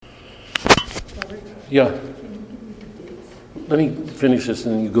Yeah. Let me finish this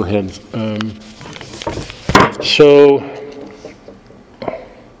and then you go ahead. So,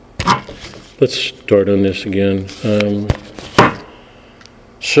 let's start on this again.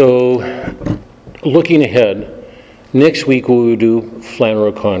 So, looking ahead, next week we will do Flannery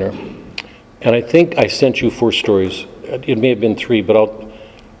O'Connor. And I think I sent you 4 stories. It may have been 3, but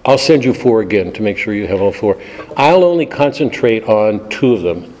I'll send you 4 again to make sure you have all 4. I'll only concentrate on 2 of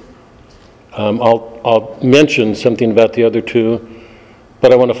them. I'll mention something about the other 2,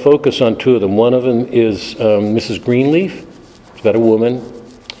 but I want to focus on 2 of them. One of them is Mrs. Greenleaf. It's about a woman.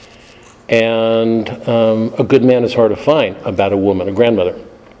 And A Good Man is Hard to Find, about a woman, a grandmother.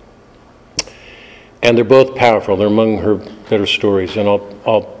 And they're both powerful. They're among her better stories. And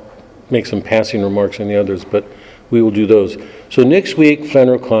I'll make some passing remarks on the others, but we will do those. So next week,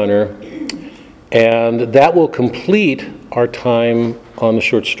 Flannery O'Connor, and that will complete our time on the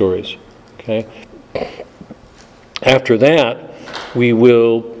short stories. Okay. After that, we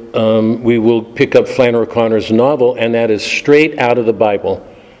will pick up Flannery O'Connor's novel, and that is straight out of the Bible.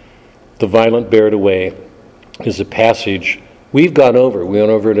 The Violent Bear It Away is a passage we've gone over. We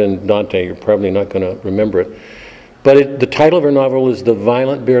went over it in Dante. You're probably not going to remember it. But the title of her novel is The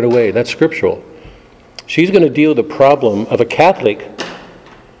Violent Bear It Away. That's scriptural. She's going to deal with the problem of a Catholic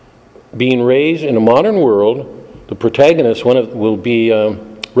being raised in a modern world. The protagonist will be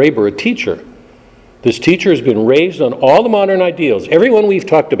Raber, a teacher. This teacher has been raised on all the modern ideals, everyone we've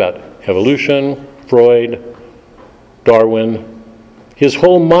talked about, evolution, Freud, Darwin. His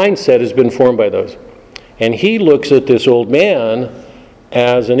whole mindset has been formed by those. And he looks at this old man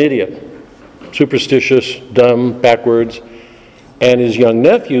as an idiot, superstitious, dumb, backwards. And his young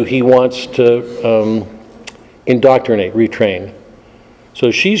nephew, he wants to indoctrinate, retrain.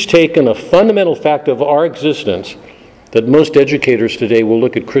 So she's taken a fundamental fact of our existence that most educators today will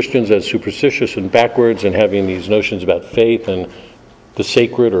look at Christians as superstitious and backwards and having these notions about faith and the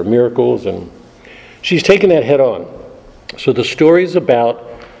sacred or miracles. And she's taken that head on. So the story's about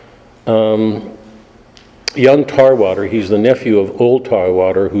young Tarwater. He's the nephew of old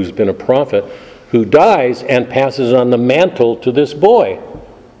Tarwater, who's been a prophet, who dies and passes on the mantle to this boy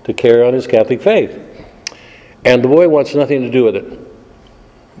to carry on his Catholic faith. And the boy wants nothing to do with it.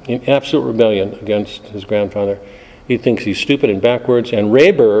 In absolute rebellion against his grandfather. He thinks he's stupid and backwards. And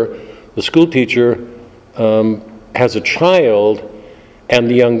Raber, the school teacher, has a child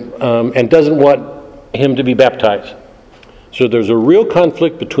and and doesn't want him to be baptized. So there's a real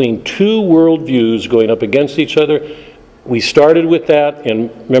conflict between 2 worldviews going up against each other. We started with that, and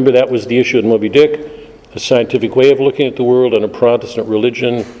remember that was the issue in Moby Dick, a scientific way of looking at the world and a Protestant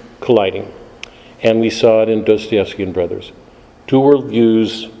religion colliding. And we saw it in Dostoevsky and Brothers. 2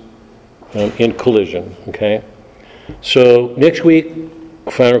 worldviews in collision, okay? So next week,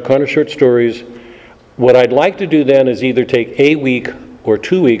 Flannery O'Connor short stories. What I'd like to do then is either take a week or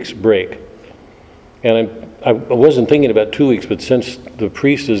 2 weeks break. And I wasn't thinking about 2 weeks, but since the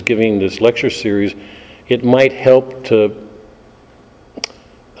priest is giving this lecture series, it might help to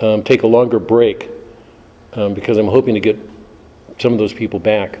take a longer break because I'm hoping to get some of those people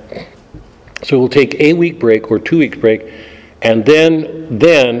back. So we'll take a week break or 2 week break, and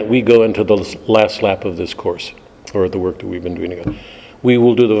then we go into the last lap of this course, or the work that we've been doing together. We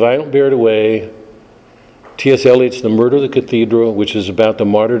will do The Violent Bear It Away, T.S. Eliot's The Murder of the Cathedral, which is about the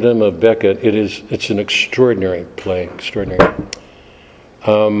martyrdom of Becket. It's an extraordinary play, extraordinary.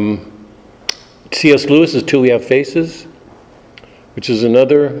 C.S. Lewis's Till We Have Faces, which is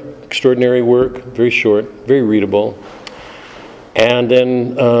another extraordinary work, very short, very readable. And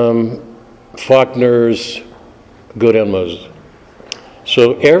then Faulkner's Go Down Moses.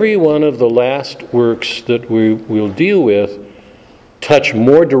 So every one of the last works that we will deal with touch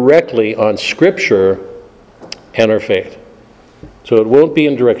more directly on Scripture and our faith. So it won't be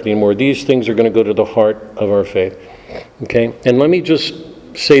indirect anymore. These things are going to go to the heart of our faith. Okay? And let me just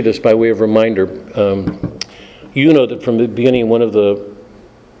say this by way of reminder. You know that from the beginning, one of the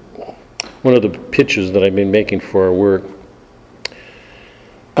pitches that I've been making for our work,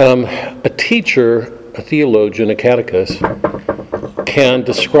 a teacher, a theologian, a catechist, can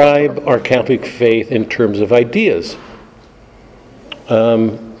describe our Catholic faith in terms of ideas.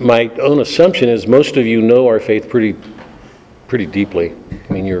 My own assumption is most of you know our faith pretty deeply.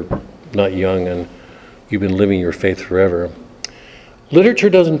 I mean, you're not young and you've been living your faith forever. Literature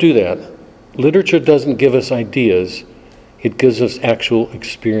doesn't do that. Literature doesn't give us ideas. It gives us actual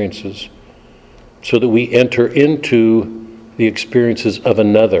experiences so that we enter into the experiences of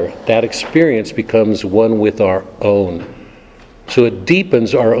another. That experience becomes one with our own. So it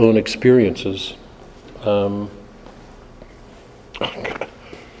deepens our own experiences.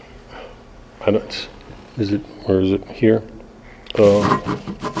 I don't, is it, or is it here?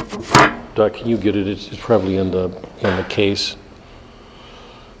 Doc, can you get it? It's probably in the case.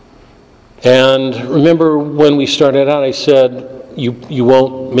 And remember when we started out, I said, you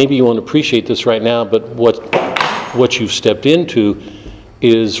won't, maybe you won't appreciate this right now, but what you've stepped into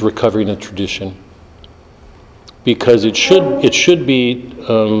is recovering a tradition. Because it should be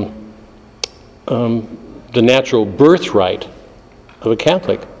the natural birthright of a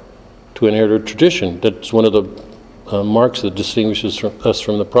Catholic to inherit a tradition. That's one of the marks that distinguishes us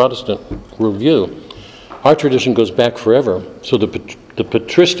from the Protestant worldview. Our tradition goes back forever. So the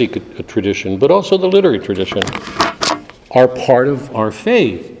patristic tradition, but also the literary tradition, are part of our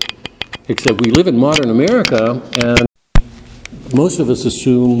faith. Except we live in modern America, and most of us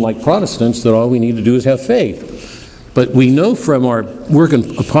assume, like Protestants, that all we need to do is have faith. But we know from our work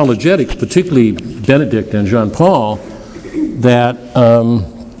in apologetics, particularly Benedict and Jean Paul, that I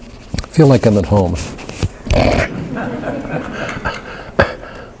feel like I'm at home.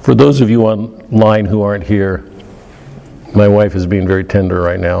 For those of you online who aren't here, my wife is being very tender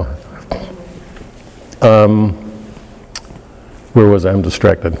right now. Where was I? I'm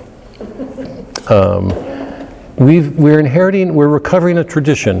distracted. We're recovering a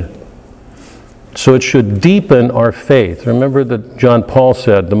tradition. So it should deepen our faith. Remember that John Paul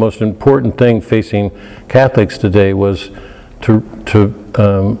said the most important thing facing Catholics today was to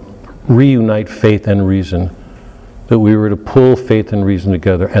reunite faith and reason. That we were to pull faith and reason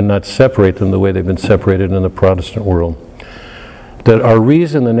together and not separate them the way they've been separated in the Protestant world. That our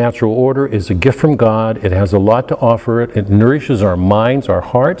reason, the natural order, is a gift from God. It has a lot to offer it. It nourishes our minds, our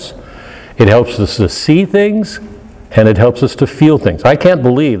hearts. It helps us to see things, and it helps us to feel things. I can't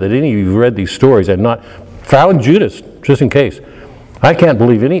believe that any of you have read these stories and not found Judas, just in case. I can't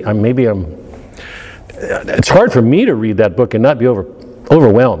believe it's hard for me to read that book and not be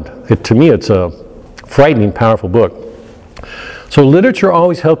overwhelmed. To me, it's a frightening, powerful book. So literature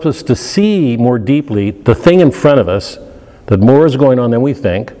always helps us to see more deeply the thing in front of us, that more is going on than we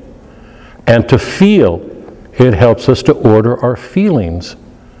think, and to feel. It helps us to order our feelings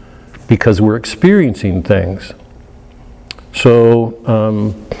because we're experiencing things. So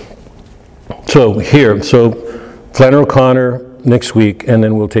Flannery O'Connor next week, and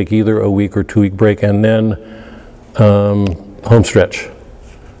then we'll take either a week or 2 week break, and then home stretch.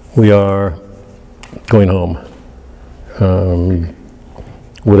 We are going home.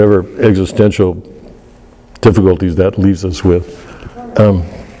 Whatever existential difficulties that leaves us with.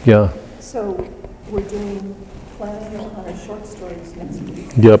 Yeah. So we're doing Flannery O'Connor short stories next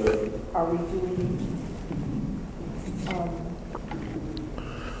week. Yep. Are we doing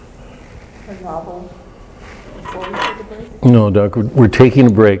a novel before we take a break? No, Doc, we're taking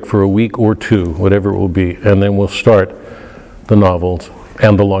a break for a week or two, whatever it will be, and then we'll start the novels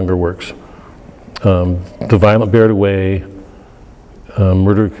and the longer works. The Violent Buried Away,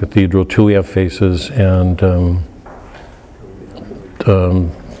 Murder Cathedral, Till We Have Faces, and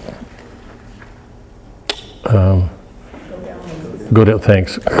Go Down,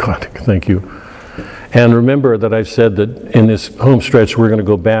 thanks. God, thank you. And remember that I said that in this home stretch we're going to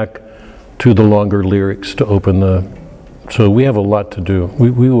go back to the longer lyrics to open the. So we have a lot to do. We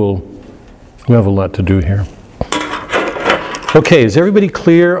have a lot to do here. Okay, is everybody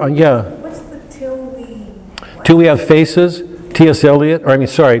clear on? Yeah. What's the Till We Have Faces? C.S.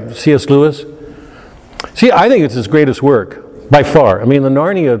 Lewis. See, I think it's his greatest work, by far. I mean, the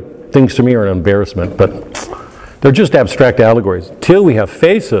Narnia things to me are an embarrassment, but they're just abstract allegories. Till We Have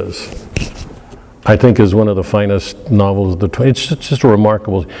Faces, I think, is one of the finest novels of the It's just a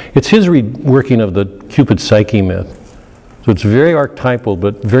remarkable. It's his reworking of the Cupid Psyche myth. So it's very archetypal,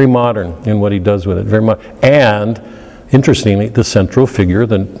 but very modern in what he does with it. And, interestingly, the central figure,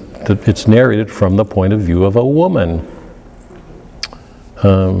 that it's narrated from the point of view of a woman.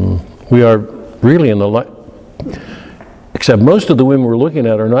 We are really in the light, except most of the women we're looking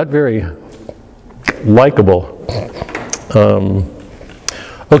at are not very likable.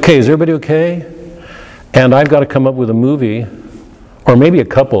 Okay, is everybody okay? And I've got to come up with a movie, or maybe a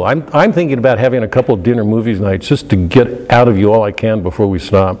couple. I'm thinking about having a couple of dinner movies nights just to get out of you all I can before we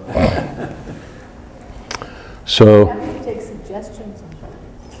stop. So. Take suggestions.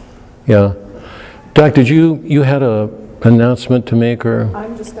 Yeah. Doc, did you had a announcement to make, or?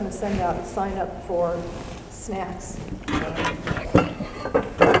 I'm just going to send out a sign up for snacks.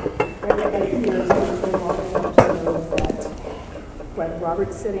 Everybody here is going to know that when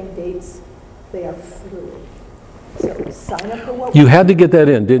Robert's setting dates, they are fluid. So sign up for what You had to get that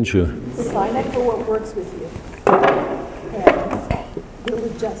in, didn't you? Sign up for what works with you. And we'll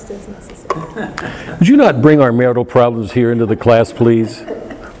adjust as necessary. Would you not bring our marital problems here into the class, please?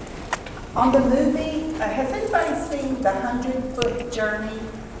 On the movie, has anybody seen The 100-Foot Journey?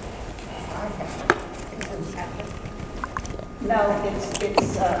 I have. No, it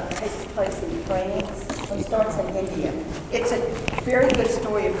takes place in France. It starts in India. It's a very good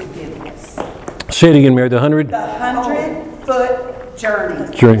story of forgiveness. Say it again, Mary. The 100? The 100-Foot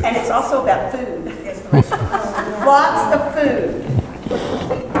Journey. Journey. And it's also about food. Lots of food.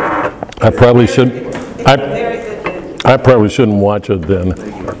 I probably shouldn't. It's a very good movie. I probably shouldn't watch it then.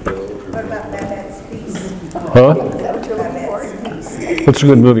 What about Babette's Feast? Huh? Babette's Feast. That's a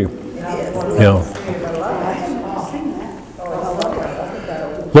good movie. Yeah.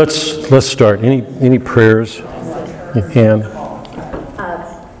 Let's start. Any prayers you can?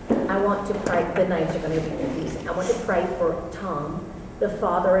 I want to pray. The names are going to be confusing. I want to pray for Tom, the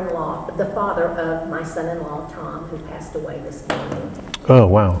father of my son-in-law Tom, who passed away this morning. Oh,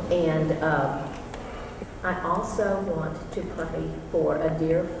 wow. And I also want to pray for a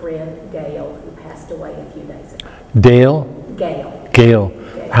dear friend, Gail, who passed away a few days ago. Dale? Gail.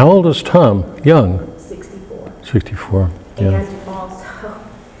 How old is Tom? Young? 64. 64. Yeah. And also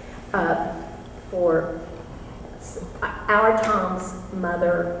for our Tom's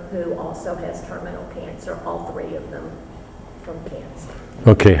mother, who also has terminal cancer, all three of them from cancer.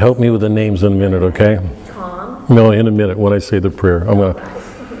 Okay, help me with the names in a minute, okay? Tom. No, in a minute when I say the prayer.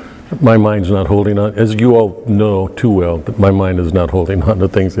 My mind's not holding on. As you all know too well, that my mind is not holding on to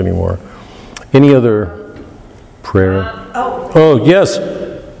things anymore. Any other prayer? Oh, yes.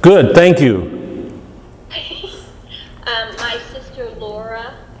 Good, thank you. My sister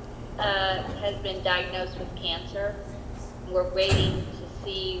Laura has been diagnosed with cancer. We're waiting to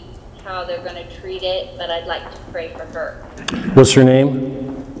see how they're going to treat it, but I'd like to pray for her. What's her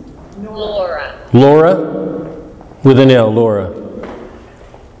name? Laura. Laura? With an L, Laura.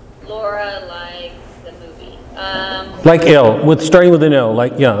 Laura, like the movie. Like L, starting with an L,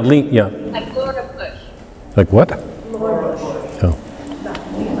 like, yeah. Like Laura Bush. Like what? Laura. Oh.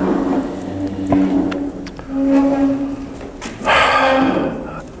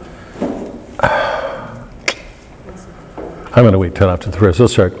 I'm going to wait till after the prayer. So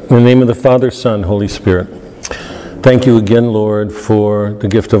let's start. In the name of the Father, Son, Holy Spirit. Thank you again, Lord, for the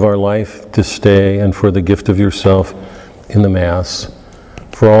gift of our life this day and for the gift of yourself in the Mass,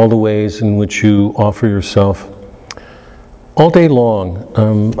 for all the ways in which you offer yourself all day long.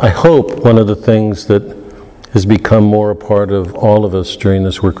 I hope one of the things that has become more a part of all of us during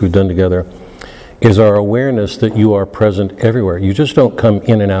this work we've done together is our awareness that you are present everywhere. You just don't come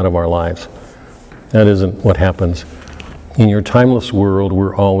in and out of our lives. That isn't what happens. In your timeless world,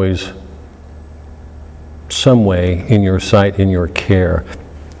 we're always some way in your sight, in your care.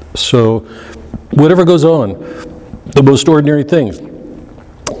 So whatever goes on, the most ordinary things,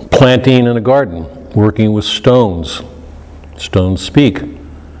 planting in a garden, working with stones speak.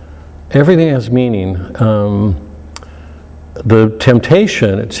 Everything has meaning. The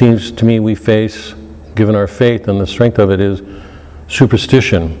temptation, it seems to me, we face, given our faith and the strength of it, is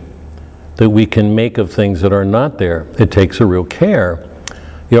superstition, that we can make of things that are not there. It takes a real care.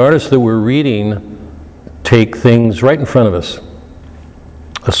 The artists that we're reading take things right in front of us.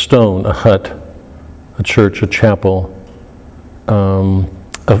 A stone, a hut, a church, a chapel,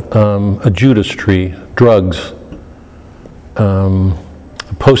 a Judas tree, drugs, a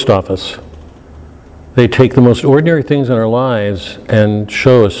post office. They take the most ordinary things in our lives and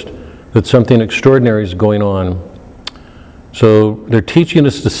show us that something extraordinary is going on. So they're teaching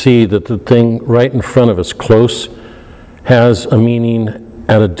us to see that the thing right in front of us, close, has a meaning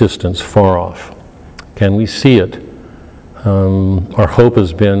at a distance, far off. Can we see it? Our hope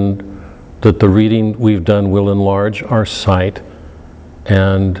has been that the reading we've done will enlarge our sight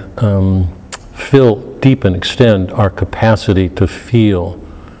and deepen, extend our capacity to feel,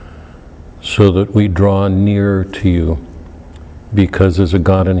 so that we draw near to you. Because as a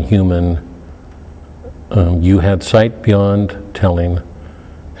God and human, you had sight beyond telling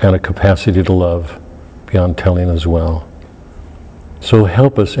and a capacity to love beyond telling as well. So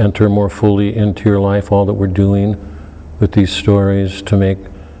help us enter more fully into your life, all that we're doing with these stories to make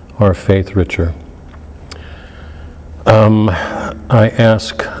our faith richer. I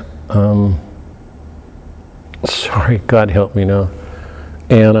ask, sorry, God help me now,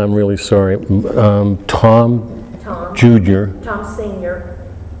 and I'm really sorry, Tom Jr. Tom Sr.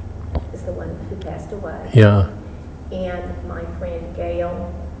 is the one who passed away. Yeah. And my friend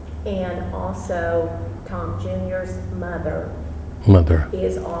Gail, and also Tom Jr.'s mother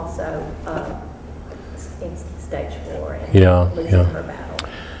is also in stage 4 and losing her battle.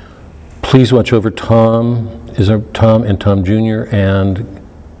 Please watch over Tom. Is there Tom and Tom Jr. and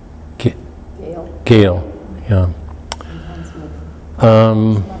Gail? Yeah.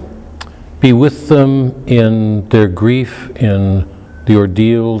 Be with them in their grief, in the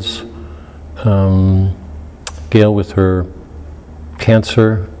ordeals. Gail with her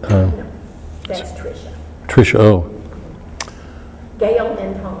cancer. That's Tricia. Tricia, oh, Gail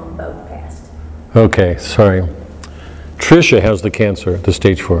and Tom both passed. okay, sorry. Tricia has the cancer, the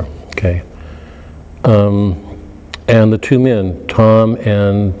stage 4, okay. And the two men, Tom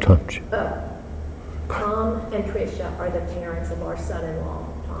and Tom. Tom and Tricia are the parents of our son-in-law,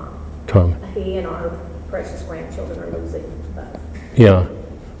 Tom. Tom, He and our precious grandchildren are losing both. yeah.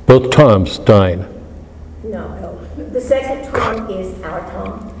 Both Toms died. No, the second Tom is our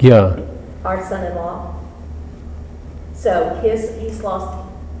Tom, Yeah, our son-in-law. So has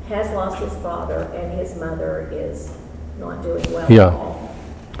lost his father, and his mother is not doing well Yeah. at all.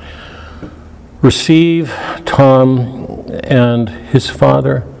 receive Tom and his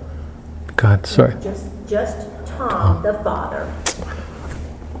father. God, sorry. Just Tom, the father,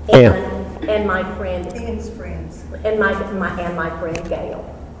 And, and my friend, Ian's friends. and my friend Gail.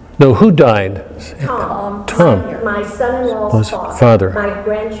 no, who died? Tom. Tom. My son-in-law's Was father. father. My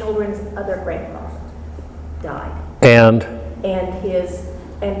grandchildren's other grandfather died. And,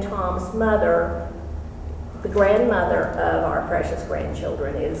 And Tom's mother, the grandmother of our precious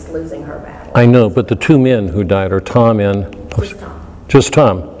grandchildren, is losing her battle. I know, but the two men who died are Tom and, Just Tom. just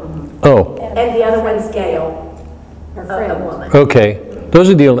Tom? Oh, And the other one's Gail, Her a friend, woman. okay. Those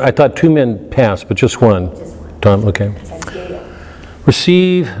are the only, I thought two men passed, but just one. Just one. Tom, okay. and Gail.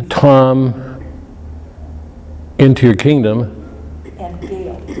 Receive Tom into your kingdom. And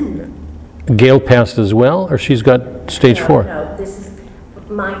Gail. Gail passed as well, or she's got stage 4? No, this is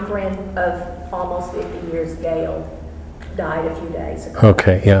my friend of almost 50 years, Gail, died a few days ago.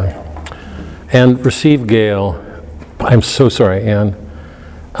 Okay, yeah. And receive Gail. I'm so sorry, Ann.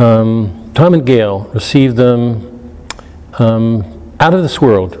 Tom and Gail, receive them out of this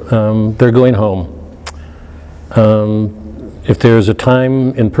world. They're going home. If there's a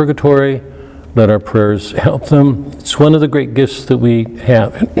time in purgatory, let our prayers help them. It's one of the great gifts that we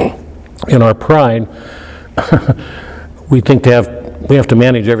have. In our pride, we think we have to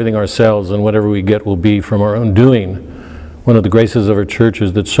manage everything ourselves, and whatever we get will be from our own doing. One of the graces of our church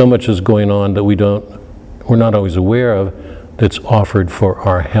is that so much is going on that we're not always aware of, that's offered for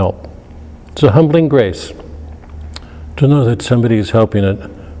our help. It's a humbling grace to know that somebody is helping it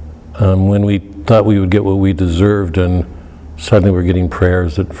when we thought we would get what we deserved, and suddenly we're getting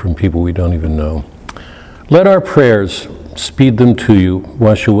prayers from people we don't even know. Let our prayers speed them to you,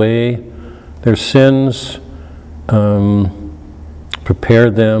 wash away their sins, prepare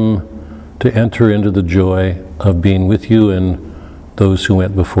them to enter into the joy of being with you and those who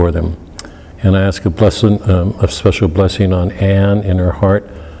went before them. And I ask a special blessing on Anne in her heart,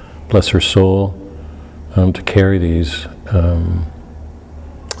 bless her soul, to carry these.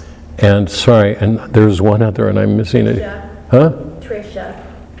 And sorry, and there's one other, and I'm missing it. Huh?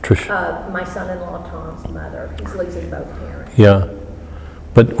 Tricia, my son-in-law Tom's mother, he's losing both parents. Yeah.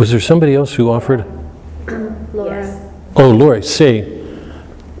 But was there somebody else who offered? Yes. Oh, Lori,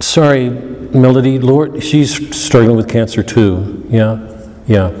 sorry, Melody, Lord, she's struggling with cancer too. Yeah,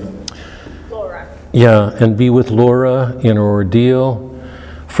 yeah. Laura. Yeah, and be with Laura in her ordeal.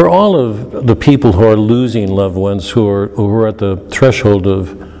 For all of the people who are losing loved ones, who are at the threshold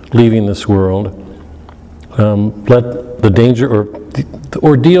of leaving this world, let the danger or the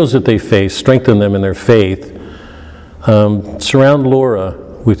ordeals that they face strengthen them in their faith. Surround Laura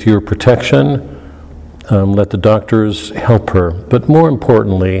with your protection. Let the doctors help her. But more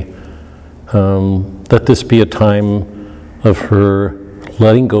importantly, let this be a time of her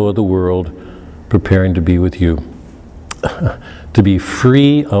letting go of the world, preparing to be with you. To be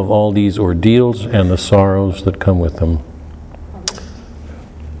free of all these ordeals and the sorrows that come with them.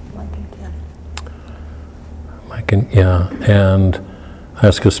 Yeah, and I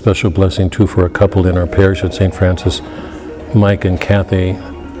ask a special blessing too for a couple in our parish at St. Francis, Mike and Kathy.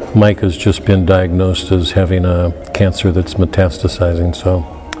 Mike has just been diagnosed as having a cancer that's metastasizing, so.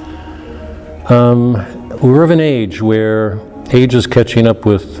 We're of an age where age is catching up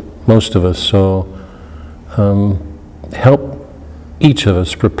with most of us, so help each of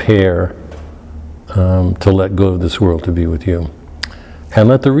us prepare to let go of this world to be with you. And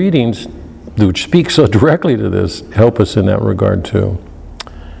let the readings, which speak so directly to this, help us in that regard too.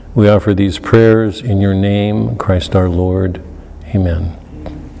 We offer these prayers in your name, Christ our Lord. Amen.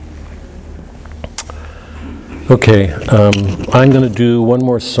 Okay, I'm going to do one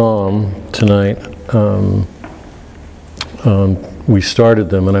more psalm tonight. We started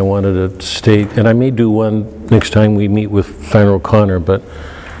them, and I wanted to state, and I may do one next time we meet with Flannery O'Connor, but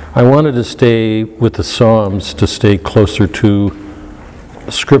I wanted to stay with the Psalms to stay closer to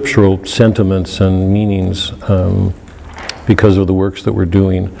scriptural sentiments and meanings because of the works that we're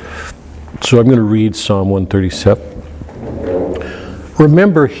doing. So I'm going to read Psalm 137.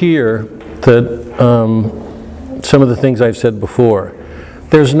 Remember here that some of the things I've said before.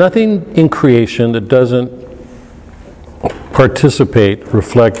 There's nothing in creation that doesn't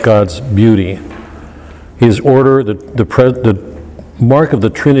reflect God's beauty. His order, the mark of the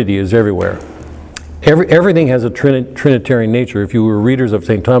Trinity is everywhere. Everything has a Trinitarian nature. If you were readers of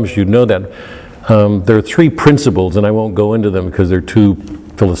St. Thomas, you'd know that. There are three principles, and I won't go into them because they're too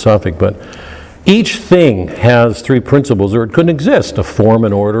philosophic, but each thing has three principles, or it couldn't exist: a form,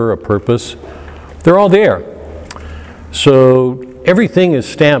 an order, a purpose. They're all there. So everything is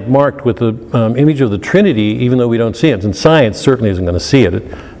stamped, marked with the image of the Trinity, even though we don't see it. And science certainly isn't going to see it.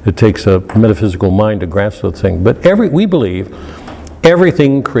 It takes a metaphysical mind to grasp the thing. But we believe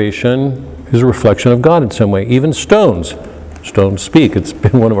everything in creation is a reflection of God in some way. Even stones. Stones speak. It's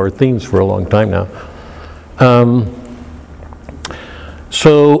been one of our themes for a long time now.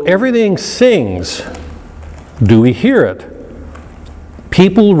 So everything sings. Do we hear it?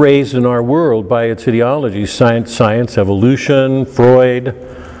 People raised in our world by its ideology, science, evolution, Freud,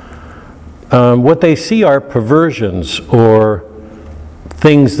 what they see are perversions or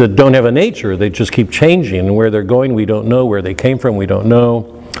things that don't have a nature. They just keep changing, and where they're going we don't know, where they came from we don't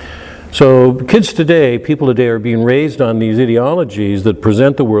know. So kids today, people today are being raised on these ideologies that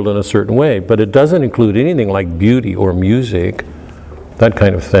present the world in a certain way, but it doesn't include anything like beauty or music, that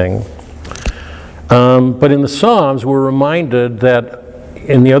kind of thing. But in the Psalms, we're reminded that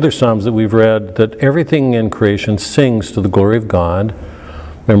in the other Psalms that we've read, that everything in creation sings to the glory of God.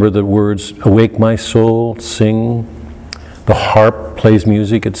 Remember the words, awake my soul, sing. The harp plays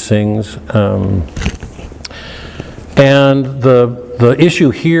music, it sings. And the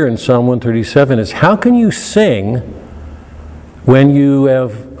issue here in Psalm 137 is, how can you sing when you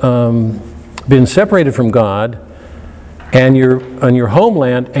have been separated from God and your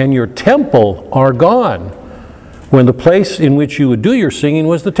homeland and your temple are gone? When the place in which you would do your singing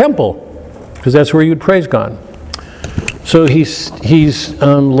was the temple, because that's where you'd praise God. So he's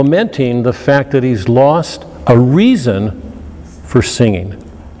lamenting the fact that he's lost a reason for singing.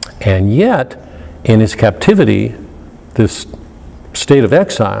 And yet, in his captivity, this state of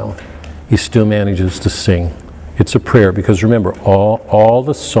exile, he still manages to sing. It's a prayer, because remember, all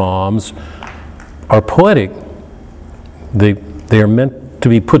the Psalms are poetic. They are meant to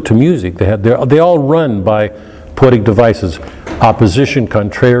be put to music. They all run by poetic devices: opposition,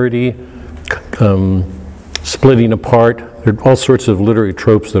 contrariety, splitting apart. There are all sorts of literary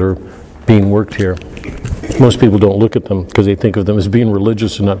tropes that are being worked here. Most people don't look at them because they think of them as being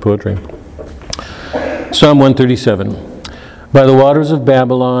religious and not poetry. Psalm 137. By the waters of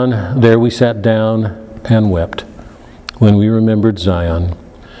Babylon, there we sat down and wept when we remembered Zion.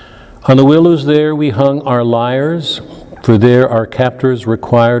 On the willows there we hung our lyres, for there our captors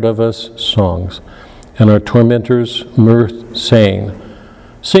required of us songs, and our tormentors mirth, saying,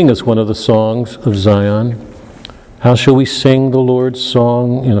 sing us one of the songs of Zion. How shall we sing the Lord's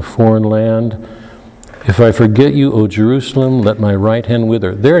song in a foreign land? If I forget you, O Jerusalem, let my right hand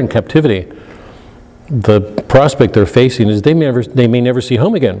wither. They're in captivity. The prospect they're facing is they may never see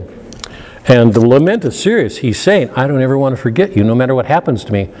home again. And the lament is serious. He's saying, I don't ever want to forget you, no matter what happens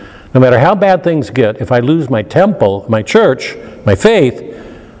to me. No matter how bad things get, if I lose my temple, my church, my faith,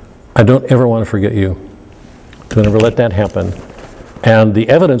 I don't ever want to forget you. Don't ever let that happen. And the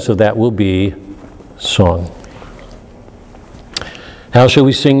evidence of that will be song. How shall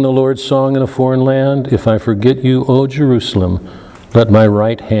we sing the Lord's song in a foreign land? If I forget you, O Jerusalem, let my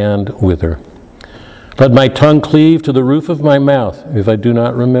right hand wither. Let my tongue cleave to the roof of my mouth, if I do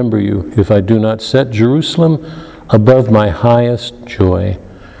not remember you, if I do not set Jerusalem above my highest joy.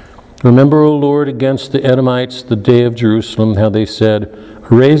 Remember, O Lord, against the Edomites the day of Jerusalem, how they said,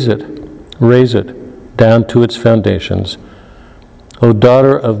 raise it, down to its foundations. O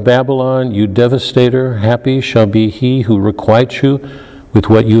daughter of Babylon, you devastator, happy shall be he who requites you with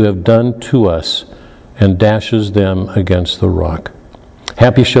what you have done to us and dashes them against the rock.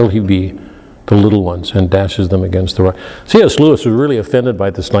 Happy shall he be, the little ones, and dashes them against the rock. C.S. Lewis was really offended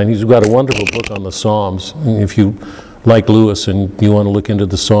by this line. He's got a wonderful book on the Psalms. If you like Lewis and you want to look into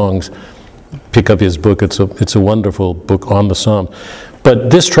the songs, pick up his book. It's a wonderful book on the Psalms.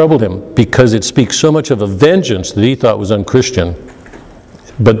 But this troubled him because it speaks so much of a vengeance that he thought was unchristian.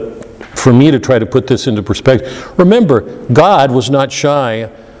 But for me to try to put this into perspective, remember, God was not shy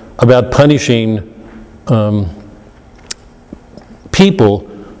about punishing people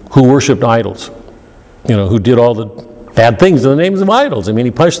who worshipped idols, who did all the bad things in the names of idols. I mean,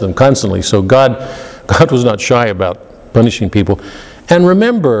 he punished them constantly. So God was not shy about punishing people. And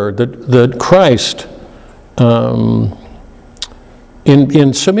remember that Christ,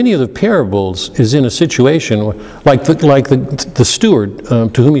 in so many of the parables, is in a situation like the steward to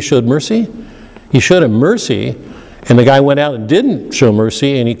whom he showed mercy. He showed him mercy, and the guy went out and didn't show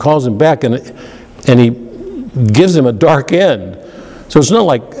mercy, and he calls him back, and he gives him a dark end. So it's not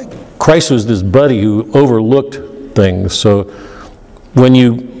like Christ was this buddy who overlooked things. So when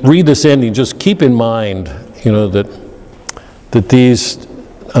you read this ending, just keep in mind, that these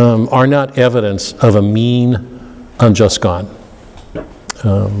are not evidence of a mean, unjust God.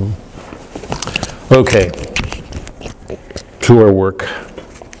 Okay, to our work.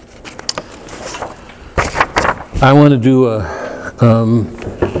 I want to do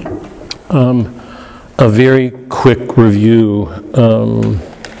a very quick review.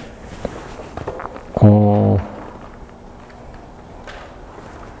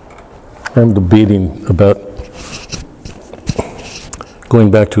 I'm debating about going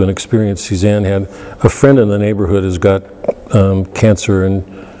back to an experience Suzanne had. A friend in the neighborhood has got cancer, and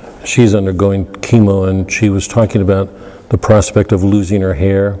she's undergoing chemo, and she was talking about the prospect of losing her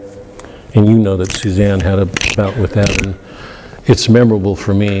hair. And you know that Suzanne had a bout with that, and it's memorable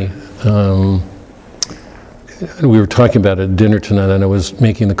for me. We were talking about it at dinner tonight, and I was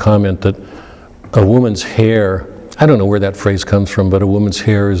making the comment that a woman's hair, I don't know where that phrase comes from, but a woman's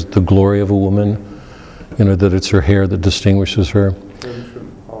hair is the glory of a woman. That it's her hair that distinguishes her.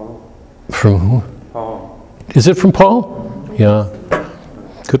 From Paul. From who? Paul. Is it from Paul? Yeah.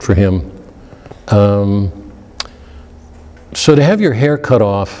 Good for him. So to have your hair cut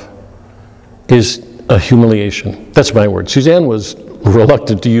off is a humiliation. That's my word. Suzanne was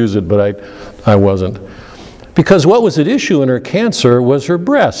reluctant to use it, but I wasn't. Because what was at issue in her cancer was her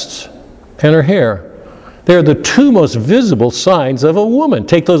breasts and her hair. They're the two most visible signs of a woman.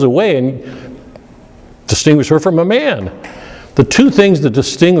 Take those away and distinguish her from a man. The two things that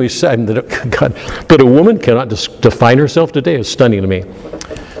distinguish, that a woman cannot define herself today is stunning to me.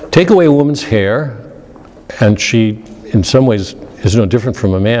 Take away a woman's hair, and she, in some ways, is no different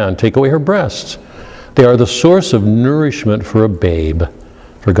from a man. Take away her breasts. They are the source of nourishment for a babe,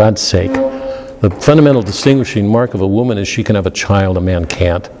 for God's sake. The fundamental distinguishing mark of a woman is she can have a child, a man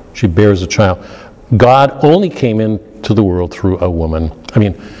can't. She bears a child. God only came into the world through a woman. I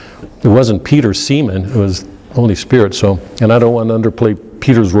mean, it wasn't Peter's semen, it was Holy Spirit. So, and I don't want to underplay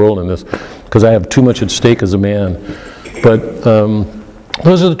Peter's role in this, because I have too much at stake as a man. But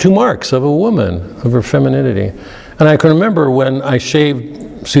those are the two marks of a woman, of her femininity. And I can remember when I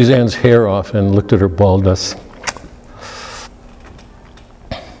shaved Suzanne's hair off and looked at her baldness.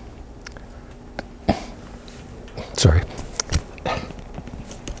 Sorry. I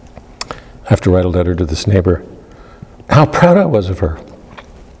have to write a letter to this neighbor. How proud I was of her.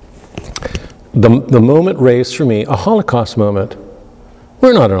 The moment raised for me, a Holocaust moment.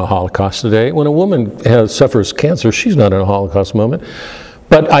 We're not in a Holocaust today. When a woman suffers cancer, she's not in a Holocaust moment.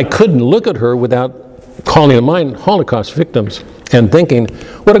 But I couldn't look at her without calling to mind Holocaust victims and thinking,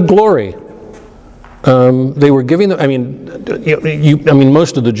 what a glory. They were giving them,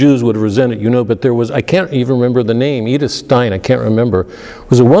 most of the Jews would have resented, but there was, I can't even remember the name, Edith Stein, I can't remember,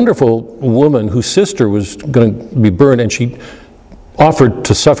 was a wonderful woman whose sister was going to be burned, and she offered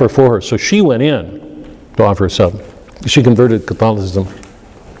to suffer for her. So she went in to offer herself. She converted to Catholicism.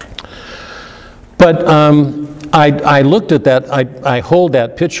 But I looked at that, I hold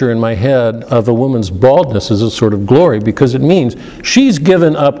that picture in my head of a woman's baldness as a sort of glory, because it means she's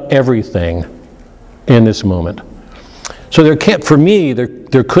given up everything in this moment. So there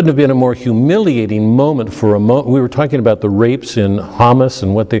couldn't have been a more humiliating moment for a moment. We were talking about the rapes in Hamas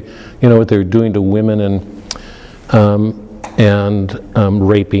and what they were doing to women and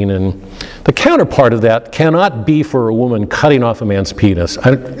raping, and the counterpart of that cannot be for a woman cutting off a man's penis.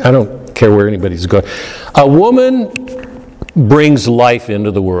 I don't care where anybody's going. A woman brings life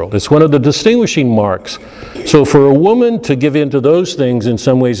into the world. It's one of the distinguishing marks. So for a woman to give in to those things in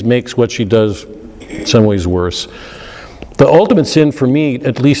some ways makes what she does in some ways worse. The ultimate sin for me,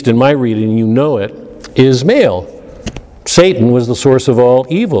 at least in my reading, it, is male. Satan was the source of all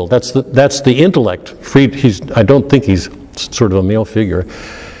evil. That's the intellect. I don't think he's sort of a male figure.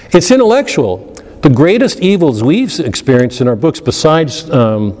 It's intellectual. The greatest evils we've experienced in our books, besides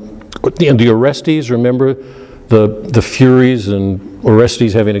the Orestes, remember the Furies, and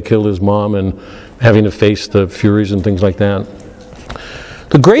Orestes having to kill his mom and having to face the Furies and things like that.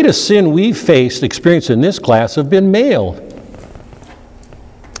 The greatest sin we've experienced in this class have been male.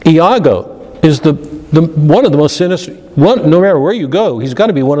 Iago is one of the most sinister, no matter where you go, he's got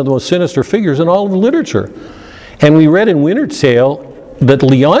to be one of the most sinister figures in all of literature. And we read in Winter's Tale that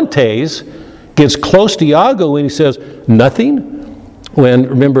Leontes gets close to Iago and he says, nothing? when,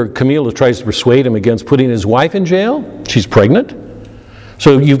 remember, Camilla tries to persuade him against putting his wife in jail. She's pregnant.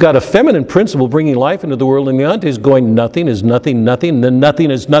 So you've got a feminine principle bringing life into the world, and the aunt is going, nothing is nothing, nothing, and then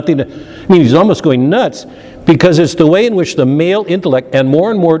nothing is nothing. I mean, he's almost going nuts, because it's the way in which the male intellect, and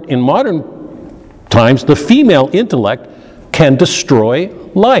more in modern times, the female intellect can destroy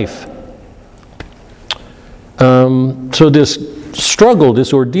life. So this struggle,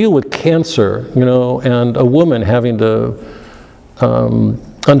 this ordeal with cancer, and a woman having to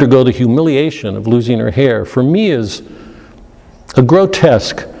undergo the humiliation of losing her hair, for me is a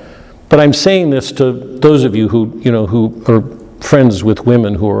grotesque. But I'm saying this to those of you who are friends with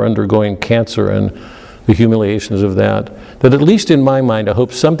women who are undergoing cancer and the humiliations of that at least in my mind, I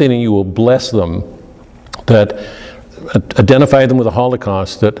hope something in you will bless them, that identify them with the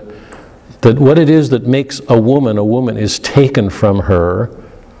Holocaust, that what it is that makes a woman is taken from her.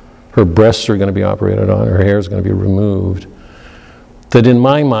 Her breasts are going to be operated on, her hair is going to be removed. That in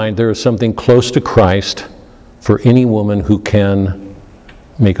my mind, there is something close to Christ for any woman who can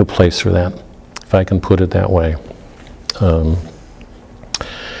make a place for that, if I can put it that way.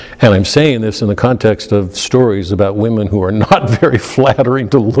 And I'm saying this in the context of stories about women who are not very flattering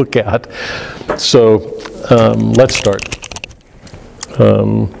to look at. So let's start.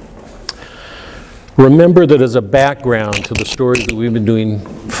 Remember that as a background to the stories that we've been doing,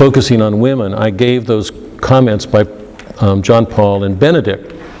 focusing on women, I gave those comments by John Paul and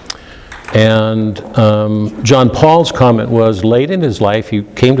Benedict. And John Paul's comment was, late in his life, he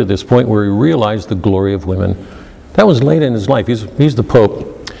came to this point where he realized the glory of women. That was late in his life. He's the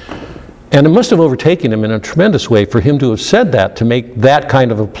Pope. And it must have overtaken him in a tremendous way for him to have said that, to make that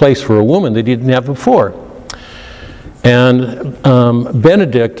kind of a place for a woman that he didn't have before. And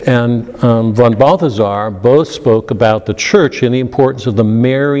Benedict and von Balthasar both spoke about the church and the importance of the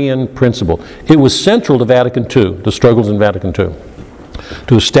Marian principle. It was central to Vatican II, the struggles in Vatican II,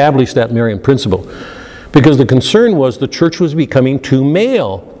 to establish that Marian principle. Because the concern was the church was becoming too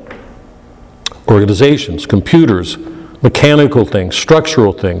male. Organizations, computers, mechanical things,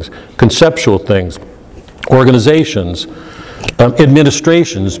 structural things, conceptual things, organizations,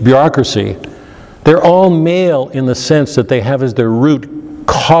 administrations, bureaucracy. They're all male in the sense that they have as their root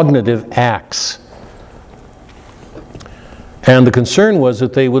cognitive acts. And the concern was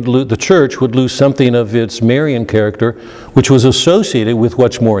that the church would lose something of its Marian character, which was associated with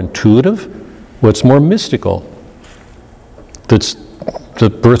what's more intuitive, what's more mystical. That's the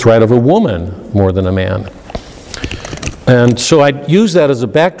birthright of a woman more than a man. And so I use that as a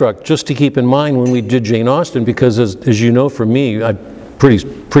backdrop just to keep in mind when we did Jane Austen, because as you know from me,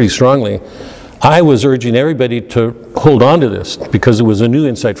 pretty strongly, I was urging everybody to hold on to this because it was a new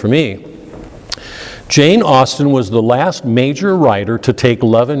insight for me. Jane Austen was the last major writer to take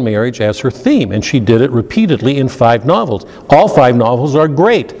love and marriage as her theme, and she did it repeatedly in 5 novels. All 5 novels are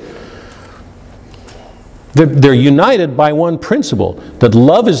great. They're united by one principle, that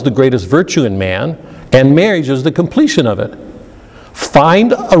love is the greatest virtue in man, and marriage is the completion of it.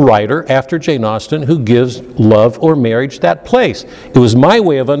 Find a writer after Jane Austen who gives love or marriage that place. It was my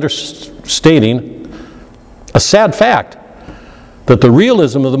way of understating a sad fact, that the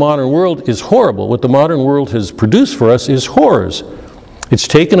realism of the modern world is horrible. What the modern world has produced for us is horrors. It's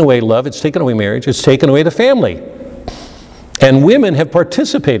taken away love, it's taken away marriage, it's taken away the family. And women have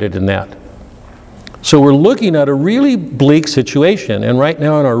participated in that. So we're looking at a really bleak situation, and right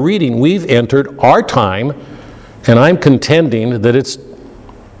now in our reading, we've entered our time, and I'm contending that it's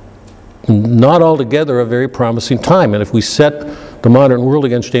not altogether a very promising time. And if we set the modern world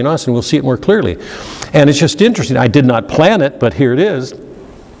against Jane Austen, we'll see it more clearly. And it's just interesting. I did not plan it, but here it is.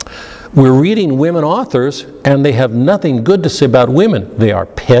 We're reading women authors, and they have nothing good to say about women. They are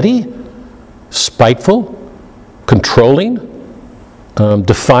petty, spiteful, controlling,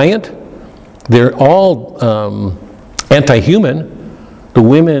 defiant. They're all anti-human. The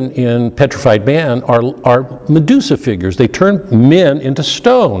women in Petrified Man are Medusa figures. They turn men into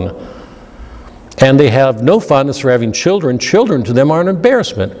stone. And they have no fondness for having children. Children to them are an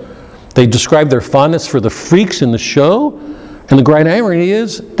embarrassment. They describe their fondness for the freaks in the show, and the great irony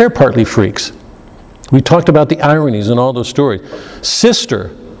is they're partly freaks. We talked about the ironies in all those stories.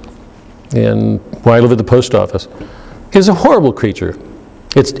 Sister, in Where I Live at the Post Office, is a horrible creature.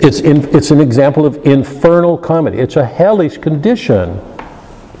 It's an example of infernal comedy. It's a hellish condition.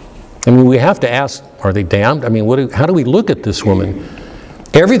 I mean, we have to ask, are they damned? I mean, how do we look at this woman?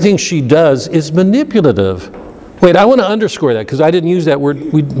 Everything she does is manipulative. Wait, I want to underscore that because I didn't use that word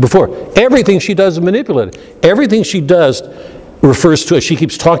before. Everything she does is manipulative. Everything she does refers to, she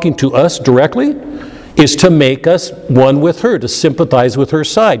keeps talking to us directly, is to make us one with her, to sympathize with her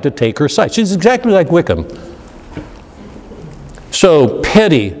side, to take her side. She's exactly like Wickham. So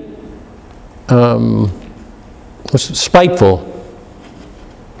petty, spiteful,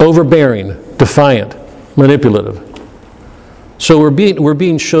 overbearing, defiant, manipulative. So we're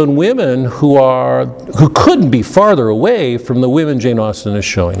being shown women who couldn't be farther away from the women Jane Austen is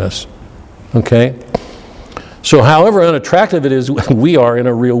showing us. Okay? So however unattractive it is, we are in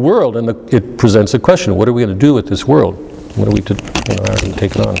a real world, and it presents a question: what are we going to do with this world? What are we to, how are we going to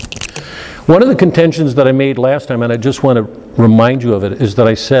take it on? One of the contentions that I made last time, and I just want to remind you of it, is that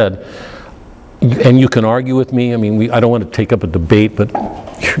I said, and you can argue with me. I mean, I don't want to take up a debate, but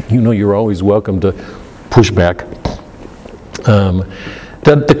you're always welcome to push back.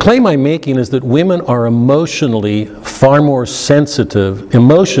 The claim I'm making is that women are emotionally far more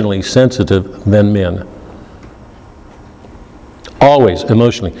emotionally sensitive than men. Always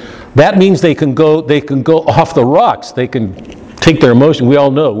emotionally. That means they can go off the rocks. They can take their emotion. We all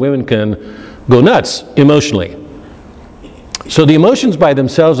know women can go nuts emotionally. So the emotions by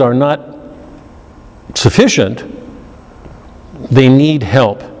themselves are not sufficient. They need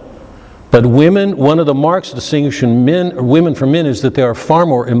help. But women, one of the marks distinguishing women from men is that they are far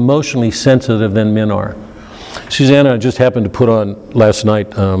more emotionally sensitive than men are. Susanna just happened to put on last night,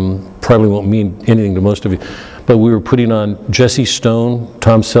 probably won't mean anything to most of you, but we were putting on Jesse Stone,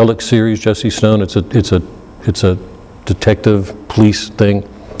 Tom Selleck series, Jesse Stone. It's a detective police thing.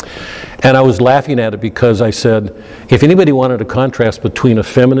 And I was laughing at it because I said, if anybody wanted a contrast between a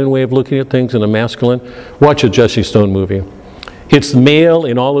feminine way of looking at things and a masculine, watch a Jesse Stone movie. It's male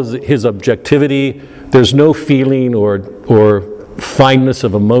in all of his objectivity. There's no feeling or fineness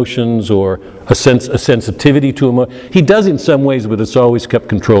of emotions or a sensitivity to emotion. He does in some ways, but it's always kept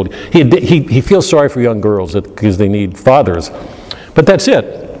controlled. He feels sorry for young girls because they need fathers. But that's it.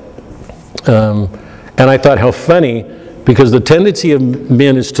 And I thought how funny, because the tendency of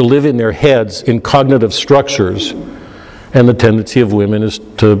men is to live in their heads in cognitive structures, and the tendency of women is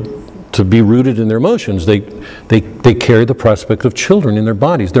to be rooted in their emotions. They carry the prospect of children in their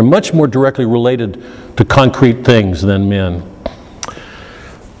bodies. They're much more directly related to concrete things than men.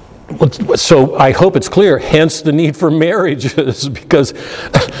 So I hope it's clear, hence the need for marriages, because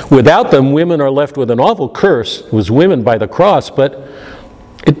without them, women are left with an awful curse. It was women by the cross, but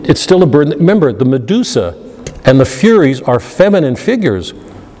it's still a burden. Remember, the Medusa and the Furies are feminine figures.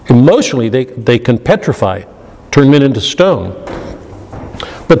 Emotionally, they can petrify, turn men into stone.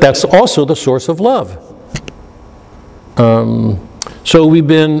 But that's also the source of love. So we've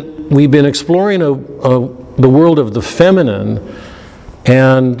been exploring the world of the feminine,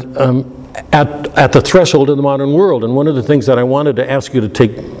 and at the threshold of the modern world. And one of the things that I wanted to ask you to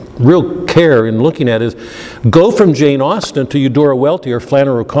take real care in looking at is go from Jane Austen to Eudora Welty or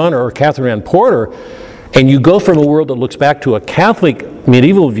Flannery O'Connor or Catherine Ann Porter, and you go from a world that looks back to a Catholic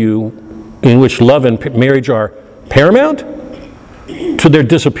medieval view in which love and marriage are paramount to their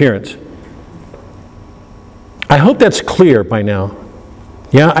disappearance. I hope that's clear by now.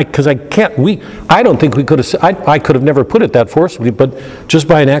 Yeah, because I don't think we could have, I could have never put it that forcefully, but just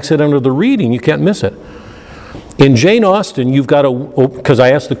by an accident of the reading, you can't miss it. In Jane Austen, you've got because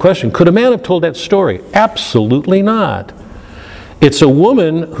I asked the question, could a man have told that story? Absolutely not. It's a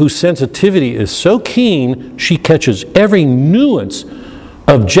woman whose sensitivity is so keen, she catches every nuance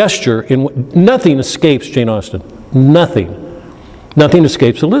of gesture. Nothing escapes Jane Austen. Nothing. Nothing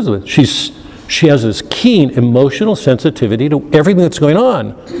escapes Elizabeth. She has this keen emotional sensitivity to everything that's going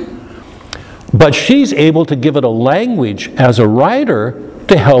on. But she's able to give it a language as a writer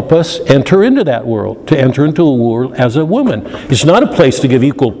to help us enter into that world, to enter into a world as a woman. It's not a place to give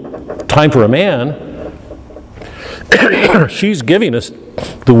equal time for a man. She's giving us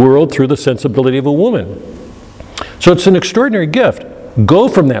the world through the sensibility of a woman. So it's an extraordinary gift. Go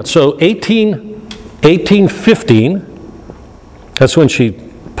from that. So 1815, that's when she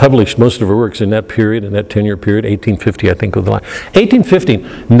published most of her works in that period, in that 10-year period, 1850, I think, was the line. 1815.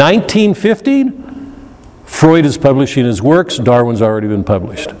 1915, Freud is publishing his works. Darwin's already been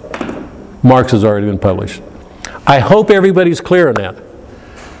published. Marx has already been published. I hope everybody's clear on that,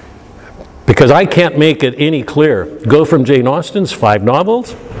 because I can't make it any clearer. Go from Jane Austen's 5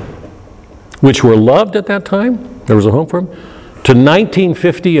 novels, which were loved at that time, there was a home for them, to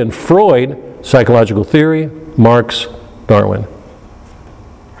 1950 and Freud, psychological theory, Marx, Darwin.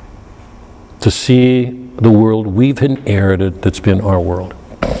 To see the world we've inherited that's been our world.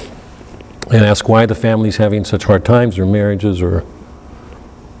 And ask why the family's having such hard times, or marriages, or...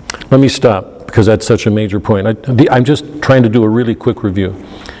 Let me stop, because that's such a major point. I'm just trying to do a really quick review.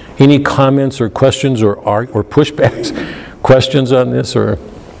 Any comments or questions or pushbacks, questions on this? Or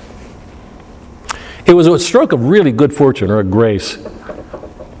it was a stroke of really good fortune, or a grace,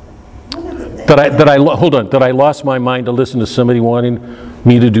 Hold on, that I lost my mind to listen to somebody wanting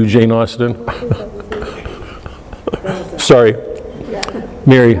me to do Jane Austen? Sorry.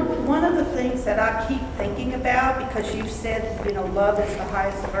 Mary. One of the things that I keep thinking about, because you said, you know, love is the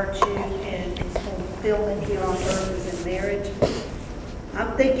highest virtue and its fulfillment here on earth is in marriage.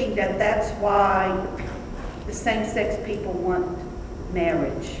 I'm thinking that that's why the same-sex people want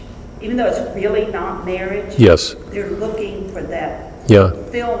marriage. Even though it's really not marriage. Yes. They're looking for that Yeah.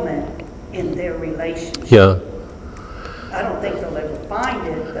 fulfillment in their relationship. Yeah. I don't think they'll ever find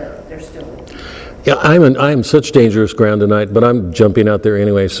it, but they're still looking. Yeah, I'm such dangerous ground tonight, but I'm jumping out there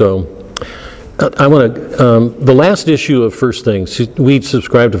anyway, so I want to, the last issue of First Things, we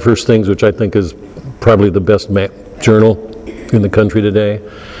subscribe to First Things, which I think is probably the best journal in the country today.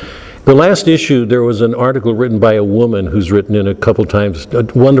 The last issue, there was an article written by a woman who's written in a couple times, a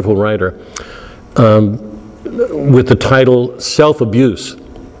wonderful writer, with the title Self-Abuse.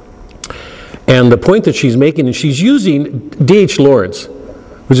 And the point that she's making, and she's using D.H. Lawrence,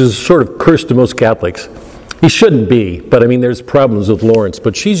 which is sort of cursed to most Catholics. He shouldn't be, but I mean, there's problems with Lawrence.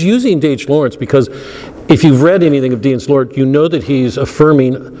 But she's using D.H. Lawrence because if you've read anything of D.H. Lawrence, you know that he's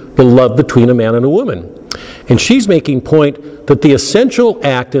affirming the love between a man and a woman. And she's making point that the essential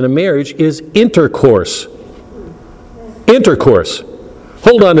act in a marriage is intercourse. Intercourse.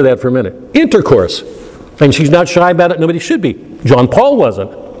 Hold on to that for a minute. Intercourse. And she's not shy about it. Nobody should be. John Paul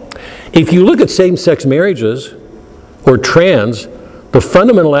wasn't. If you look at same-sex marriages or trans, the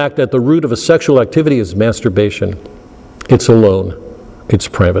fundamental act at the root of a sexual activity is masturbation. It's alone. It's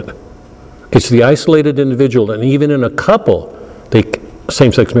private. It's the isolated individual, and even in a couple,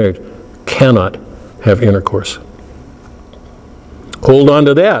 same-sex marriage cannot have intercourse. Hold on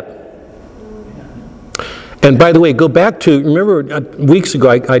to that. And by the way, go back to, remember weeks ago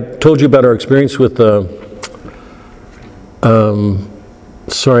I told you about our experience with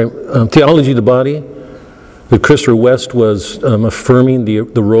Theology of the Body, that Christopher West was affirming the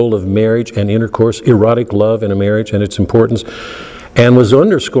role of marriage and intercourse, erotic love in a marriage and its importance, and was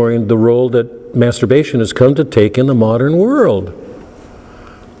underscoring the role that masturbation has come to take in the modern world.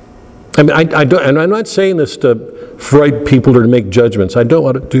 I mean, I don't, and I'm not saying this to frighten people or to make judgments. I don't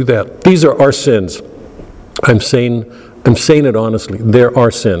want to do that. These are our sins. I'm saying it honestly. They're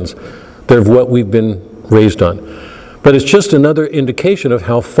our sins. They're what we've been raised on. But it's just another indication of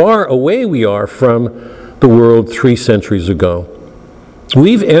how far away we are from the world 3 centuries ago.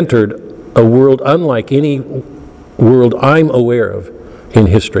 We've entered a world unlike any world I'm aware of in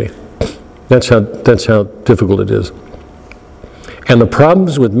history. That's how difficult it is. And the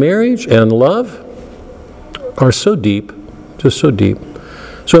problems with marriage and love are so deep, just so deep.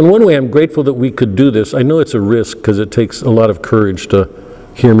 So in one way, I'm grateful that we could do this. I know it's a risk because it takes a lot of courage to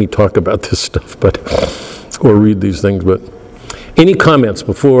hear me talk about this stuff, or read these things. But any comments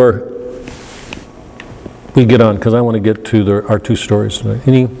before we get on? Because I want to get to our 2 stories tonight.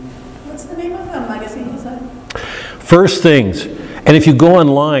 What's the name of the magazine you said? First Things. And if you go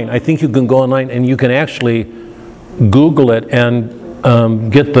online, I think you can go online and you can actually Google it and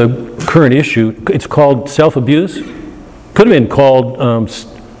get the current issue. It's called Self-Abuse. Could have been called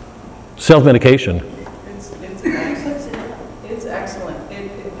Self-Medication. It's excellent.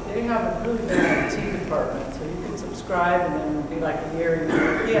 They have a really good IT department, so you can subscribe and then it'll be like a year and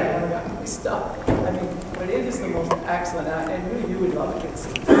you're like, yeah, I got my stuff. I mean, but it is the most excellent, and really you would love it. It's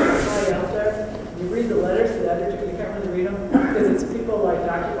right out there. You read the letters to the editor, you can't really read them, because it's people like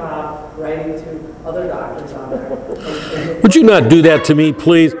Dr. Bob writing to other doctors on there. Would you not do that to me,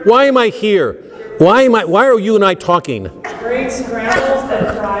 please? Why am I here? Why are you and I talking? Great scrambles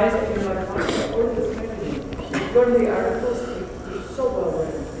and fries that you want to find. Go to the articles, they're so well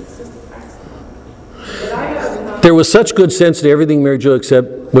written. It's just excellent. But I have There was such good sense to everything Mary Jo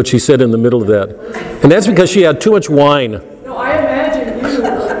except what she said in the middle of that. And that's because she had too much wine. No, I imagine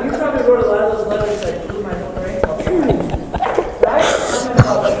you probably wrote a lot of those letters that blew my whole brain out. Right? Comment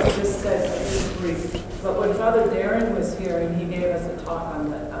about what you just said, I didn't agree. But when Father Darren was here and he gave us a talk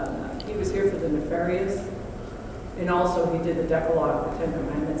he was here for the nefarious, and also he did the Decalogue, the 10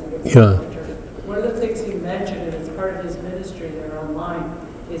 Commandments against Yeah. the church. One of the things he mentioned, and it's part of his ministry there online,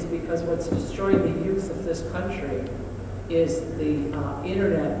 is because what's destroying the youth of this country is the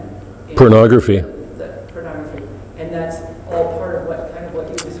internet. And Pornography. the pornography. And that's all part of what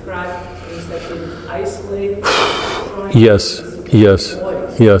you described, is that being isolated, destroying Yes, yes,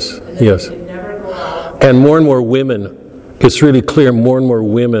 voice. yes, And then yes. they can never go out. And more women, it's really clear more and more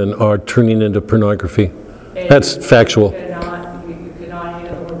women are turning into pornography. And That's factual. You cannot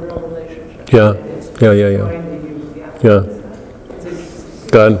handle a real relationship. Yeah, And it's yeah. destroying the youth, Yeah. It's interesting.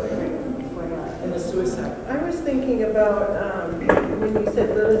 God. And the suicide. I was thinking about when you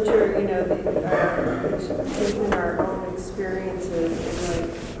said literature,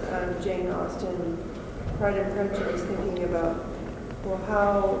 Jane Austen, Pride and Prejudice, thinking about, well,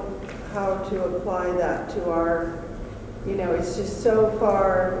 how to apply that to our, it's just so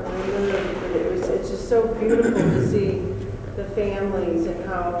far removed, but it's just so beautiful to see the families and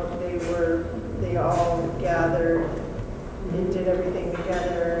how they all gathered and did everything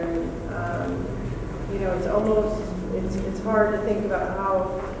together, and it's almost, it's hard to think about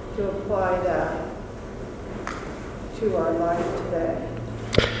how to apply that to our life today.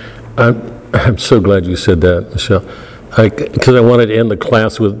 I'm so glad you said that, Michelle, because I wanted to end the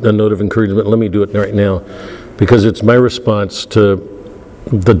class with a note of encouragement. Let me do it right now, because it's my response to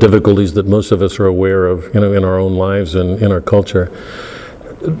the difficulties that most of us are aware of, in our own lives and in our culture.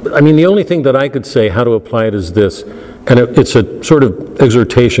 I mean, the only thing that I could say how to apply it is this, and it's a sort of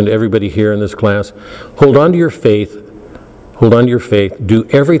exhortation to everybody here in this class. Hold on to your faith. Hold on to your faith. Do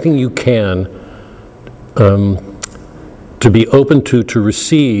everything you can to be open to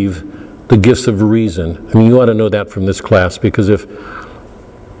receive the gifts of reason. I mean, you ought to know that from this class, because if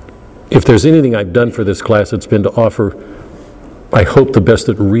there's anything I've done for this class, it's been to offer, I hope, the best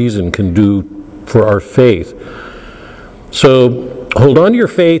that reason can do for our faith. So hold on to your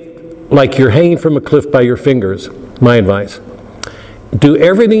faith like you're hanging from a cliff by your fingers, my advice. Do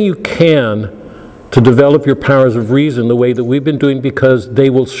everything you can to develop your powers of reason the way that we've been doing, because they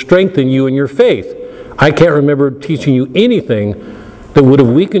will strengthen you in your faith. I can't remember teaching you anything that would have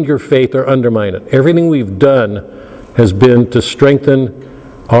weakened your faith or undermined it. Everything we've done has been to strengthen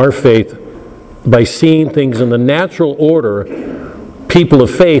our faith by seeing things in the natural order people of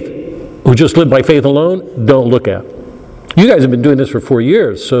faith who just live by faith alone don't look at. You guys have been doing this for 4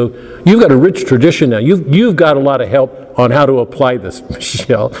 years, so you've got a rich tradition now. You've got a lot of help on how to apply this,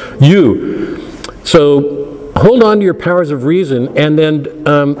 Michelle. So hold on to your powers of reason, and then,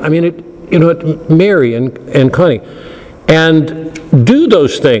 Mary and Connie, and do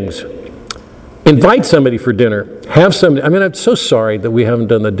those things. Invite somebody for dinner. Have somebody. I'm so sorry that we haven't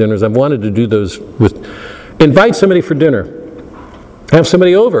done the dinners. I've wanted to do those invite somebody for dinner. Have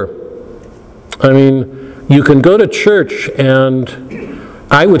somebody over. You can go to church, and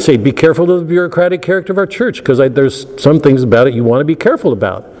I would say be careful of the bureaucratic character of our church, because there's some things about it you want to be careful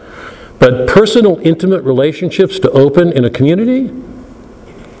about. But personal, intimate relationships to open in a community,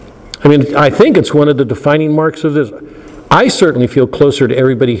 I think it's one of the defining marks of this. I certainly feel closer to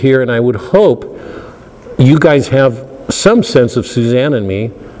everybody here, and I would hope you guys have some sense of Suzanne and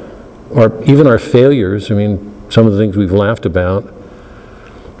me, or even our failures, some of the things we've laughed about.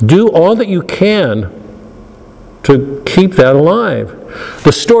 Do all that you can to keep that alive.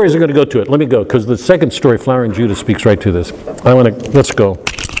 The stories are going to go to it. Let me go, because the second story, Flower and Judas, speaks right to this. Let's go.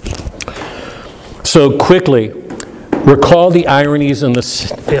 So quickly, recall the ironies and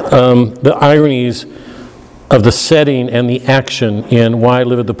the ironies of the setting and the action in Why I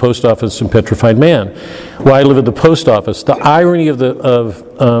Live at the Post Office and Petrified Man. Why I Live at the Post Office. The irony of the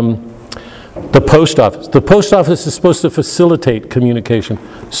post office. The post office is supposed to facilitate communication.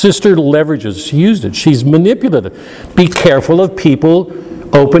 Sister leverages. She used it. She's manipulative. Be careful of people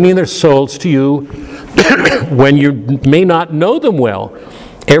opening their souls to you when you may not know them well.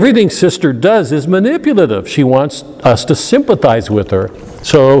 Everything Sister does is manipulative. She wants us to sympathize with her.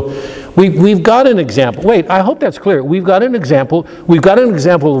 So we've got an example. Wait, I hope that's clear. We've got an example. We've got an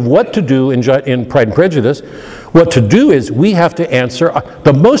example of what to do in Pride and Prejudice. What to do is we have to answer.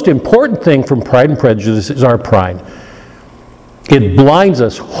 The most important thing from Pride and Prejudice is our pride. It blinds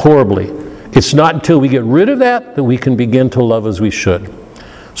us horribly. It's not until we get rid of that we can begin to love as we should.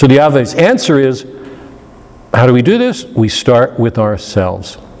 So the obvious answer is, how do we do this? We start with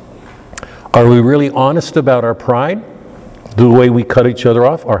ourselves. Are we really honest about our pride? The way we cut each other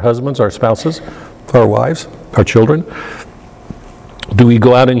off, our husbands, our spouses, our wives, our children? Do we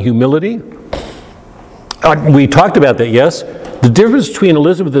go out in humility? We talked about that, yes. The difference between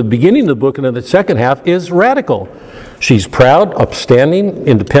Elizabeth at the beginning of the book and in the second half is radical. She's proud, upstanding,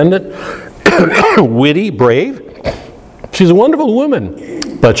 independent, witty, brave. She's a wonderful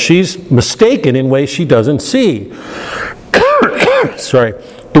woman, but she's mistaken in ways she doesn't see. Sorry.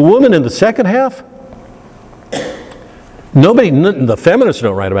 The woman in the second half, the feminists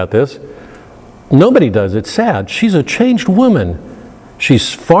don't write about this. Nobody does. It's sad. She's a changed woman.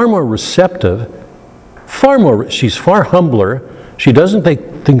 She's far more receptive, she's far humbler. She doesn't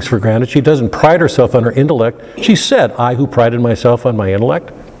take things for granted. She doesn't pride herself on her intellect. She said, I who prided myself on my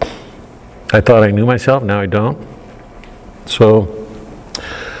intellect. I thought I knew myself, now I don't. So,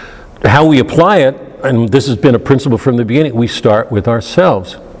 how we apply it, and this has been a principle from the beginning, we start with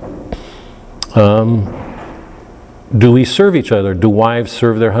ourselves. Do we serve each other? Do wives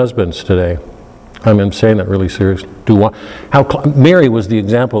serve their husbands today? I'm saying that really serious. Mary was the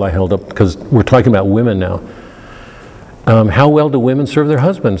example I held up because we're talking about women now. How well do women serve their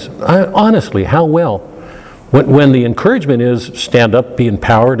husbands? Honestly, how well? When the encouragement is stand up, be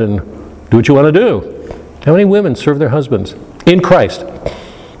empowered, and do what you want to do. How many women serve their husbands in Christ?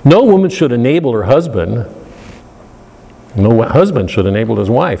 No woman should enable her husband. No husband should enable his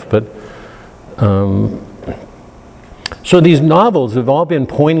wife. But so these novels have all been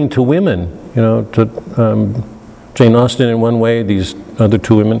pointing to women. To Jane Austen in one way, these other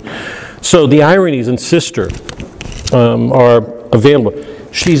two women. So the ironies in Sister are available.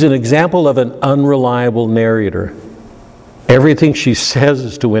 She's an example of an unreliable narrator. Everything she says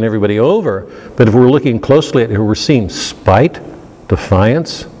is to win everybody over, but if we're looking closely at her, we're seeing spite,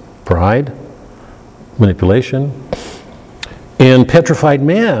 defiance, pride, manipulation. In Petrified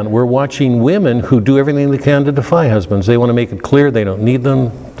Man, we're watching women who do everything they can to defy husbands. They want to make it clear they don't need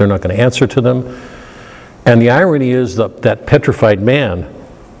them, they're not going to answer to them. And the irony is that petrified man,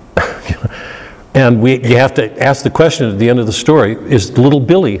 and you have to ask the question at the end of the story, is little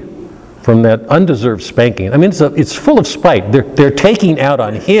Billy from that undeserved spanking. I mean, it's full of spite. They're taking out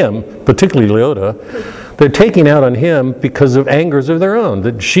on him, particularly Leota, they're taking out on him because of angers of their own,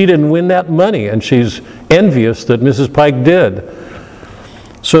 that she didn't win that money, and she's envious that Mrs. Pike did.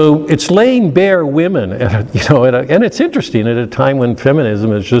 So it's laying bare women, and it's interesting at a time when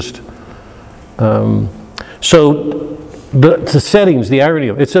feminism is just... So the settings, the irony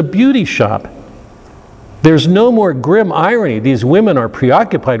of it, it's a beauty shop. There's no more grim irony. These women are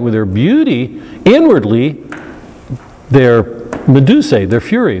preoccupied with their beauty. Inwardly, they're Medusae, they're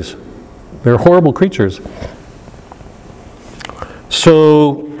furies. They're horrible creatures.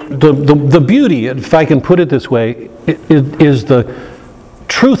 So the beauty, if I can put it this way, is the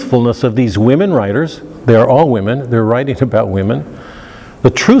truthfulness of these women writers. They are all women. They're writing about women.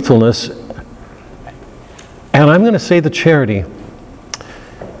 The truthfulness, and I'm going to say the charity,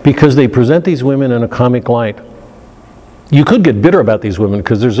 because they present these women in a comic light. You could get bitter about these women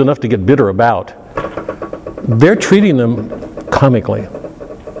because there's enough to get bitter about. They're treating them comically.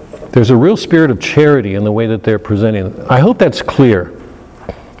 There's a real spirit of charity in the way that they're presenting them. I hope that's clear.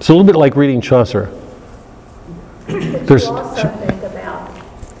 It's a little bit like reading Chaucer. But you also think about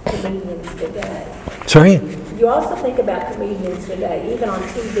comedians today. Sorry? You also think about comedians today, even on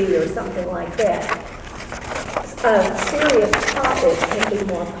TV or something like that. A serious topic can be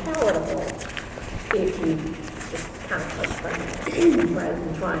more palatable if you just kind of push them rather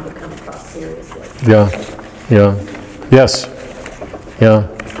than trying to come across seriously. Yes.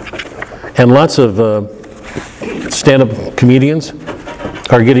 And lots of stand-up comedians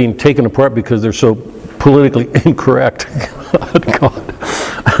are getting taken apart because they're so politically incorrect.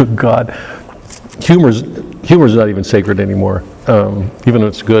 God. Humor's not even sacred anymore, even though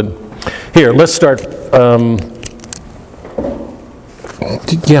it's good. Here, let's start.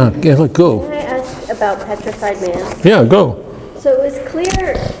 Go. Can I ask about Petrified Man? Yeah, go. So it was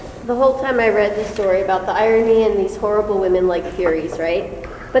clear the whole time I read the story about the irony and these horrible women like Furies, right?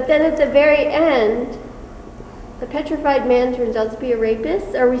 But then at the very end, the Petrified Man turns out to be a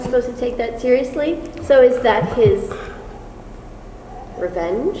rapist. Are we supposed to take that seriously? So is that his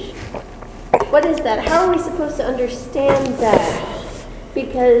revenge? What is that? How are we supposed to understand that?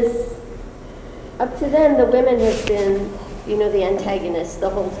 Because up to then, the women have been, the antagonists the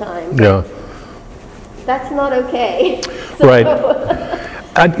whole time. Yeah. That's not okay. So, Right.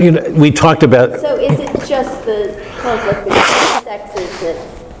 We talked about... So is it just the conflict between the sexes that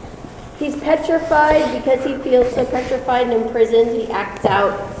he's petrified because he feels so petrified and imprisoned, he acts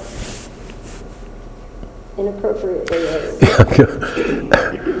out inappropriately?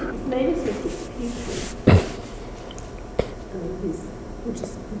 Maybe it's just a future. I mean, we're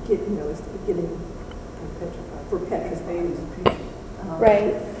just it's the beginning of petrified. For Petra's baby's future.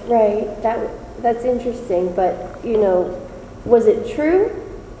 Right. That's interesting, but, was it true?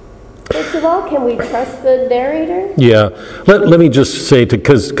 First of all, can we trust the narrator? Yeah. Let me just say,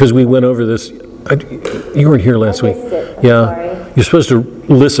 because we went over this, you weren't here last week. I missed it. I'm sorry. You're supposed to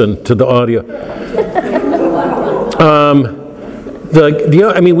listen to the audio.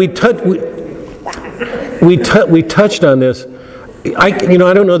 We touched on this. I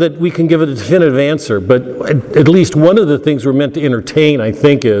don't know that we can give it a definitive answer, but at least one of the things we're meant to entertain, I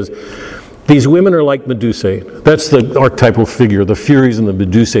think, is these women are like Medusae. That's the archetypal figure. The Furies and the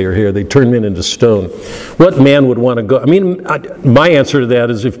Medusae are here. They turn men into stone. What man would want to go? I mean, my answer to that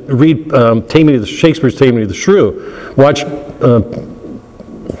is read Shakespeare's Taming of the Shrew. Watch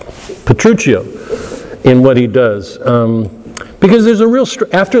Petruchio in what he does. Because there's a real,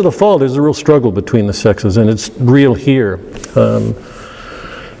 after the fall, there's a real struggle between the sexes, and it's real here.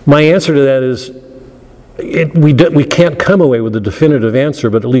 My answer to that is, we can't come away with a definitive answer,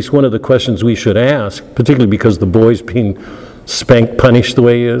 but at least one of the questions we should ask, particularly because the boy's being spanked, punished the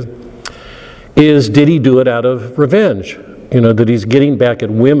way he is did he do it out of revenge? That he's getting back at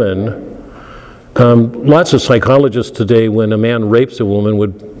women. Lots of psychologists today, when a man rapes a woman,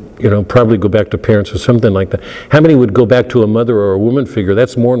 would probably go back to parents or something like that. How many would go back to a mother or a woman figure?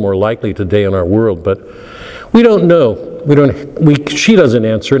 That's more and more likely today in our world, but we don't know. She doesn't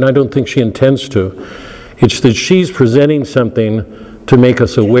answer, and I don't think she intends to. It's that she's presenting something to make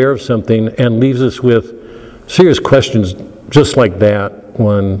us aware of something and leaves us with serious questions just like that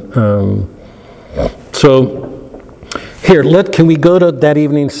one. So here, can we go to That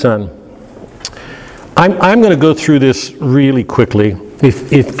Evening Sun? I'm going to go through this really quickly.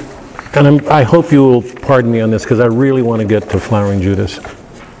 I hope you will pardon me on this because I really want to get to Flowering Judas.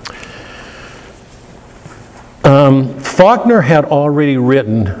 Faulkner had already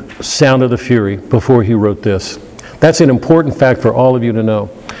written Sound of the Fury before he wrote this. That's an important fact for all of you to know.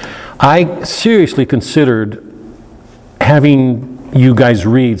 I seriously considered having you guys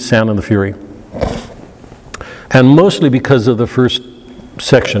read Sound of the Fury, and mostly because of the first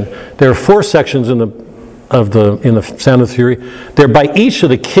section. There are 4 sections in the Sound of the Fury. They're by each of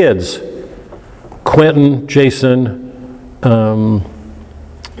the kids: Quentin, Jason,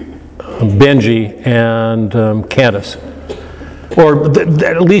 Benji, and Candace. Or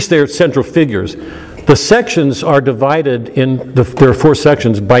at least they're central figures. The sections are divided there are 4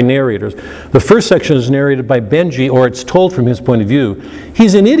 sections by narrators. The first section is narrated by Benji, or it's told from his point of view.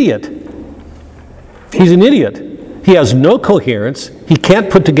 He's an idiot. He's an idiot. He has no coherence. He can't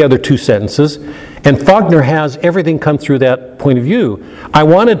put together 2 sentences. And Faulkner has everything come through that point of view. I'm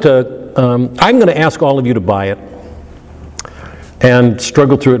going to ask all of you to buy it and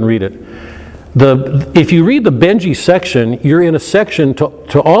struggle through it and read it. If you read the Benji section, you're in a section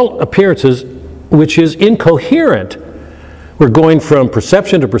to all appearances which is incoherent. We're going from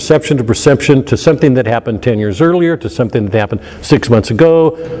perception to perception to perception to something that happened 10 years earlier, to something that happened 6 months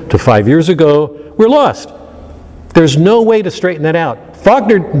ago, to 5 years ago. We're lost. There's no way to straighten that out.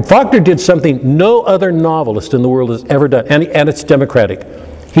 Faulkner did something no other novelist in the world has ever done, and it's democratic.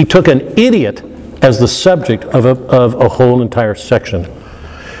 He took an idiot as the subject of a whole entire section.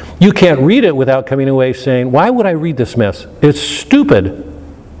 You can't read it without coming away saying, why would I read this mess? It's stupid.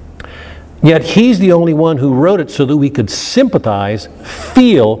 Yet he's the only one who wrote it so that we could sympathize,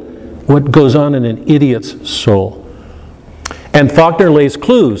 feel what goes on in an idiot's soul. And Faulkner lays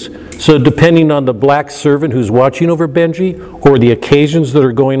clues. So depending on the black servant who's watching over Benji or the occasions that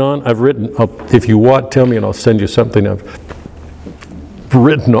are going on, I've written, if you want, tell me and I'll send you something I've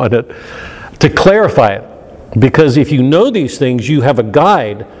written on it to clarify it. Because if you know these things, you have a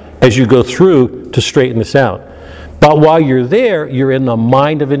guide as you go through to straighten this out. But while you're there, you're in the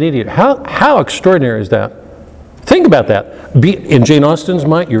mind of an idiot. How extraordinary is that? Think about that. In Jane Austen's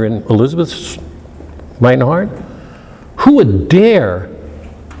mind, you're in Elizabeth's mind and heart. Who would dare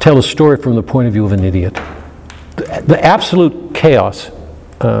tell a story from the point of view of an idiot? The absolute chaos.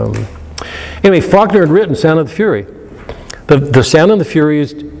 Anyway, Faulkner had written Sound of the Fury. The Sound of the Fury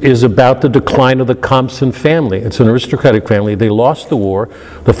is about the decline of the Compson family. It's an aristocratic family. They lost the war.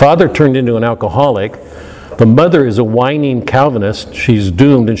 The father turned into an alcoholic. The mother is a whining Calvinist. She's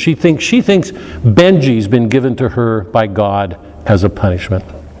doomed, and she thinks Benji's been given to her by God as a punishment.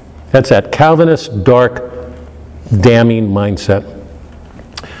 That's that Calvinist, dark, damning mindset.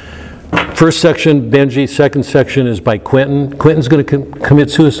 First section, Benji. Second section is by Quentin. Quentin's going to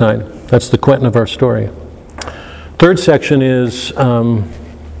commit suicide. That's the Quentin of our story. Third section is from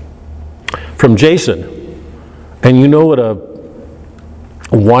Jason. And you know what a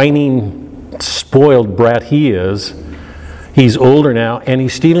whining, spoiled brat he is. He's older now, and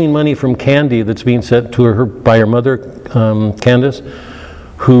he's stealing money from Candy that's being sent to her by her mother, Candace,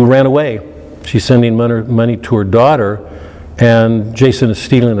 who ran away. She's sending money to her daughter, and Jason is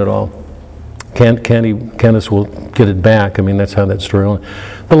stealing it all. Candace will get it back. I mean, that's how that story went.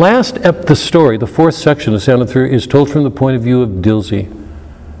 The story, the 4th section of Sound of the Fury, is told from the point of view of Dilsey.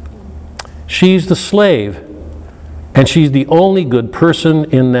 She's the slave, and she's the only good person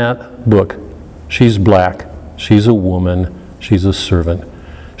in that book. She's black. She's a woman. She's a servant.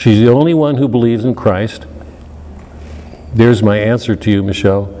 She's the only one who believes in Christ. There's my answer to you,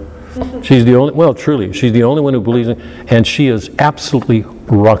 Michelle. She's the only, truly, she's the only one who believes in, and she is absolutely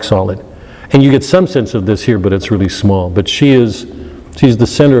rock solid. And you get some sense of this here, but it's really small. But she's the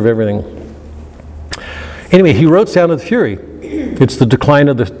center of everything. Anyway, he wrote Sound of the Fury. It's the decline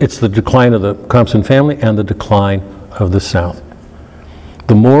of the Compson family and the decline of the South.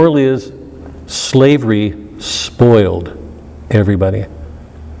 The moral is slavery spoiled everybody.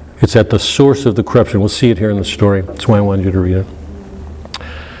 It's at the source of the corruption. We'll see it here in the story. That's why I wanted you to read it.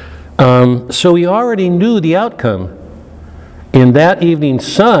 So he already knew the outcome. In that evening's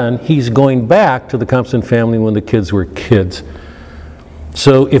sun, he's going back to the Compton family when the kids were kids.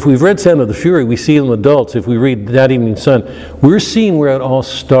 So if we've read Sound of the Fury, we see them adults. If we read That Evening's Sun, we're seeing where it all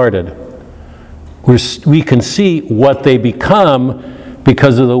started. We can see what they become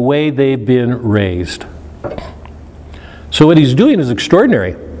because of the way they've been raised. So what he's doing is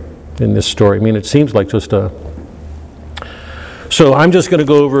extraordinary in this story. I mean, it seems like just a... So I'm just going to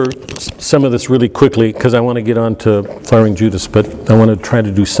go over some of this really quickly because I want to get on to Flowering Judas, but I want to try to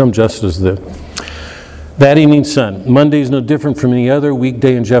do some justice to That Evening's Sun. Monday's no different from any other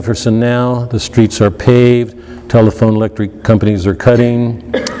weekday in Jefferson now. The streets are paved. Telephone electric companies are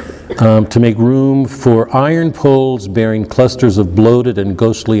cutting to make room for iron poles bearing clusters of bloated and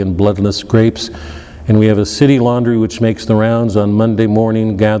ghostly and bloodless grapes. And we have a city laundry which makes the rounds on Monday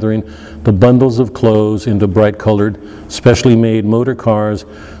morning, gathering the bundles of clothes into bright-colored, specially made motor cars.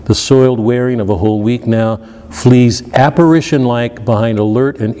 The soiled wearing of a whole week now flees apparition-like behind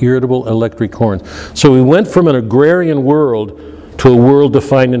alert and irritable electric horns. So we went from an agrarian world to a world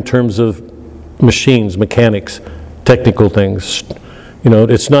defined in terms of machines, mechanics, technical things. You know,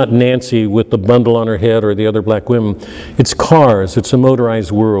 it's not Nancy with the bundle on her head or the other black women. It's cars. It's a motorized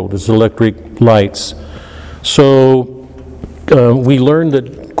world. It's electric lights. So we learned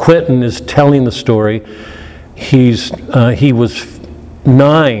that Quentin is telling the story. He was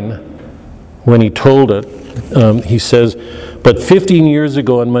 9 when he told it. He says, but 15 years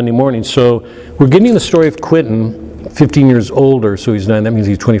ago on Monday morning. So we're getting the story of Quentin, 15 years older. So he's 9. That means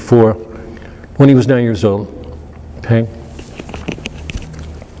he's 24. When he was 9 years old. Okay.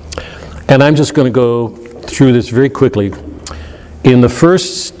 And I'm just going to go through this very quickly. In the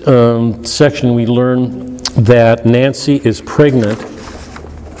first section, we learn that Nancy is pregnant,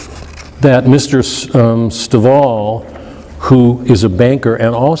 that Mr. Stovall, who is a banker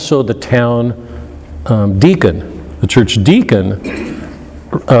and also the town deacon, the church deacon,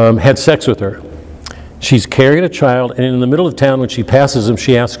 had sex with her. She's carrying a child, and in the middle of town when she passes him,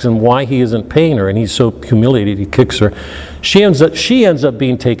 she asks him why he isn't paying her, and he's so humiliated he kicks her. She ends up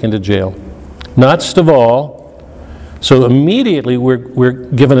being taken to jail. Not Stovall. So immediately we're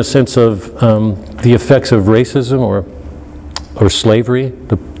given a sense of the effects of racism or slavery,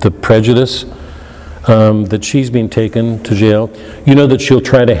 the prejudice, that she's being taken to jail. You know that she'll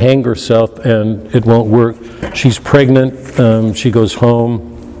try to hang herself and it won't work. She's pregnant, she goes home.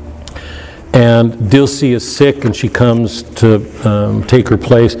 And Dilsey is sick, and she comes to take her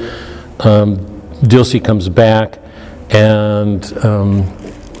place. Dilsey comes back, and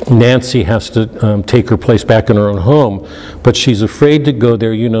Nancy has to take her place back in her own home. But she's afraid to go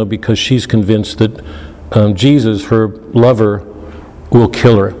there, because she's convinced that Jesus, her lover, will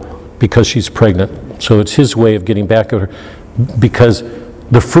kill her because she's pregnant. So it's his way of getting back at her, because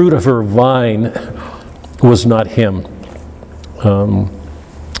the fruit of her vine was not him.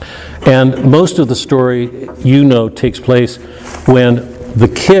 And most of the story, takes place when the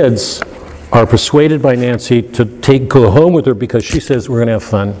kids are persuaded by Nancy to go home with her because she says, we're going to have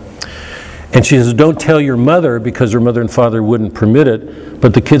fun. And she says, don't tell your mother, because her mother and father wouldn't permit it,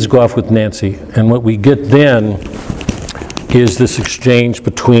 but the kids go off with Nancy. And what we get then is this exchange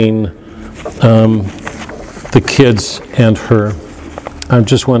between the kids and her. I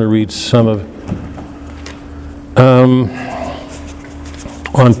just want to read some of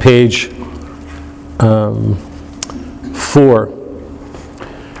on page 4.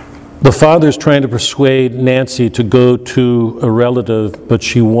 The father's trying to persuade Nancy to go to a relative, but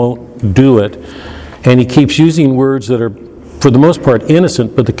she won't do it. And he keeps using words that are, for the most part,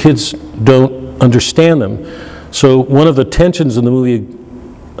 innocent, but the kids don't understand them. So one of the tensions in the movie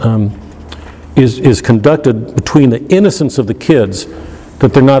is conducted between the innocence of the kids,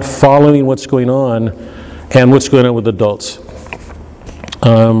 that they're not following what's going on, and what's going on with adults.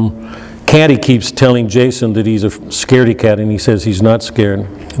 Caddy keeps telling Jason that he's a scaredy cat, and he says he's not scared.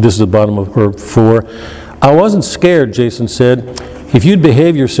 This is the bottom of 4. I wasn't scared, Jason said. If you'd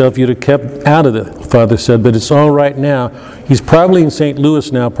behave yourself, you'd have kept out of it, Father said, but it's all right now. He's probably in St.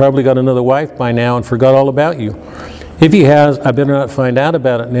 Louis now, probably got another wife by now and forgot all about you. If he has, I better not find out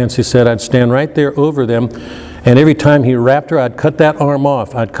about it, Nancy said. I'd stand right there over them, and every time he wrapped her, I'd cut that arm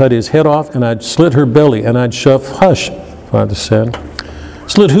off. I'd cut his head off, and I'd slit her belly, and I'd shove, hush, Father said.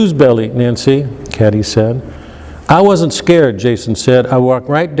 Slit whose belly, Nancy? Caddy said. I wasn't scared, Jason said. I walked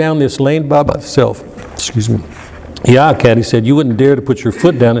right down this lane by myself. Excuse me. Yeah, Caddy said, you wouldn't dare to put your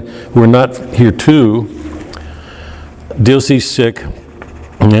foot down. We're not here too. Dilsey's sick.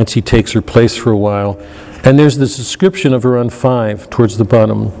 Nancy takes her place for a while. And there's this description of her on 5 towards the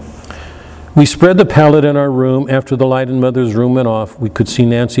bottom. We spread the pallet in our room. After the light in Mother's room went off, we could see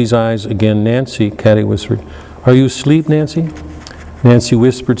Nancy's eyes again. Nancy, Kathy whispered. Are you asleep, Nancy? Nancy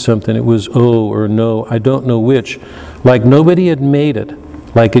whispered something. It was oh or no, I don't know which. Like nobody had made it.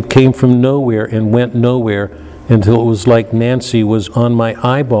 Like it came from nowhere and went nowhere until it was like Nancy was on my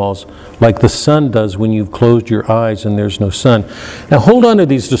eyeballs, like the sun does when you've closed your eyes and there's no sun. Now hold on to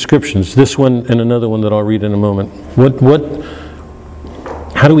these descriptions, this one and another one that I'll read in a moment.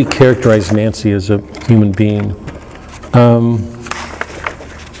 How do we characterize Nancy as a human being?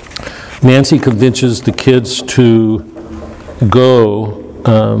 Nancy convinces the kids to go.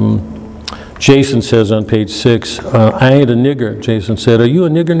 Jason says on page 6, I ain't a nigger, Jason said. Are you a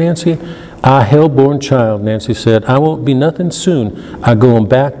nigger, Nancy? I hell-born child, Nancy said. I won't be nothing soon. I going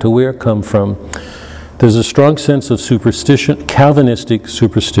back to where I come from. There's a strong sense of superstition, Calvinistic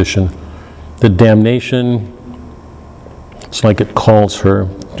superstition. The damnation, it's like it calls her.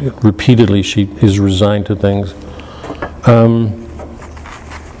 Repeatedly, she is resigned to things.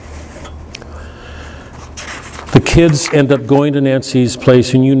 The kids end up going to Nancy's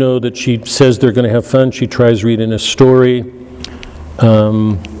place, and you know that she says they're going to have fun. She tries reading a story.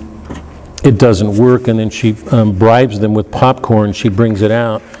 It doesn't work, and then she bribes them with popcorn. She brings it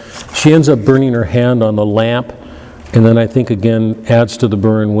out. She ends up burning her hand on the lamp, and then I think again adds to the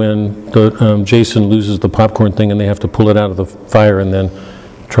burn when Jason loses the popcorn thing, and they have to pull it out of the fire and then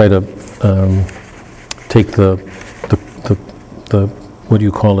try to take the what do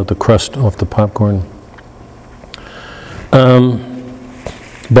you call it, the crust off the popcorn.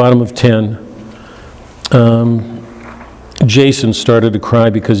 Bottom of 10. Jason started to cry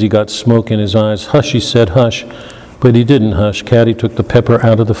because he got smoke in his eyes. Hush, he said, hush. But he didn't hush. Kathy took the pepper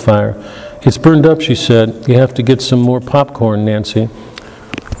out of the fire. It's burned up, she said. You have to get some more popcorn, Nancy.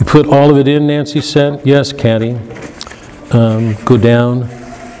 You put all of it in, Nancy said. Yes, Kathy. Go down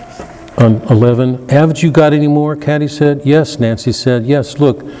on 11. Haven't you got any more, Kathy said. Yes, Nancy said. Yes,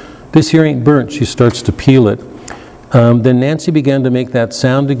 look, this here ain't burnt. She starts to peel it. Then Nancy began to make that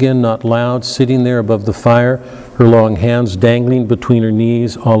sound again, not loud, sitting there above the fire, her long hands dangling between her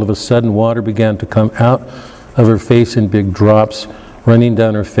knees. All of a sudden, water began to come out of her face in big drops, running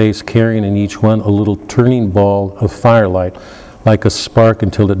down her face, carrying in each one a little turning ball of firelight, like a spark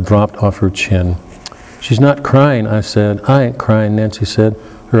until it dropped off her chin. She's not crying, I said. I ain't crying, Nancy said.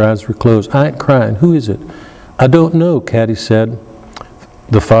 Her eyes were closed. I ain't crying. Who is it? I don't know, Kathy said.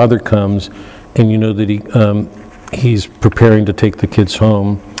 The father comes, and you know that he's preparing to take the kids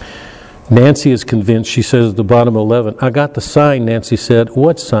home. Nancy is convinced. She says at the bottom of 11, I got the sign, Nancy said.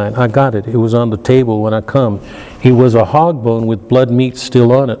 What sign? I got it. It was on the table when I come. It was a hog bone with blood meat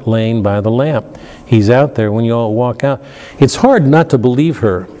still on it, laying by the lamp. He's out there when you all walk out. It's hard not to believe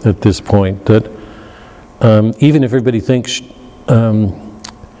her at this point, that even if everybody thinks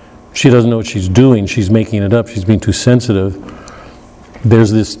she doesn't know what she's doing, she's making it up, she's being too sensitive,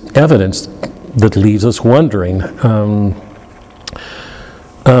 there's this evidence that leaves us wondering.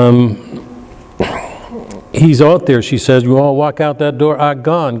 He's out there, she says. You all walk out that door.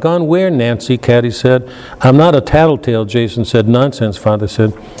 Gone. Gone where, Nancy? Kathy said. I'm not a tattletale, Jason said. Nonsense, Father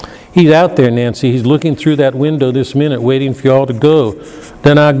said. He's out there, Nancy. He's looking through that window this minute, waiting for you all to go.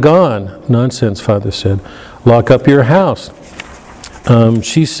 Then gone. Nonsense, Father said. Lock up your house.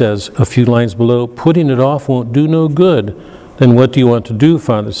 She says, a few lines below, putting it off won't do no good. Then what do you want to do,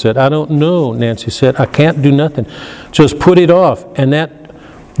 Father said. I don't know, Nancy said. I can't do nothing. Just put it off, and that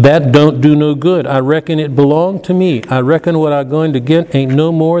don't do no good. I reckon it belonged to me. I reckon what I'm going to get ain't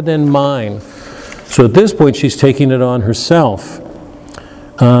no more than mine. So at this point, she's taking it on herself.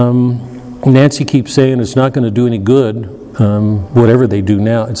 Nancy keeps saying it's not going to do any good, whatever they do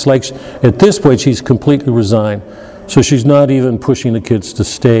now. It's like, at this point, she's completely resigned. So she's not even pushing the kids to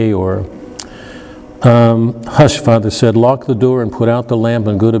stay or... Hush, Father said, lock the door and put out the lamp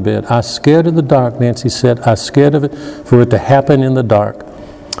and go to bed. I'm scared of the dark, Nancy said. I'm scared of it, for it to happen in the dark.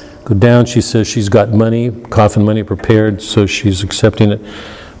 Go down, she says she's got money, coffin money prepared, so she's accepting it.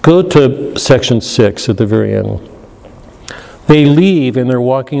 Go to section 6 at the very end. They leave and they're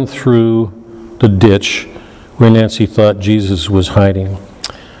walking through the ditch where Nancy thought Jesus was hiding.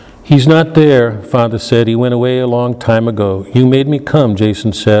 He's not there, Father said. He went away a long time ago. You made me come,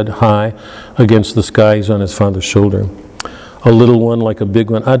 Jason said, high against the sky. He's on his father's shoulder. A little one like a big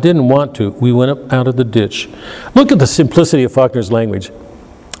one. I didn't want to. We went up out of the ditch. Look at the simplicity of Faulkner's language.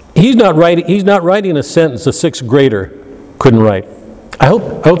 He's not writing a sentence a sixth grader couldn't write. I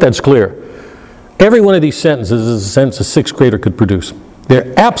hope that's clear. Every one of these sentences is a sentence a sixth grader could produce.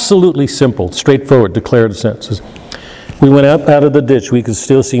 They're absolutely simple, straightforward, declarative sentences. We went up out of the ditch. We could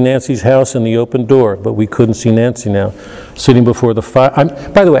still see Nancy's house and the open door, but we couldn't see Nancy now, sitting before the fire.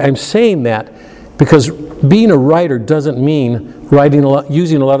 By the way, I'm saying that because being a writer doesn't mean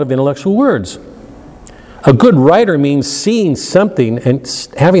using a lot of intellectual words. A good writer means seeing something and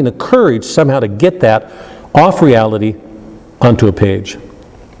having the courage somehow to get that off reality onto a page.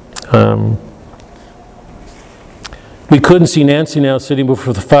 We couldn't see Nancy now sitting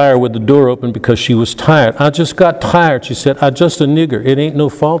before the fire with the door open because she was tired. I just got tired, she said. I'm just a nigger. It ain't no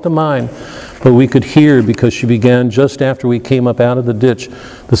fault of mine. But we could hear, because she began just after we came up out of the ditch,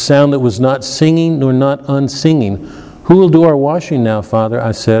 the sound that was not singing nor not unsinging. Who will do our washing now, Father?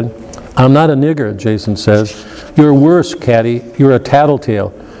 I said. I'm not a nigger, Jason says. You're worse, Caddy. You're a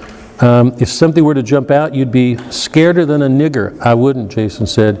tattletale. If something were to jump out, you'd be scareder than a nigger. I wouldn't, Jason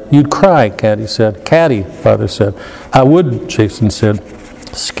said. You'd cry, Caddy said. Caddy, Father said. I wouldn't, Jason said.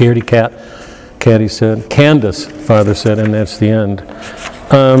 Scaredy cat, Caddy said. Candace, Father said, and that's the end.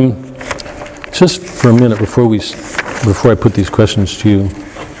 Just for a minute before I put these questions to you.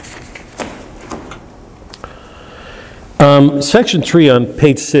 Section 3 on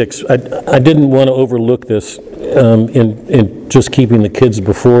page 6, I didn't want to overlook this in just keeping the kids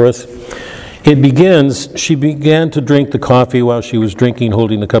before us. It begins, she began to drink the coffee while she was drinking,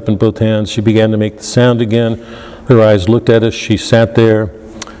 holding the cup in both hands. She began to make the sound again. Her eyes looked at us. She sat there,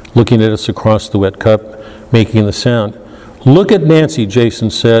 looking at us across the wet cup, making the sound. Look at Nancy, Jason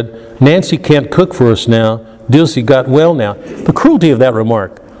said. Nancy can't cook for us now. Dilsey got well now. The cruelty of that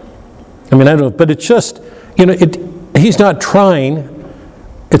remark. I mean, I don't know, but it's just, he's not trying.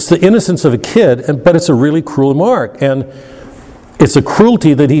 It's the innocence of a kid, but it's a really cruel remark. And it's a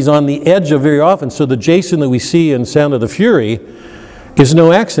cruelty that he's on the edge of very often. So the Jason that we see in Sound of the Fury is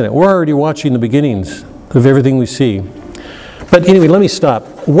no accident. We're already watching the beginnings of everything we see. But anyway, let me stop.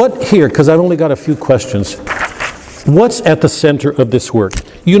 What here, because I've only got a few questions. What's at the center of this work?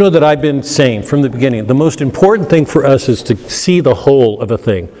 You know that I've been saying from the beginning, the most important thing for us is to see the whole of a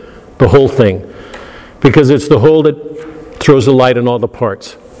thing, the whole thing. Because it's the whole that throws a light on all the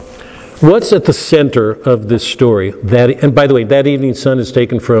parts. What's at the center of this story? And by the way, That Evening Sun is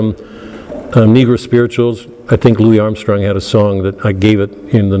taken from Negro Spirituals. I think Louis Armstrong had a song that I gave it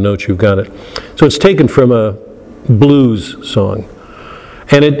in the notes, you've got it. So it's taken from a blues song.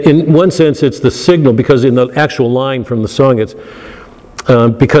 And in one sense, it's the signal, because in the actual line from the song, it's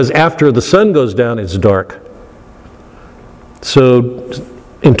because after the sun goes down, it's dark. So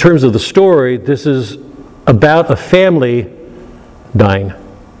in terms of the story, this is about a family dying.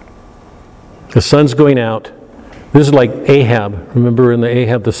 The sun's going out. This is like Ahab. Remember in the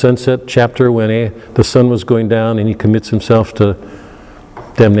Ahab, the sunset chapter, when the sun was going down and he commits himself to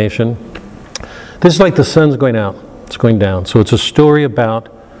damnation? This is like the sun's going out. It's going down. So it's a story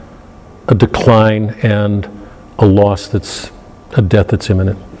about a decline and a loss a death that's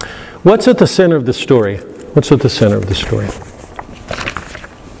imminent. What's at the center of the story? What's at the center of the story?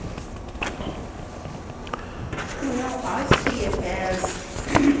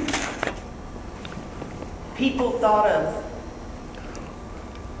 People thought of,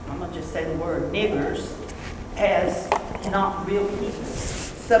 I'm going to just say the word, niggers, as not real people,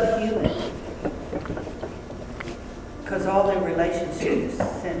 subhuman. Because all their relationships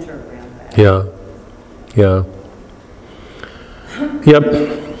center around that. Yeah. Yep.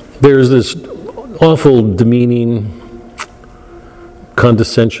 There's this awful demeaning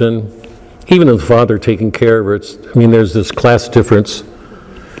condescension. Even of the father taking care of her. There's this class difference.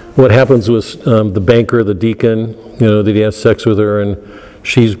 What happens with the banker, the deacon, that he has sex with her and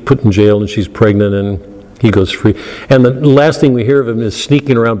she's put in jail and she's pregnant and he goes free. And the last thing we hear of him is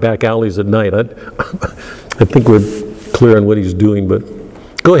sneaking around back alleys at night. I think we're clear on what he's doing, but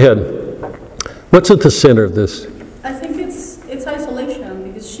go ahead. What's at the center of this? I think it's isolation,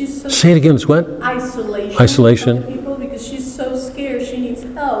 because she's so... Say it again, it's what? Isolation. Isolation. From people, because she's so scared, she needs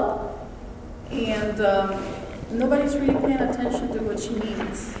help, and nobody's really paying attention to what she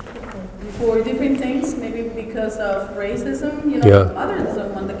needs. For different things, maybe because of racism, Yeah. the mother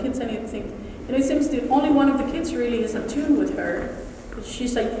doesn't want the kids anything. It seems the only one of the kids really is attuned with her.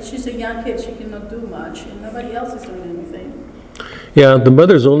 She's a young kid, she cannot do much, and nobody else is doing anything. Yeah, the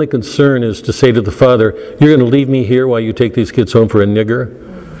mother's only concern is to say to the father, you're going to leave me here while you take these kids home for a nigger?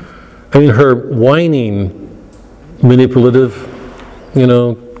 Her whining, manipulative,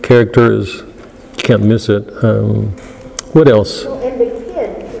 character is, you can't miss it. What else? Well, and the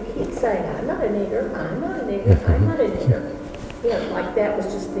kid who keeps saying, I'm not a nigger, I'm not a nigger, I'm not a nigger. Like that was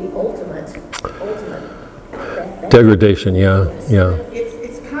just the ultimate. Degradation, yeah.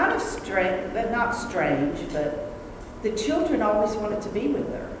 It's kind of strange, but not strange, but the children always wanted to be with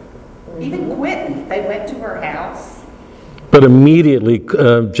her. Even Quentin, they went to her house But immediately,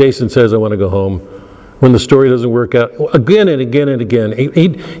 Jason says, I want to go home. When the story doesn't work out, again and again and again.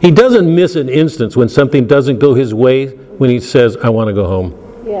 He doesn't miss an instance when something doesn't go his way when he says, I want to go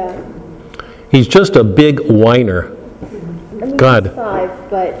home. Yeah. He's just a big whiner. I mean, God. He's 5,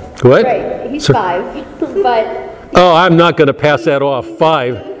 but. What? Right, he's So- 5, but Oh, I'm not going to pass that off.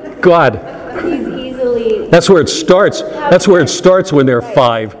 5. God. he's easily, That's where it starts. That's where it starts when they're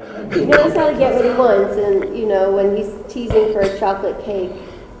 5. he knows how to get what he wants, and, you know, when he's teasing for a chocolate cake,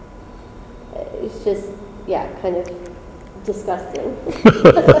 it's just, yeah, kind of disgusting.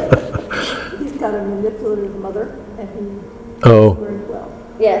 He's got a manipulative mother, and he Oh, very well.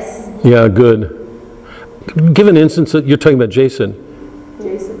 Yes, yeah, good. Give an instance you're talking about Jason.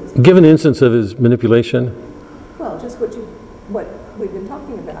 Jason's, Give an instance of his manipulation. well, just what we've been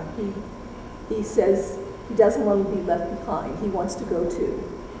talking about. He says he doesn't want to be left behind. He wants to go too.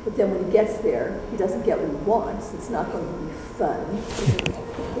 But then when he gets there, he doesn't get what he wants. It's not going to be fun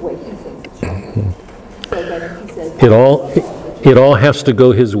the way he thinks it should be. So then he says, It all has to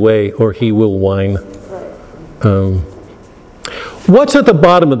go his way or he will whine. right. What's at the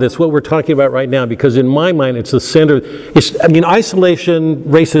bottom of this, what we're talking about right now? Because in my mind, it's the center. Isolation,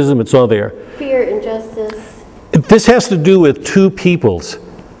 racism, it's all there. fear, injustice. This has to do with two peoples,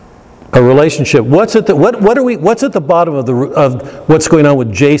 a relationship. What's at the bottom of what's going on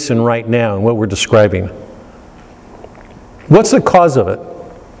with Jason right now and what we're describing? What's the cause of it?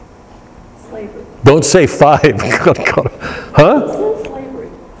 Slavery. Don't say 5. Huh? Slavery.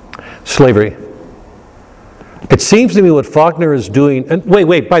 Slavery. It seems to me what Faulkner is doing, and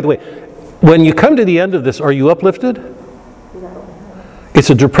wait, by the way, when you come to the end of this, are you uplifted? No. It's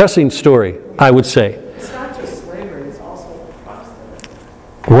a depressing story, I would say. It's not just slavery, it's also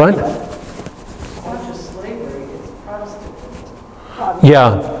Protestant. What? It's not just slavery, it's Protestant.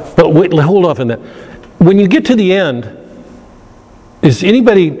 Yeah, but wait, hold off on that. When you get to the end, is there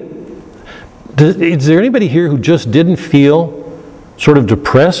anybody here who just didn't feel sort of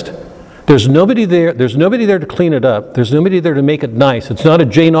depressed? There's nobody there to clean it up. There's nobody there to make it nice. It's not a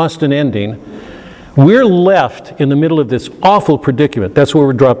Jane Austen ending. We're left in the middle of this awful predicament. That's where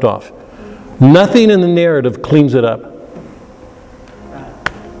we're dropped off. Nothing in the narrative cleans it up.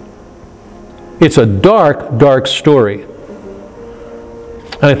 It's a dark, dark story.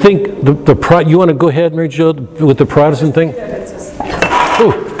 And I think you want to go ahead, Mary Jo, with the Protestant thing? Yeah, it's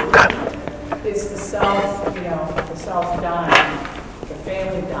Oh, God. It's the South, the South dying, the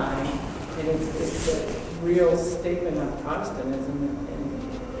family dying, and it's a real statement of Protestantism.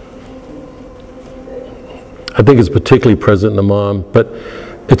 I think it's particularly present in the mom, but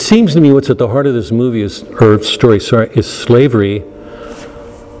it seems to me what's at the heart of this movie is slavery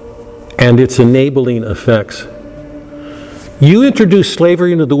and its enabling effects. You introduce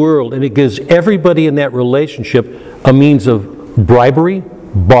slavery into the world, and it gives everybody in that relationship a means of bribery,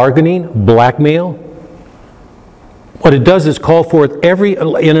 bargaining, blackmail. What it does is call forth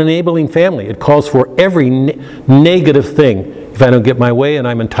an enabling family. It calls for every negative thing. If I don't get my way and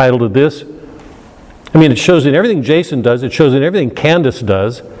I'm entitled to this. I mean, it shows in everything Jason does. It shows in everything Candace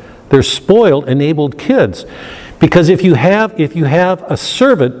does. They're spoiled, enabled kids. Because if you have a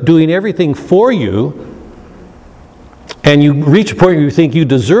servant doing everything for you, and you reach a point where you think you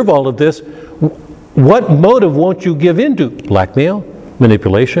deserve all of this, what motive won't you give into? Blackmail,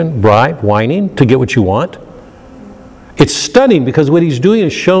 manipulation, bribe, whining to get what you want. It's stunning because what he's doing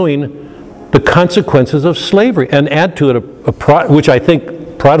is showing the consequences of slavery and add to it which I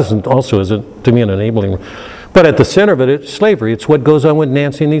think Protestant also is, to me, an enabling. But at the center of it, it's slavery. It's what goes on with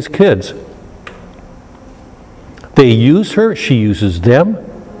Nancy and these kids. They use her, she uses them.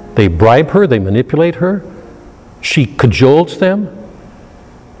 They bribe her, they manipulate her. She cajoles them.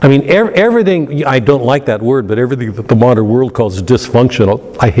 I mean, everything, I don't like that word, but everything that the modern world calls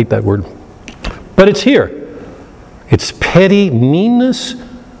dysfunctional, I hate that word. But it's here. It's petty meanness,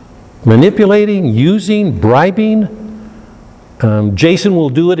 manipulating, using, bribing. Jason will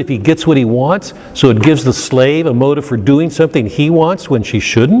do it if he gets what he wants, so it gives the slave a motive for doing something he wants when she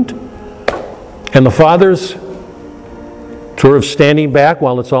shouldn't. And the father's sort of standing back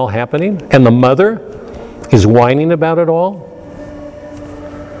while it's all happening, and the mother is whining about it all.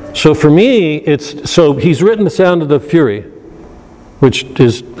 So for me, so he's written The Sound of the Fury, which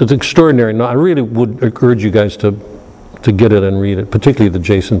is extraordinary. No, I really would encourage you guys to get it and read it, particularly the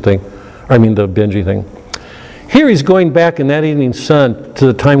Jason thing, the Benji thing. Here he's going back in That Evening Sun to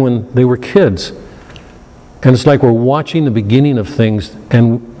the time when they were kids. And it's like we're watching the beginning of things,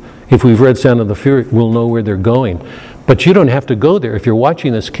 and if we've read Sound of the Fury, we'll know where they're going. But you don't have to go there. If you're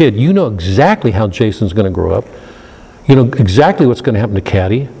watching this kid, you know exactly how Jason's going to grow up. You know exactly what's going to happen to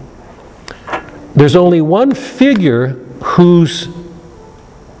Caddy. There's only one figure who's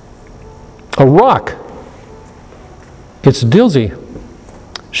a rock. It's Dilsey.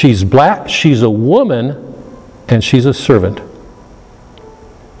 She's black, she's a woman, and she's a servant.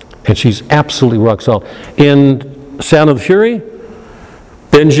 And she's absolutely rock solid. In Sound of the Fury,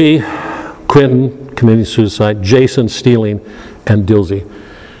 Benji, Quentin committing suicide, Jason stealing, and Dilsey.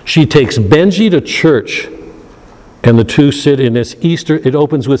 She takes Benji to church, and the two sit in this Easter. It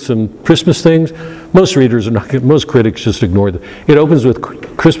opens with some Christmas things. Most readers are not, most critics just ignore them. It opens with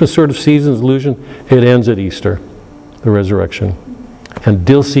Christmas sort of seasons, illusion. It ends at Easter, the resurrection. And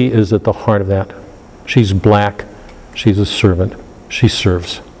Dilsey is at the heart of that. She's black. She's a servant. She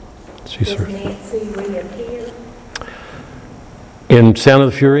serves. She Does serves. Nancy reappear? In Sound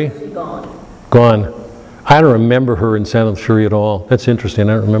of the Fury? She's gone. Gone. I don't remember her in Sound of the Fury at all. That's interesting.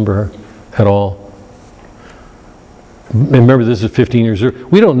 I don't remember her at all. Remember, this is 15 years ago.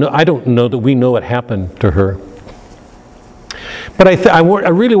 We don't know. I don't know that we know what happened to her. But I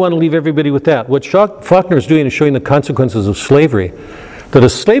really want to leave everybody with that. What Faulkner is doing is showing the consequences of slavery. That a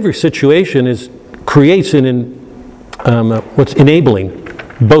slavery situation creates what's enabling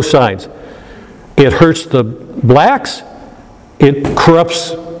both sides. It hurts the blacks. It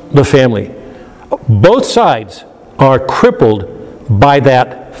corrupts the family. Both sides are crippled by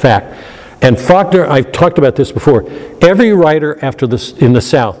that fact. And Faulkner, I've talked about this before, every writer after this in the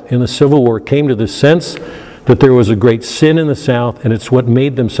South, in the Civil War, came to this sense that there was a great sin in the South, and it's what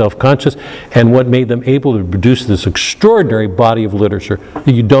made them self-conscious and what made them able to produce this extraordinary body of literature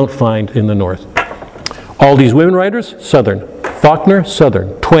that you don't find in the North. All these women writers, Southern. Faulkner,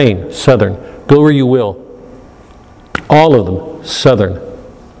 Southern. Twain, Southern. Go where you will. All of them, Southern.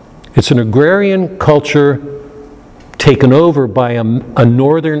 It's an agrarian culture taken over by a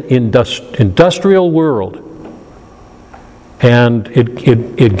northern industrial world. And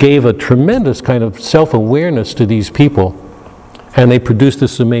it gave a tremendous kind of self-awareness to these people. And they produced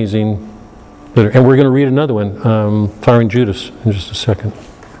this amazing literature. And we're going to read another one, Firing Judas, in just a second.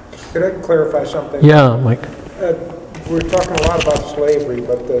 Could I clarify something? Yeah, Mike. We're talking a lot about slavery,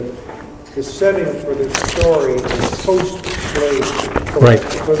 but the setting for this story is post-slavery. Right.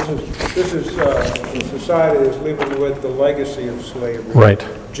 So this is a society that's living with the legacy of slavery. Right.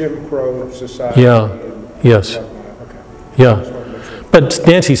 Jim Crow society. Yeah. Yes. Okay. Yeah. Just wanted to make sure. But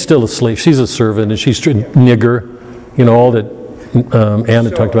Nancy's still a slave. She's a servant, and she's nigger, all that Anna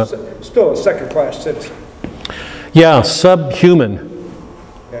talked about. Still a second-class citizen. Yeah, subhuman.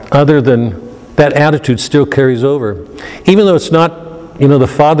 Yeah. Other than that attitude still carries over. Even though it's not, the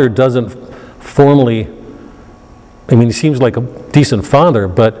father doesn't formally, he seems like a decent father,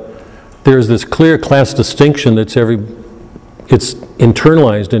 but there's this clear class distinction it's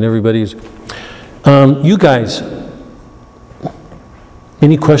internalized in everybody's. You guys,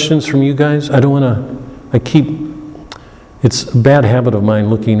 any questions from you guys? I don't want to, it's a bad habit of mine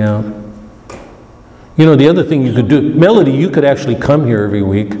looking out. The other thing you could do, Melody, you could actually come here every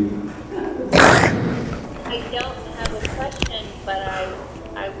week. I don't have a question, but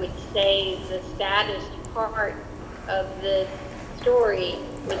I would say the saddest part of this story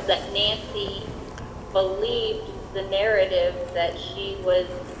was that Nancy believed the narrative that she was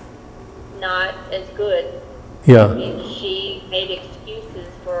not as good. Yeah. She made excuses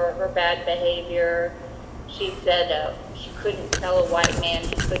for her bad behavior. She said she couldn't tell a white man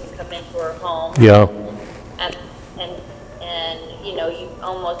he couldn't come into her home. Yeah. And you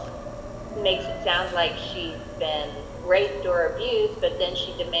almost makes it sound like she's been raped or abused, but then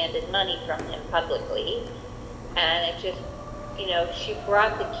she demanded money from him publicly. And it just, she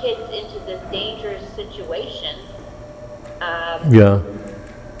brought the kids into this dangerous situation. Yeah.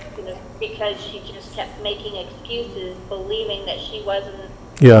 Because she just kept making excuses, believing that she wasn't.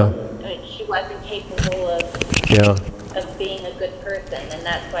 Yeah. She wasn't capable of being a good person, and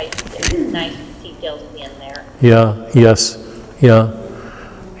that's why it's nice to see Dilsey in there. Yeah. Yes. Yeah.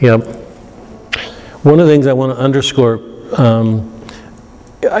 Yeah. One of the things I want to underscore, in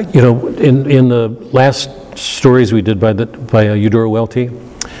the last stories we did by Eudora Welty,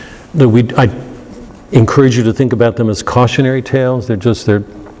 I encourage you to think about them as cautionary tales. They're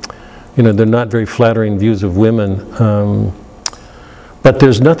not very flattering views of women. But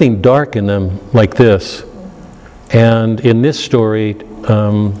there's nothing dark in them like this. And in this story,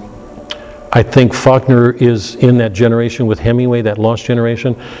 I think Faulkner is in that generation with Hemingway, that lost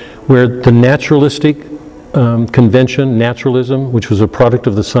generation, where the naturalistic convention, naturalism, which was a product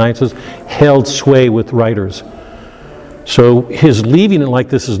of the sciences, held sway with writers. So his leaving it like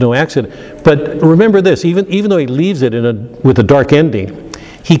this is no accident. But remember this, even though he leaves it with a dark ending,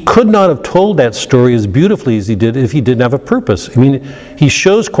 he could not have told that story as beautifully as he did if he didn't have a purpose. He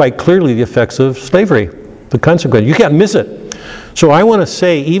shows quite clearly the effects of slavery. the consequence. You can't miss it. So I want to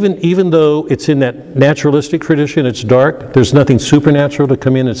say, even though it's in that naturalistic tradition, it's dark, there's nothing supernatural to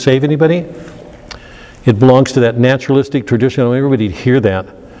come in and save anybody. It belongs to that naturalistic tradition. I want everybody to hear that.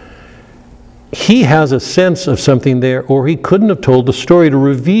 He has a sense of something there, or he couldn't have told the story to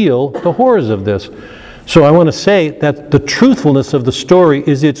reveal the horrors of this. So I want to say that the truthfulness of the story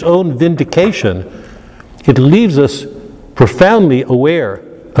is its own vindication. It leaves us profoundly aware,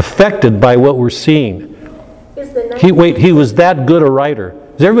 affected by what we're seeing. He was that good a writer.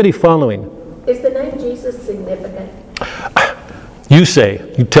 Is everybody following? Is the name Jesus significant? You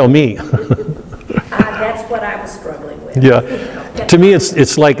say. You tell me. That's what I was struggling with. Yeah. To me,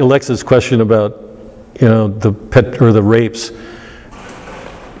 it's like Alexa's question about, the pet or the rapes.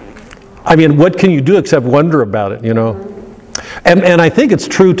 I mean, what can you do except wonder about it, And I think it's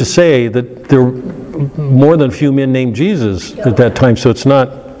true to say that there were more than a few men named Jesus at that time, so it's not,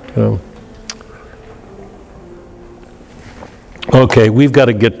 Okay, we've got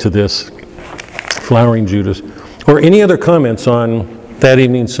to get to this. Flowering Judas. Or any other comments on That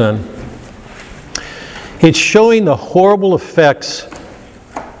Evening Sun? It's showing the horrible effects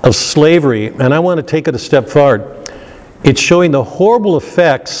of slavery, and I want to take it a step forward. It's showing the horrible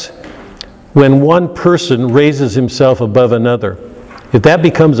effects when one person raises himself above another. If that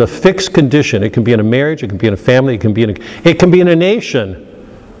becomes a fixed condition, it can be in a marriage, it can be in a family, it can be in a nation.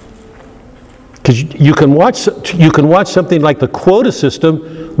 Because you can watch something like the quota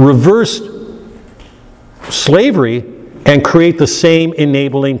system reverse slavery and create the same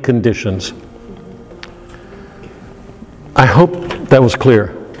enabling conditions. I hope that was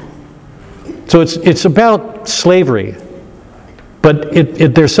clear. So it's about slavery, but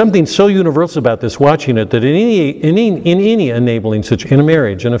there's something so universal about this, watching it, that in any enabling situation, in a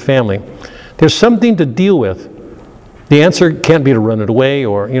marriage, in a family, there's something to deal with. The answer can't be to run it away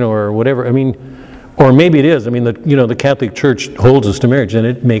or whatever. I mean, or maybe it is. I mean, the Catholic Church holds us to marriage, and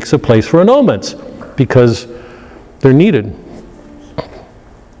it makes a place for annulments because they're needed.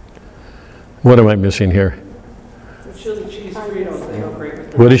 What am I missing here? Chili cheese Fritos, they go great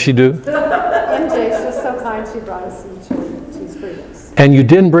with What does she do? MJ's just so kind, she brought us some chili cheese Fritos. And you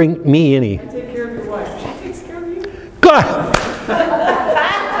didn't bring me any. I take care of your wife. She takes care of you. God!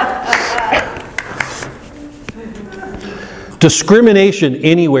 Discrimination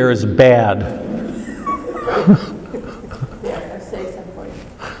anywhere is bad. Yeah, I say some for you.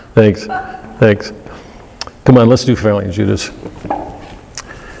 Thanks. Come on, let's do Faulkner, Judas.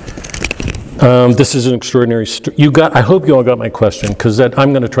 This is an extraordinary story. I hope you all got my question, because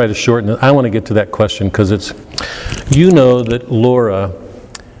I'm going to try to shorten it. I want to get to that question, because it's, that Laura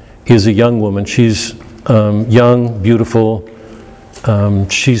is a young woman. She's young, beautiful.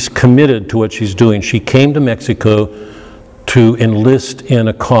 She's committed to what she's doing. She came to Mexico to enlist in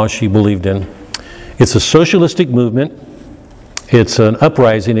a cause she believed in. It's a socialistic movement. It's an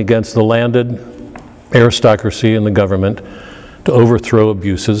uprising against the landed aristocracy and the government to overthrow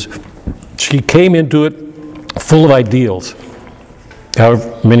abuses. She came into it full of ideals,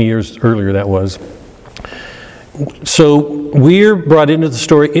 however many years earlier that was. So we're brought into the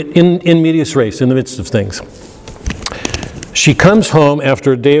story in medias res, in the midst of things. She comes home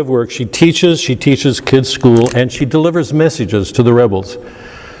after a day of work. She teaches kids school, and she delivers messages to the rebels.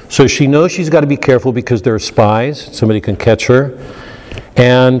 So she knows she's got to be careful because there are spies. Somebody can catch her.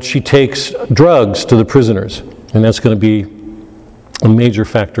 And she takes drugs to the prisoners. And that's going to be a major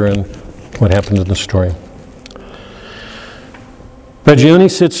factor in what happens in the story. Bragioni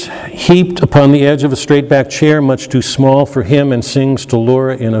sits heaped upon the edge of a straight-back chair, much too small for him, and sings to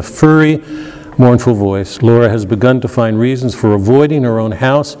Laura in a furry, mournful voice. Laura has begun to find reasons for avoiding her own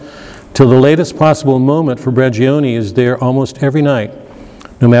house till the latest possible moment, for Bragioni is there almost every night.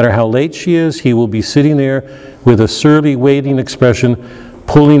 No matter how late she is, he will be sitting there with a surly, waiting expression,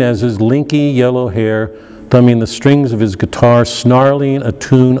 pulling at his linky yellow hair, thumbing the strings of his guitar, snarling a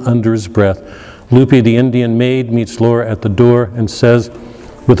tune under his breath. Lupe, the Indian maid, meets Laura at the door and says,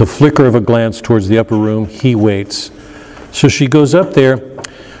 with a flicker of a glance towards the upper room, he waits. So she goes up there.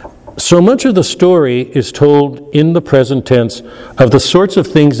 So much of the story is told in the present tense of the sorts of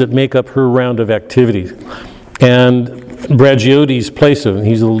things that make up her round of activities. And Bragiotti's place of it,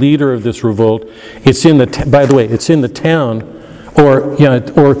 he's the leader of this revolt. It's in by the way, it's in the town, or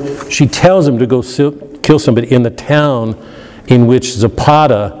she tells him to go kill somebody in the town in which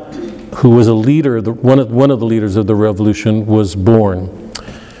Zapata, who was a leader, one of the leaders of the revolution, was born.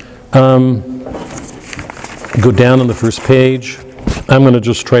 Go down on the first page. I'm going to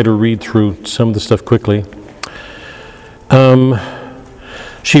just try to read through some of the stuff quickly.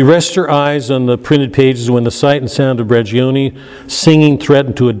 She rests her eyes on the printed pages when the sight and sound of Bragioni singing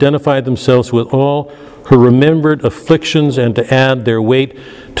threatened to identify themselves with all her remembered afflictions and to add their weight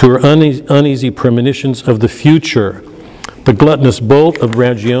to her uneasy premonitions of the future. The gluttonous bolt of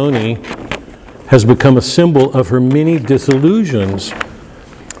Ragione has become a symbol of her many disillusions.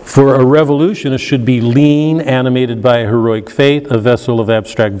 For a revolutionist should be lean, animated by a heroic faith, a vessel of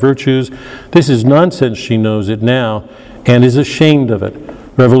abstract virtues. This is nonsense, she knows it now, and is ashamed of it.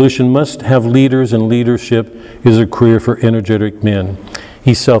 Revolution must have leaders, and leadership is a career for energetic men.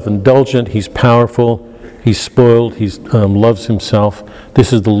 He's self-indulgent, he's powerful, he's spoiled, he loves himself.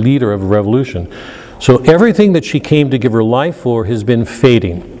 This is the leader of a revolution. So everything that she came to give her life for has been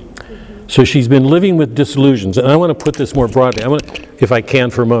fading. So she's been living with disillusions. And I want to put this more broadly, if I can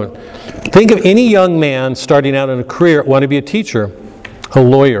for a moment. Think of any young man starting out in a career, want to be a teacher, a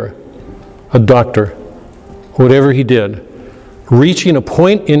lawyer, a doctor, whatever he did, reaching a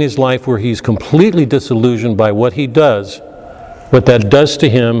point in his life where he's completely disillusioned by what he does, what that does to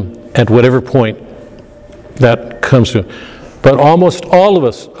him at whatever point that comes to. But almost all of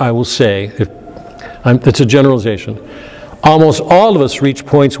us, I will say, it's a generalization, almost all of us reach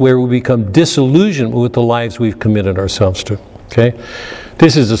points where we become disillusioned with the lives we've committed ourselves to. Okay?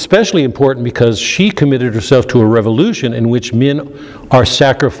 This is especially important because she committed herself to a revolution in which men are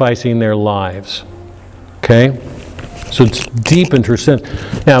sacrificing their lives. Okay? So it's deep into her sense.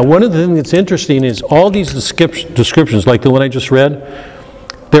 Now, one of the things that's interesting is all these descriptions, like the one I just read,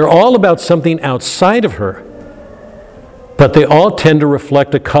 they're all about something outside of her, but they all tend to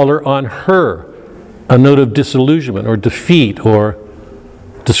reflect a color on her, a note of disillusionment or defeat or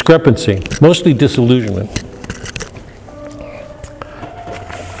discrepancy, mostly disillusionment.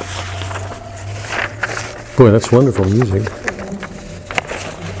 Boy, that's wonderful music.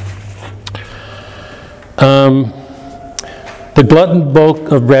 The glutton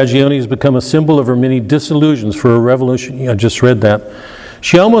bulk of Ragione has become a symbol of her many disillusions for a revolution. I just read that.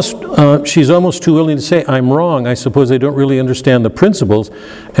 She's almost too willing to say, I'm wrong. I suppose I don't really understand the principles.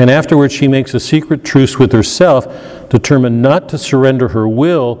 And afterwards she makes a secret truce with herself, determined not to surrender her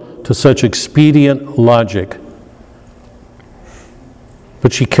will to such expedient logic.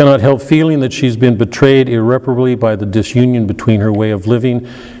 But she cannot help feeling that she's been betrayed irreparably by the disunion between her way of living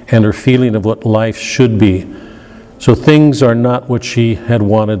and her feeling of what life should be. So things are not what she had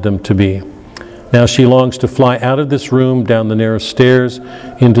wanted them to be. Now she longs to fly out of this room, down the narrow stairs,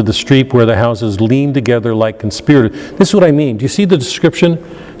 into the street where the houses lean together like conspirators. This is what I mean. Do you see the description?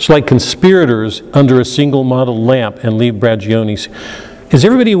 It's like conspirators under a single model lamp and leave Ragione. Is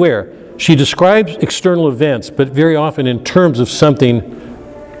everybody aware? She describes external events, but very often in terms of something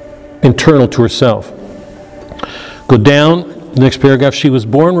internal to herself. Go down. Next paragraph, she was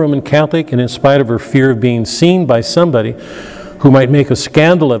born Roman Catholic, and in spite of her fear of being seen by somebody who might make a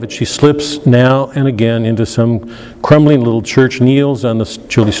scandal of it, she slips now and again into some crumbling little church, kneels on the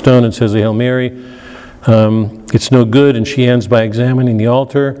chilly stone and says a Hail Mary. It's no good, and she ends by examining the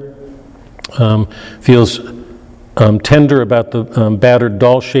altar, feels tender about the battered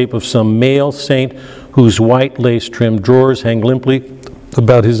doll shape of some male saint whose white lace-trimmed drawers hang limply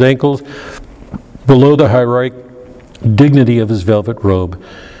about his ankles below the heroic dignity of his velvet robe.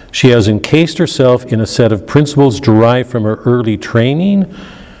 She has encased herself in a set of principles derived from her early training,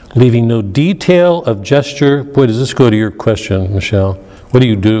 leaving no detail of gesture. Boy, does this go to your question, Michelle. What do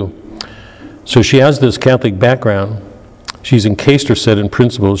you do? So she has this Catholic background. She's encased herself in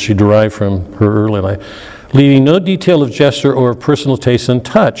principles she derived from her early life, leaving no detail of gesture or of personal taste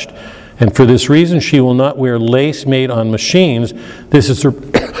untouched. And for this reason, she will not wear lace made on machines. This is her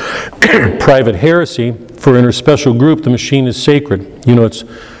private heresy, for in her special group, the machine is sacred. You know, it's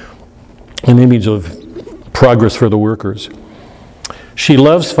an image of progress for the workers. She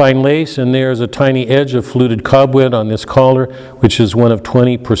loves fine lace, and there's a tiny edge of fluted cobweb on this collar, which is one of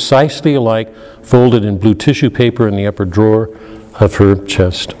 20 precisely alike, folded in blue tissue paper in the upper drawer of her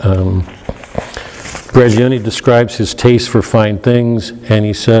chest. Ragione describes his taste for fine things, and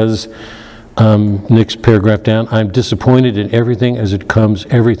he says, next paragraph down, I'm disappointed in everything as it comes,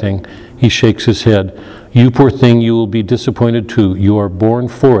 everything. He shakes his head. You poor thing, you will be disappointed too. You are born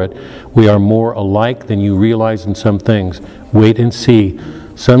for it. We are more alike than you realize in some things. Wait and see.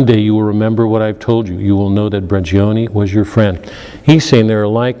 Someday you will remember what I've told you. You will know that Ragione was your friend. He's saying they're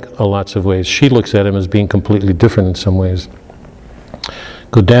alike in lots of ways. She looks at him as being completely different in some ways.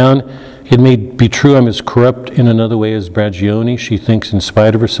 Go down. It may be true I'm as corrupt in another way as Ragione. She thinks in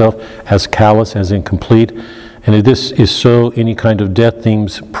spite of herself, as callous, as incomplete. And if this is so, any kind of death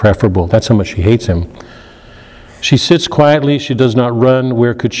seems preferable. That's how much she hates him. She sits quietly. She does not run.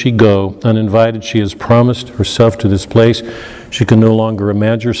 Where could she go? Uninvited, she has promised herself to this place. She can no longer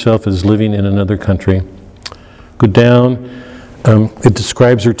imagine herself as living in another country. Go down. It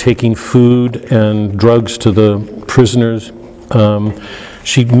describes her taking food and drugs to the prisoners.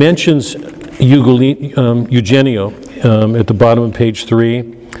 She mentions Eugenio at the bottom of page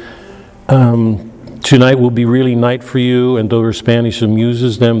 3. Tonight will be really night for you, and though her Spanish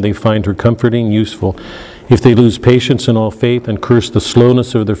amuses them, they find her comforting, useful. If they lose patience and all faith and curse the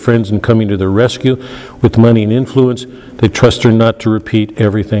slowness of their friends in coming to their rescue with money and influence, they trust her not to repeat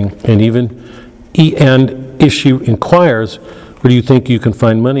everything. And if she inquires, where do you think you can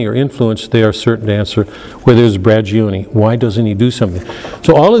find money or influence, they are certain to answer, where there's Bragioni. Why doesn't he do something?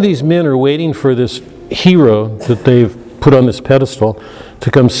 So all of these men are waiting for this hero that they've put on this pedestal to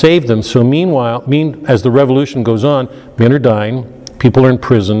come save them. So meanwhile, as the revolution goes on, men are dying, people are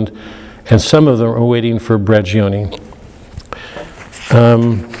imprisoned, and some of them are waiting for Bragioni.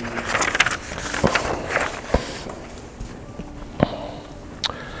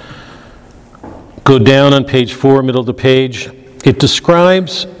 Go down on page 4, middle of the page. It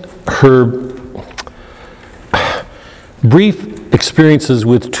describes her brief experiences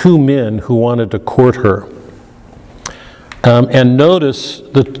with two men who wanted to court her. And notice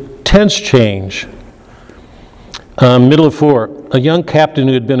the tense change. Middle of 4, a young captain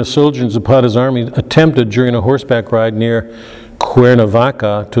who had been a soldier in Zapata's army attempted during a horseback ride near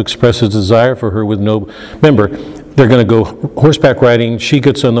Cuernavaca to express his desire for her with no... Remember, they're going to go horseback riding, she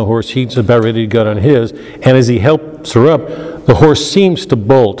gets on the horse, he's about ready to get on his, and as he helps her up, the horse seems to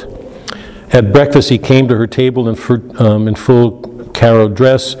bolt. At breakfast, he came to her table in full caro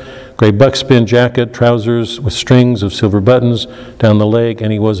dress, gray buckskin jacket, trousers with strings of silver buttons down the leg,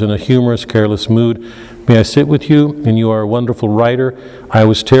 and he was in a humorous, careless mood. May I sit with you? And you are a wonderful writer. I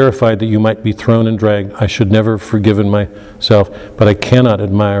was terrified that you might be thrown and dragged. I should never have forgiven myself, but I cannot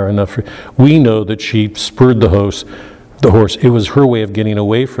admire enough. We know that she spurred the horse. It was her way of getting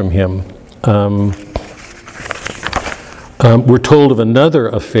away from him. We're told of another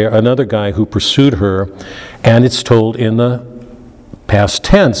affair, another guy who pursued her, and it's told in the past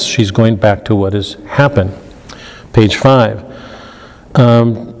tense. She's going back to what has happened. Page 5.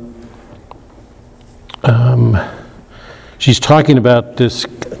 She's talking about this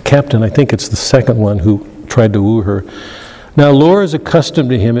captain, I think it's the second one, who tried to woo her. Now, Laura is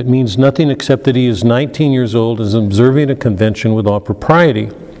accustomed to him. It means nothing except that he is 19 years old and is observing a convention with all propriety.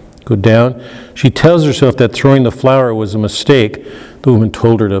 Go down. She tells herself that throwing the flower was a mistake. The woman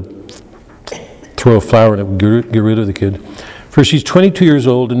told her to throw a flower and get rid of the kid. For she's 22 years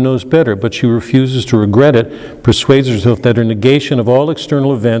old and knows better, but she refuses to regret it, persuades herself that her negation of all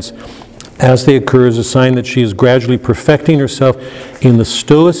external events as they occur is a sign that she is gradually perfecting herself in the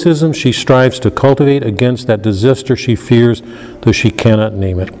stoicism she strives to cultivate against that disaster she fears, though she cannot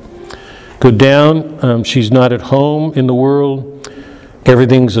name it. Go down, she's not at home in the world.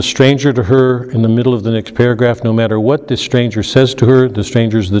 Everything's a stranger to her in the middle of the next paragraph, no matter what this stranger says to her, the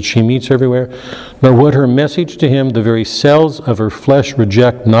strangers that she meets everywhere, nor what her message to him, the very cells of her flesh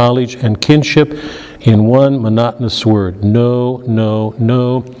reject knowledge and kinship in one monotonous word. No, no,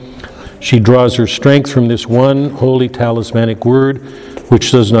 no. She draws her strength from this one holy talismanic word,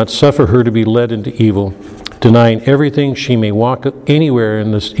 which does not suffer her to be led into evil. Denying everything, she may walk anywhere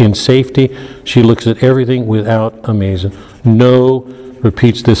in safety. She looks at everything without amazement. No,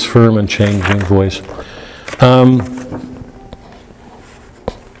 repeats this firm and changing voice.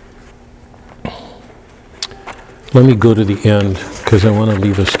 Let me go to the end, because I want to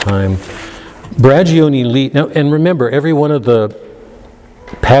leave us time. Bragioni now, and remember, every one of the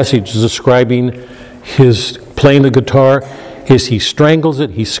passages describing his playing the guitar is he strangles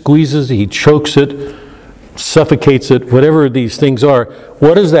it, he squeezes it, he chokes it, suffocates it, whatever these things are.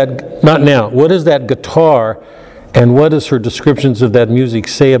 What is that, not now, what does that guitar and what does her descriptions of that music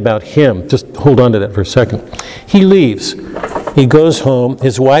say about him? Just hold on to that for a second. He leaves. He goes home.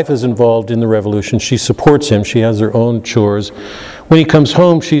 His wife is involved in the revolution. She supports him. She has her own chores. When he comes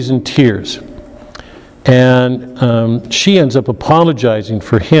home, she's in tears. And she ends up apologizing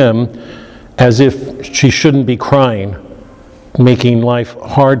for him as if she shouldn't be crying, making life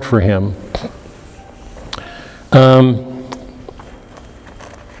hard for him.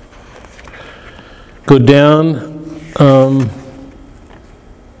 Go down.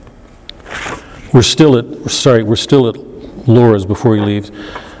 We're still at Laura's before he leaves.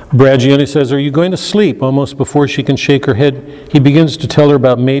 Bragioni says, "Are you going to sleep?" Almost before she can shake her head, he begins to tell her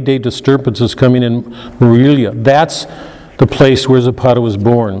about May Day disturbances coming in Morelia. That's the place where Zapata was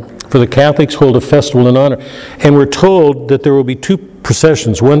born. For the Catholics hold a festival in honor. And we're told that there will be two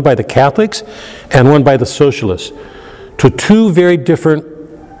processions, one by the Catholics and one by the Socialists. So two very different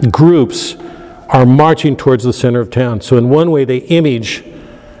groups are marching towards the center of town. So in one way, they image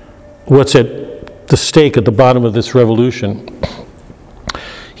what's at the stake at the bottom of this revolution.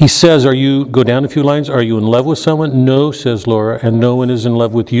 He says, go down a few lines, are you in love with someone? No, says Laura. And no one is in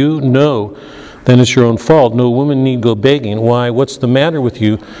love with you? No. Then it's your own fault. No woman need go begging. Why, what's the matter with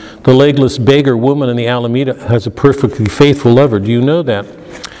you? The legless beggar woman in the Alameda has a perfectly faithful lover. Do you know that?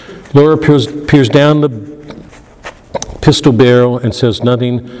 Laura peers down the pistol barrel and says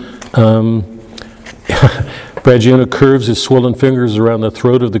nothing. Bragione curves his swollen fingers around the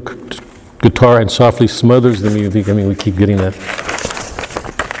throat of the guitar and softly smothers the music. I mean, we keep getting that.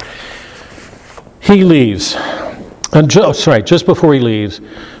 He leaves. Just before he leaves,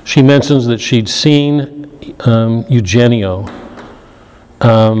 she mentions that she'd seen Eugenio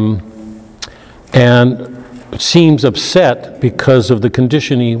and seems upset because of the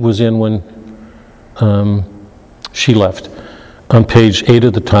condition he was in when she left. On page 8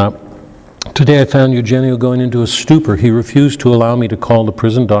 at the top, today I found Eugenio going into a stupor. He refused to allow me to call the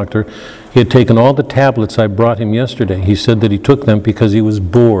prison doctor. He had taken all the tablets I brought him yesterday. He said that he took them because he was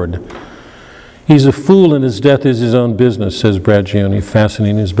bored. He's a fool and his death is his own business, says Bragione,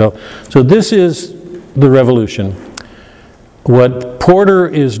 fastening his belt. So this is the revolution. What Porter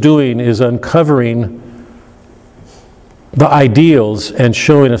is doing is uncovering the ideals and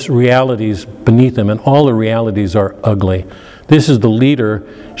showing us realities beneath them, and all the realities are ugly. This is the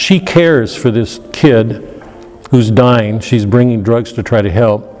leader. She cares for this kid who's dying. She's bringing drugs to try to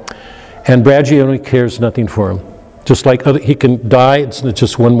help. And Bragione cares nothing for him. Just like he can die, it's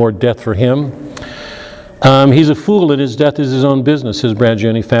just one more death for him. He's a fool and his death is his own business, says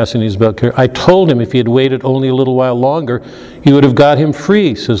Bragione, fastening his belt. I told him if he had waited only a little while longer, you would have got him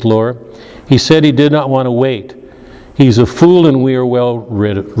free, says Laura. He said he did not want to wait. He's a fool and we are well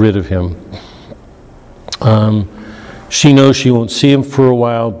rid of him. She knows she won't see him for a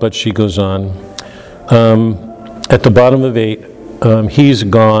while, but she goes on. At the bottom of 8, he's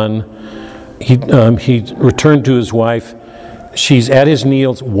gone. He returned to his wife. She's at his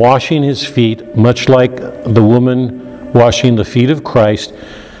knees washing his feet, much like the woman washing the feet of Christ.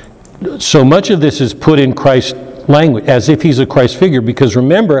 So much of this is put in Christ language, as if he's a Christ figure, because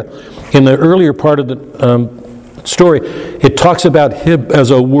remember, in the earlier part of the story, it talks about him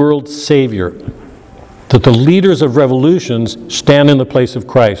as a world savior, that the leaders of revolutions stand in the place of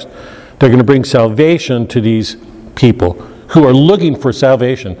Christ. They're going to bring salvation to these people who are looking for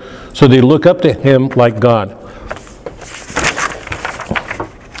salvation. So they look up to him like God.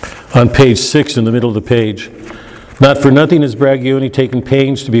 On page 6, in the middle of the page, not for nothing has Bragione taken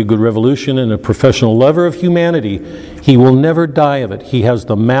pains to be a good revolution and a professional lover of humanity. He will never die of it. He has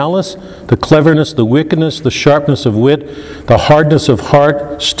the malice, the cleverness, the wickedness, the sharpness of wit, the hardness of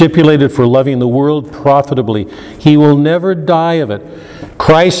heart, stipulated for loving the world profitably. He will never die of it.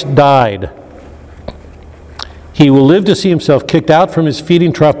 Christ died. He will live to see himself kicked out from his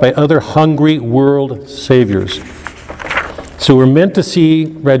feeding trough by other hungry world saviors. So we're meant to see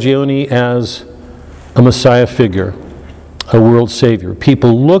Bragione as a Messiah figure, a world savior.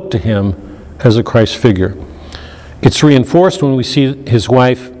 People look to him as a Christ figure. It's reinforced when we see his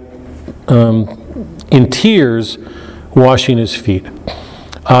wife in tears washing his feet.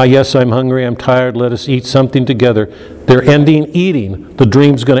 Ah, yes, I'm hungry, I'm tired, let us eat something together. They're ending eating. The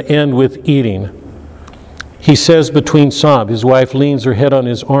dream's going to end with eating. He says between sobs, his wife leans her head on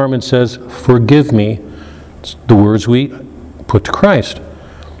his arm and says, forgive me. It's the words we put to Christ.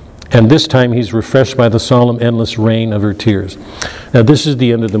 And this time he's refreshed by the solemn, endless rain of her tears. Now this is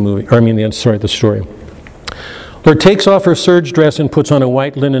the end of the movie, the story. Laura takes off her serge dress and puts on a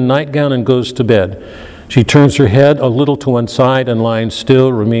white linen nightgown and goes to bed. She turns her head a little to one side and lying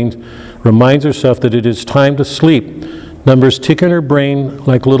still reminds herself that it is time to sleep. Numbers tick in her brain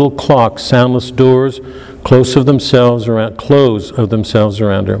like little clocks, soundless doors close of themselves around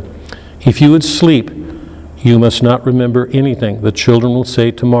her. If you would sleep, you must not remember anything. The children will say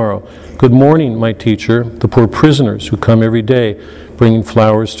tomorrow, good morning, my teacher, the poor prisoners who come every day bringing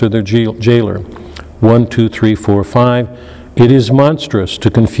flowers to their jailer. 1, 2, 3, 4, 5. It is monstrous to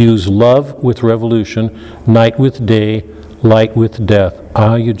confuse love with revolution, night with day, light with death.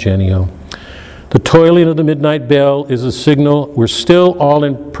 Ah, Eugenio. The tolling of the midnight bell is a signal we're still all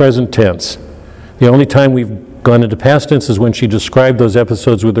in present tense. The only time we've gone into past tense is when she described those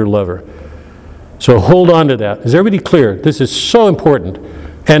episodes with her lover. So hold on to that. Is everybody clear? This is so important.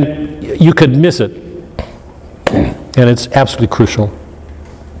 And you could miss it. And it's absolutely crucial.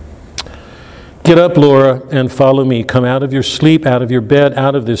 Get up, Laura, and follow me. Come out of your sleep, out of your bed,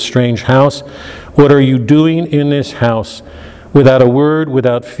 out of this strange house. What are you doing in this house? Without a word,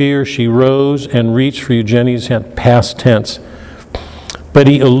 without fear, she rose and reached for Eugenie's hand, past tense. But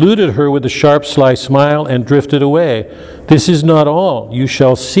he eluded her with a sharp, sly smile and drifted away. This is not all. You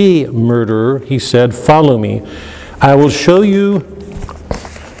shall see, murderer, he said. Follow me. I will show you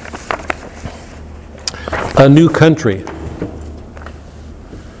A new country.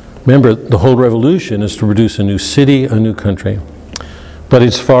 Remember, the whole revolution is to produce a new city, a new country. But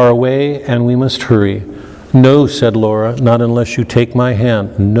it's far away, and we must hurry. No, said Laura, not unless you take my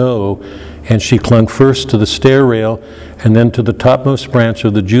hand. No. And she clung first to the stair rail, and then to the topmost branch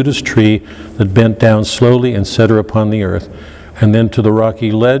of the Judas tree that bent down slowly and set her upon the earth, and then to the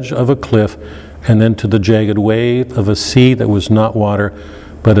rocky ledge of a cliff, and then to the jagged wave of a sea that was not water,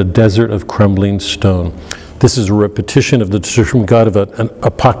 but a desert of crumbling stone. This is a repetition of the description we got of an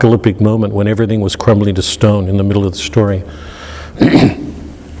apocalyptic moment when everything was crumbling to stone in the middle of the story. It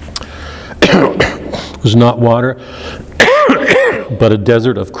was not water, but a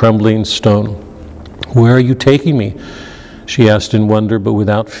desert of crumbling stone. Where are you taking me? She asked in wonder, but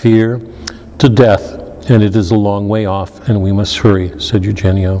without fear. To death, and it is a long way off, and we must hurry, said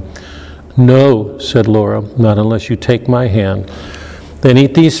Eugenio. No, said Laura, not unless you take my hand. Then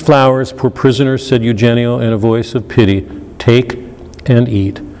eat these flowers, poor prisoners, said Eugenio in a voice of pity. Take and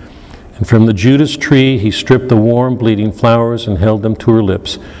eat. And from the Judas tree he stripped the warm, bleeding flowers and held them to her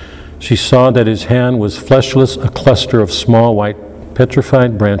lips. She saw that his hand was fleshless, a cluster of small white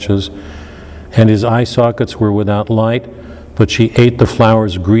petrified branches, and his eye sockets were without light, but she ate the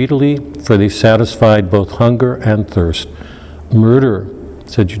flowers greedily, for they satisfied both hunger and thirst. Murderer,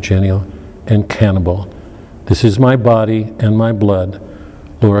 said Eugenio, and cannibal. This is my body and my blood.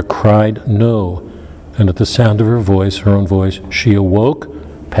 Laura cried, no, and at the sound of her voice, her own voice, she awoke,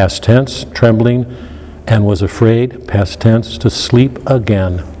 past tense, trembling, and was afraid, past tense, to sleep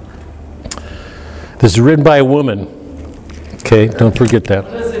again. This is written by a woman. Okay, don't forget that.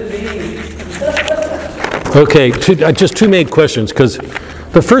 What does it mean? Okay, just two main questions, because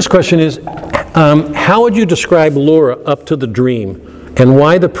the first question is, how would you describe Laura up to the dream, and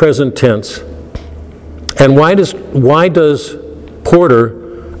why the present tense? And why does Porter,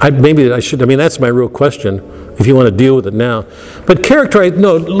 that's my real question, if you want to deal with it now. But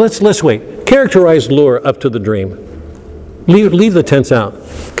let's wait. Characterize Laura up to the dream. Leave the tense out.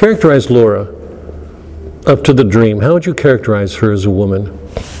 Characterize Laura up to the dream. How would you characterize her as a woman?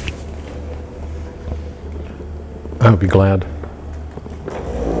 I would be glad.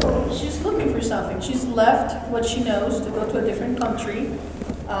 She's looking for something. She's left what she knows to go to a different country,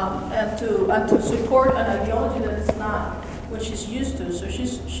 and to support an ideology that is not what she's used to. So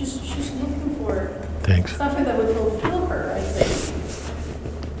she's looking for something that would fulfill her, I think.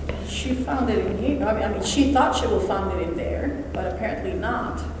 She found it in here. I mean, she thought she would find it in there, but apparently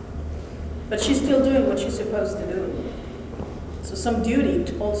not. But she's still doing what she's supposed to do. So some duty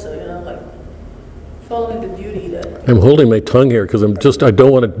also, like following the duty that... I'm holding my tongue here because I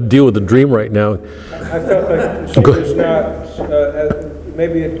don't want to deal with the dream right now. I felt like she was not,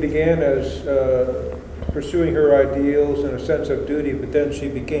 maybe it began as pursuing her ideals and a sense of duty, but then she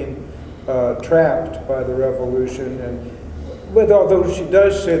became trapped by the revolution. And although she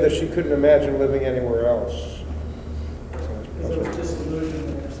does say that she couldn't imagine living anywhere else. There was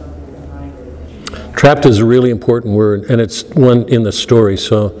disillusionment or something behind it. Trapped is a really important word, and it's one in the story,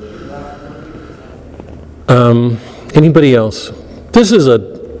 so... anybody else? This is an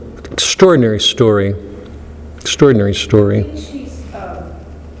extraordinary story. Extraordinary story.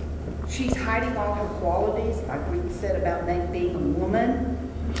 She's hiding all her qualities, like we said about being a woman.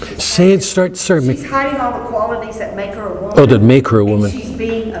 Say it, sorry. She's hiding all the qualities that make her a woman. Oh, that make her a woman. And she's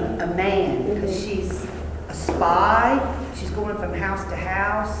being a man, because she's a spy. She's going from house to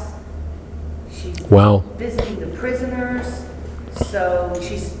house. She's visiting the prisoners. So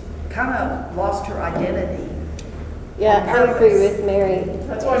she's kind of lost her identity. Yeah, I agree with Mary.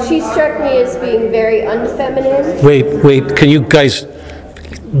 She struck me as being very unfeminine. Wait, can you guys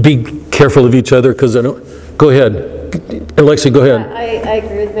be careful of each other? Because I don't... Go ahead. Alexi, go ahead. I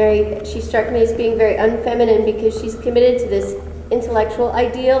agree with Mary. She struck me as being very unfeminine because she's committed to this intellectual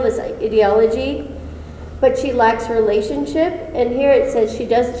ideal, this ideology, but she lacks relationship. And here it says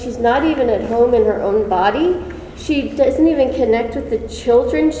she's not even at home in her own body. She doesn't even connect with the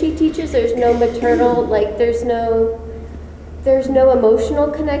children she teaches. There's no maternal, there's no emotional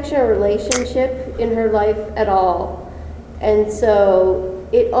connection or relationship in her life at all. And so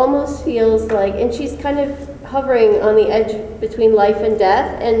it almost feels like, and she's kind of hovering on the edge between life and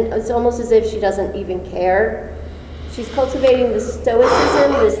death, and it's almost as if she doesn't even care. She's cultivating this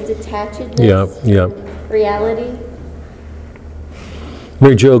stoicism, this detachedness, reality.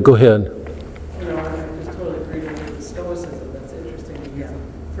 Mary Jo, go ahead. I just totally agree with the stoicism. That's interesting because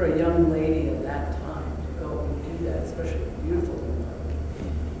for a young lady at that time to go and do that, especially a beautiful woman,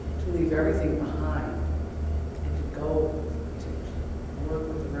 to leave everything behind and to go to work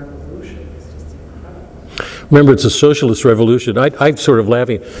with the revolution is just incredible. Remember, it's a socialist revolution. I'm sort of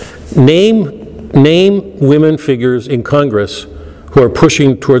laughing. Name name women figures in Congress who are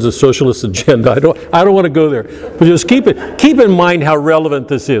pushing towards a socialist agenda. I don't want to go there, but just keep in mind how relevant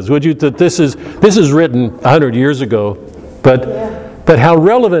this is, would you? That this is written 100 years ago, but how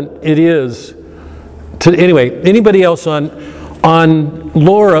relevant it is to anyway. Anybody else on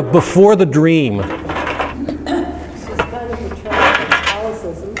Laura before the dream? She's kind of betraying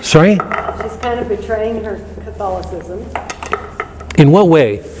Catholicism. Sorry? She's kind of betraying her Catholicism. In what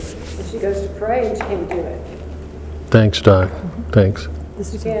way? If she goes to pray and she can't do it. Thanks, Doc. Thanks.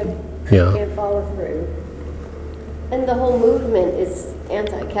 She can't follow through. And the whole movement is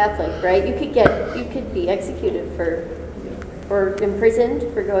anti-Catholic, right? You could be executed or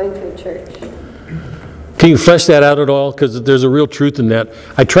imprisoned for going to a church. Can you flesh that out at all? Because there's a real truth in that.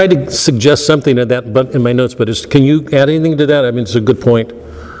 I tried to suggest something to that but in my notes, but can you add anything to that? I mean, it's a good point.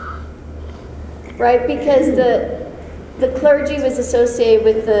 Right, because the clergy was associated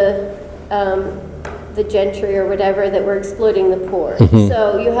with the gentry or whatever that were exploiting the poor. Mm-hmm.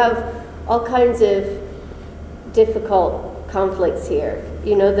 So you have all kinds of difficult conflicts here.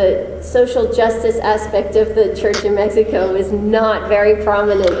 You know, the social justice aspect of the church in Mexico is not very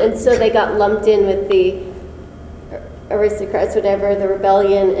prominent, and so they got lumped in with the aristocrats, whatever, the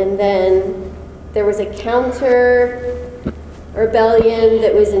rebellion, and then there was a counter rebellion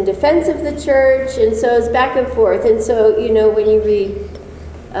that was in defense of the church, and so it's back and forth. And so, you know, when you read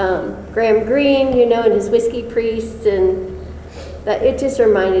Graham Greene, you know, and his whiskey priests, and that, it just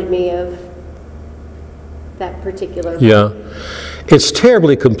reminded me of that particular. Yeah. It's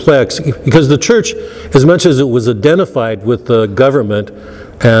terribly complex because the church, as much as it was identified with the government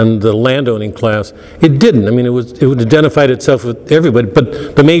and the landowning class, it didn't. I mean, it identified itself with everybody,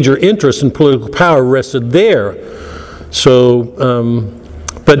 but the major interest in political power rested there. So,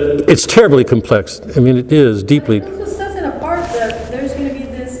 but it's terribly complex. I mean, it is deeply. It also says in a part that there's going to be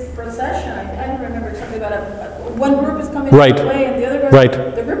this procession. I don't remember something about it. One group is coming Right. the way, and the other group, Right.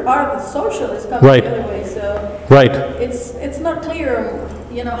 the group part of the socialists coming Right. the other way. So Right. it's not clear,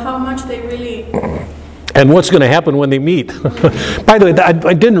 you know, how much they really. And what's going to happen when they meet. By the way, I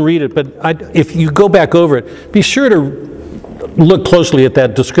didn't read it, but if you go back over it, be sure to look closely at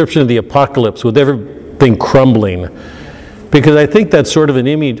that description of the apocalypse with everything crumbling. Because I think that's sort of an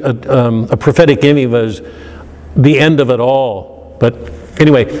image, a prophetic image of the end of it all. But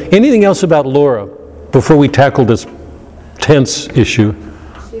anyway, anything else about Laura before we tackle this tense issue?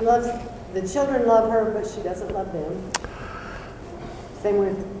 She loves, the children love her, but she doesn't love them. Same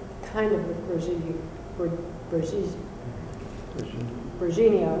with, kind of with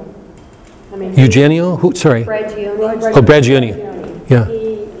Virginio. I mean. Eugenio? Who? Sorry. Bragioni. Oh, Bragioni. Yeah.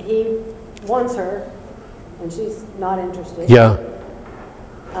 He wants her, and she's not interested. Yeah.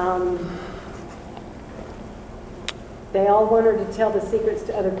 They all want her to tell the secrets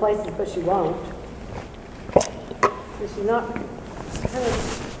to other places, but she won't. So she's kind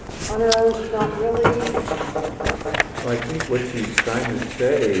of on her own, she's not really. Well, I think what she's trying to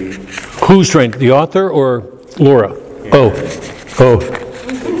say, Who's trying? The author or Laura? Oh.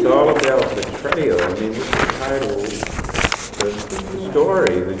 it's all about betrayal. I mean, what's the title? The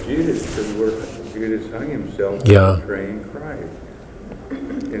story, the Judas, where Judas hung himself Yeah. for betraying Christ.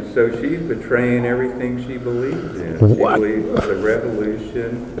 And so she's betraying everything she believes in. What? She believes the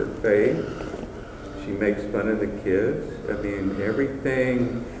revolution, her faith. She makes fun of the kids. I mean,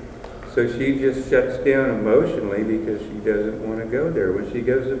 everything. So she just shuts down emotionally because she doesn't want to go there. When she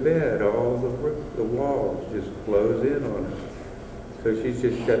goes to bed, all the walls just close in on her. So she's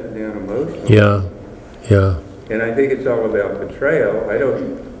just shutting down emotionally. Yeah. Yeah. And I think it's all about betrayal.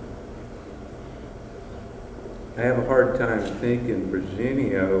 I have a hard time thinking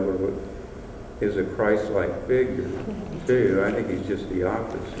Virginio is a Christ-like figure, too. I think he's just the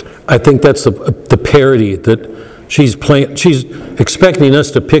opposite. I think that's the parody that she's playing. She's expecting us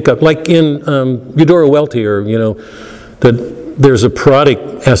to pick up, like in Eudora Welty, or that there's a parodic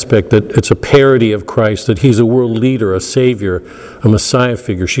aspect, that it's a parody of Christ, that he's a world leader, a savior, a Messiah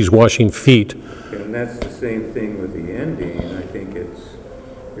figure. She's washing feet. And that's the same thing with the ending. I think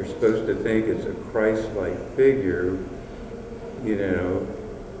you're supposed to think it's a Christ-like figure,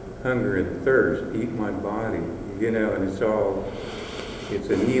 hunger and thirst, eat my body, and it's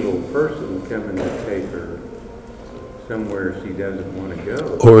an evil person coming to take her somewhere she doesn't want to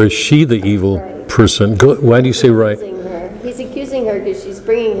go. Or is she the evil person? Why do you say right? He's accusing her because she's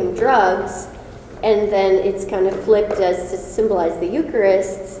bringing him drugs, and then it's kind of flipped as to symbolize the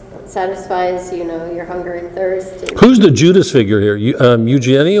Eucharist, satisfies, your hunger and thirst. And Who's the Judas figure here?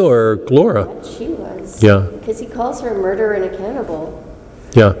 Eugenio or Laura? she was. Yeah. Because he calls her a murderer and a cannibal.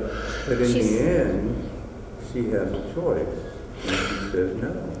 Yeah. But in the end, she has a choice. says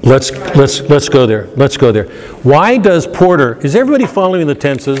no. Let's go there. Let's go there. Why does Porter, is everybody following the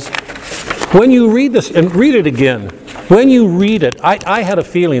tenses? When you read this, and read it again, when you read it, I had a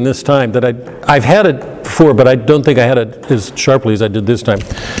feeling this time that I've had it before, but I don't think I had it as sharply as I did this time.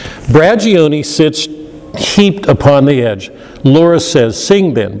 Bragione sits heaped upon the edge. Laura says,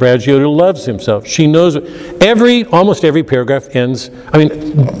 sing then. Bragione loves himself. She knows almost every paragraph develops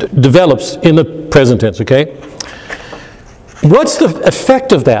in the present tense, okay? What's the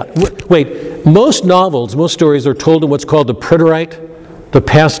effect of that? Wait, most novels, most stories are told in what's called the preterite, the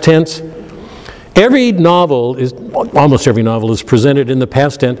past tense. Almost every novel is presented in the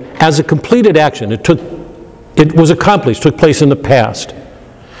past tense as a completed action. It was accomplished, took place in the past.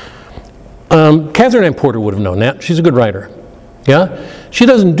 Katherine Ann Porter would have known that. She's a good writer. Yeah? She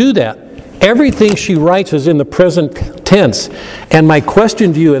doesn't do that. Everything she writes is in the present tense. And my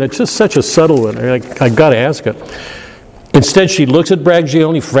question to you, and it's just such a subtle one, I got to ask it. Instead, she looks at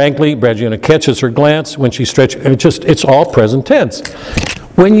Bragione frankly. Bragione catches her glance when she stretches. It's all present tense.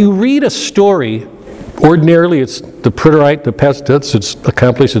 When you read a story, ordinarily it's the preterite, the past tense, it's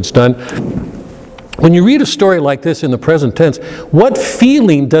accomplished, it's done. When you read a story like this in the present tense, what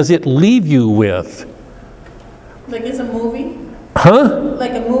feeling does it leave you with? Like it's a movie? Huh?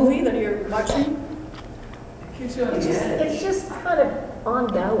 Like a movie that you're watching? It's just kind of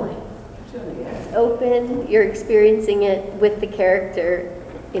ongoing. It's open, you're experiencing it with the character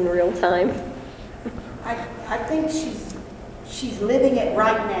in real time. I think she's living it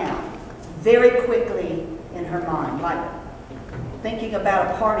right now, very quickly in her mind. Like thinking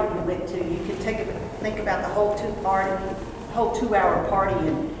about a party you went to, you can think about the whole 2-hour party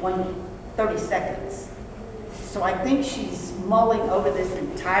in 30 seconds. So I think she's mulling over this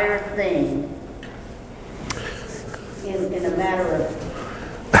entire thing in a matter of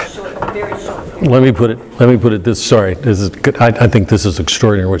very short period. Let me put it this. Sorry, this is good. I think this is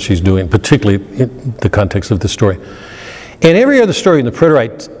extraordinary what she's doing, particularly in the context of this story. In every other story in the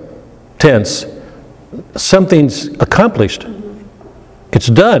preterite tense, something's accomplished. It's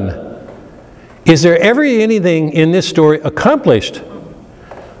done. Is there ever anything in this story accomplished?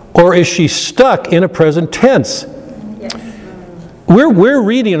 Or is she stuck in a present tense? Yes. We're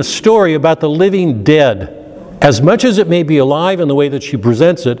reading a story about the living dead. As much as it may be alive in the way that she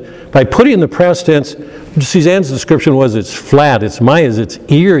presents it, by putting in the past tense, Suzanne's description was it's flat, Maya's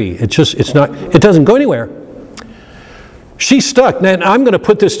eerie, it doesn't go anywhere. She's stuck. Now, I'm going to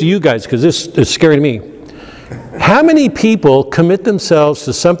put this to you guys because this is scary to me. How many people commit themselves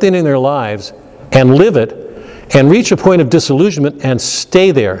to something in their lives and live it and reach a point of disillusionment and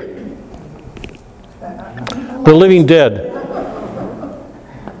stay there? The living dead.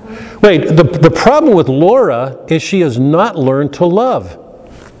 Wait, the problem with Laura is she has not learned to love.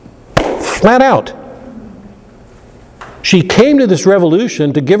 Flat out. She came to this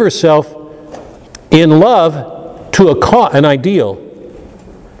revolution to give herself in love to an ideal.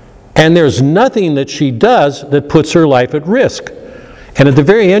 And there's nothing that she does that puts her life at risk. And at the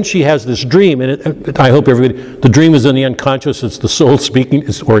very end, she has this dream, and I hope the dream is in the unconscious, it's the soul speaking,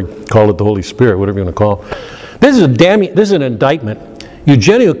 or call it the Holy Spirit, whatever you want to call it. This is an indictment.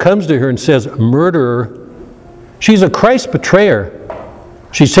 Eugenio comes to her and says, murderer. She's a Christ betrayer.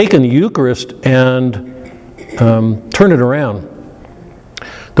 She's taken the Eucharist and turned it around.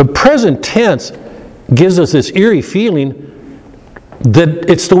 The present tense gives us this eerie feeling that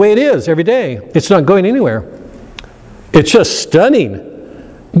it's the way it is every day. It's not going anywhere. It's just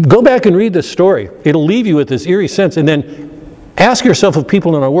stunning. Go back and read this story. It'll leave you with this eerie sense, and then ask yourself of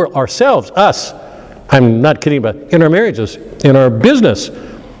people in our world, ourselves, us, I'm not kidding about it, in our marriages, in our business.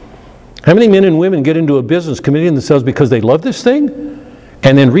 How many men and women get into a business committing themselves because they love this thing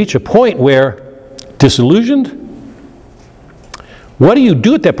and then reach a point where disillusioned? What do you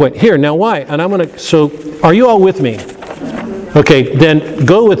do at that point? Here, now why? And so are you all with me? Okay, then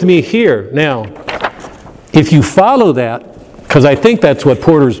go with me here. Now, if you follow that, because I think that's what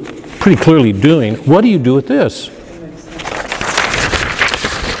Porter's pretty clearly doing, what do you do with this?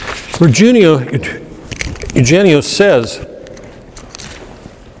 Eugenio says,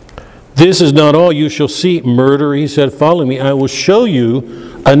 this is not all you shall see. Murder, he said, follow me. I will show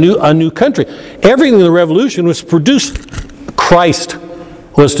you a new country. Everything in the revolution was produced. Christ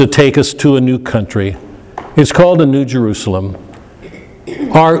was to take us to a new country. It's called a New Jerusalem.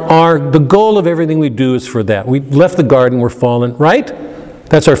 The goal of everything we do is for that. We left the garden, we're fallen, right?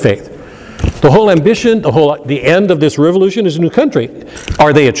 That's our faith. The whole ambition, the end of this revolution is a new country.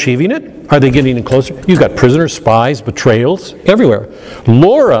 Are they achieving it? Are they getting in closer? You've got prisoners, spies, betrayals, everywhere.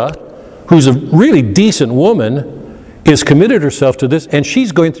 Laura, who's a really decent woman, is committed herself to this, and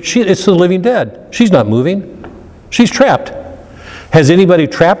it's the living dead. She's not moving. She's trapped. Has anybody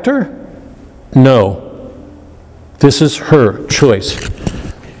trapped her? No. This is her choice.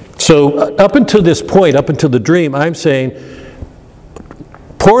 So up until this point, up until the dream, I'm saying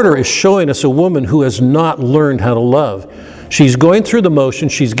Porter is showing us a woman who has not learned how to love. She's going through the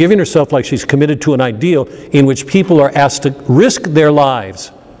motions. She's giving herself like she's committed to an ideal in which people are asked to risk their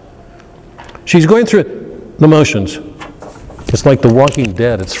lives. She's going through the motions. It's like The Walking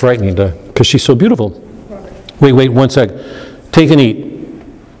Dead. It's frightening because she's so beautiful. Wait 1 second. Take and eat.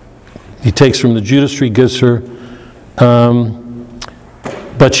 He takes from the Judas tree, gives her.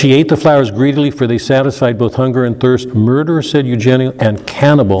 But she ate the flowers greedily, for they satisfied both hunger and thirst. Murderer, said Eugenio, and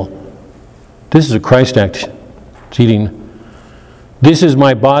cannibal. This is a Christ act. It's eating. This is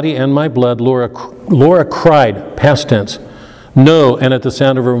my body and my blood. Laura cried, past tense. No, and at the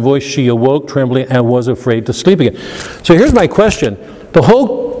sound of her voice she awoke, trembling, and was afraid to sleep again. So here's my question. The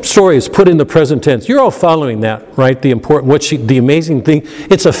whole story is put in the present tense. You're all following that, right? The amazing thing,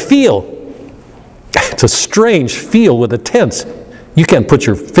 it's a feel. It's a strange feel with a tense. You can't put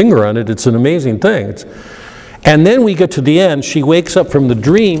your finger on it. It's an amazing thing. And then we get to the end. She wakes up from the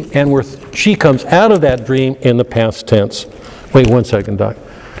dream, and she comes out of that dream in the past tense. Wait 1 second, Doc.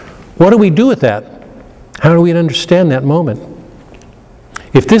 What do we do with that? How do we understand that moment?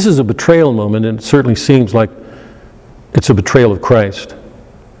 If this is a betrayal moment, and it certainly seems like it's a betrayal of Christ.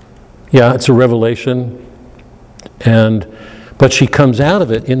 Yeah, it's a revelation, but she comes out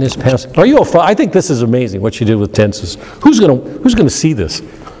of it in this passage. Are you all? I think this is amazing what she did with tenses. Who's going to see this?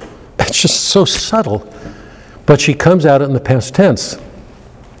 It's just so subtle. But she comes out in the past tense.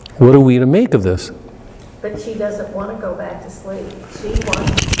 What are we to make of this? But she doesn't want to go back to sleep.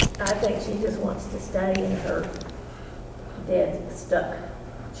 I think she just wants to stay in her dead stuck.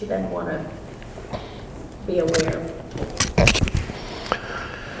 She doesn't want to be aware.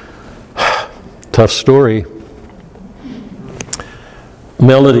 Tough story.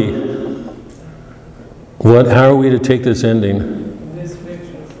 Melody, how are we to take this ending? It is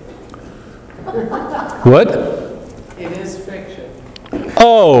fiction. What? It is fiction.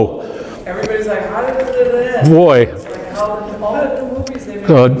 Oh! Everybody's like, how did it end? Boy. It's like how all the movies they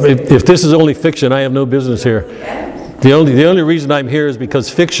make. If this is only fiction, I have no business here. The only reason I'm here is because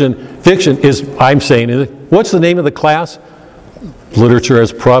fiction is, I'm saying, what's the name of the class? Literature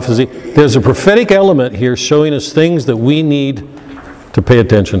as prophecy. There's a prophetic element here showing us things that we need to pay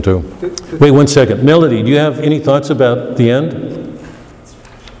attention to. Wait 1 second. Melody, do you have any thoughts about the end?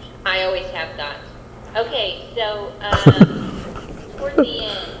 I always have thoughts. Okay, so toward the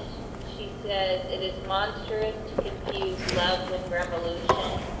end, she says it is monstrous to confuse love with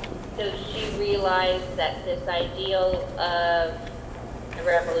revolution. So she realized that this ideal of a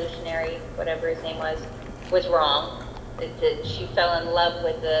revolutionary, whatever his name was wrong. That she fell in love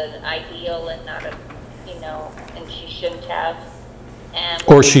with an ideal and not and she shouldn't have.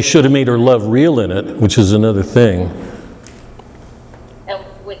 Or she should have made her love real in it, which is another thing. And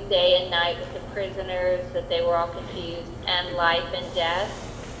with day and night, with the prisoners, that they were all confused, and life and death.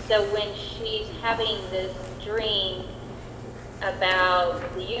 So when she's having this dream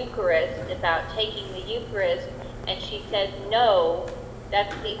about the Eucharist, about taking the Eucharist, and she says no,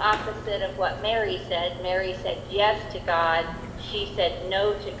 that's the opposite of what Mary said. Mary said yes to God. She said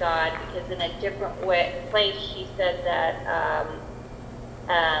no to God, because in a different place she said that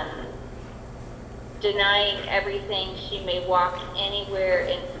denying everything, she may walk anywhere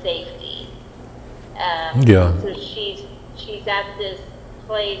in safety. So she's at this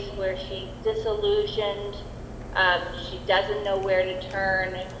place where she's disillusioned. She doesn't know where to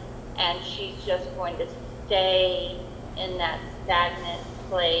turn, and she's just going to stay in that stagnant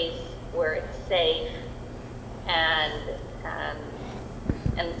place where it's safe and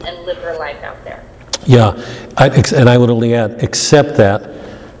live her life out there. Yeah, and I would only add, except that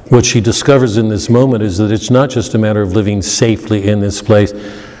what she discovers in this moment is that it's not just a matter of living safely in this place,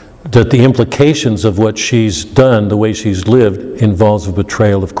 that the implications of what she's done, the way she's lived, involves a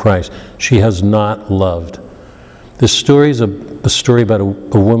betrayal of Christ. She has not loved. This story is a story about a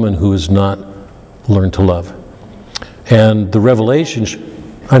woman who has not learned to love. And the revelation,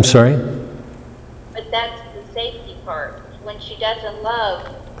 I'm sorry? But that's the safety part. When she doesn't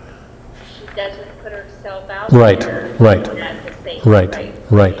love, she doesn't put herself out there. Right. That's the safety,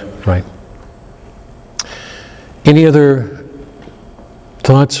 Right. Any other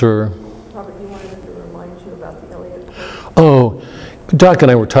thoughts or? Robert, you wanted to remind you about the Elliott case? Oh, Doc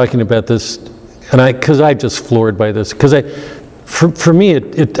and I were talking about this, and because I'm just floored by this, because for me,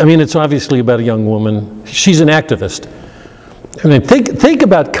 it's obviously about a young woman. She's an activist. I mean, think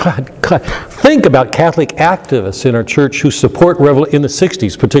about think about Catholic activists in our church who support in the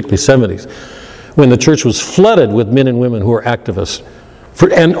 60s, particularly 70s, when the church was flooded with men and women who were activists,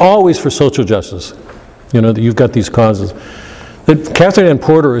 and always for social justice. You know, that you've got these causes. That Katherine Ann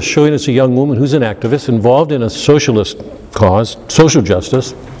Porter is showing us a young woman who's an activist involved in a socialist cause, social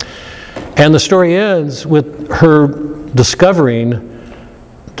justice. And the story ends with her discovering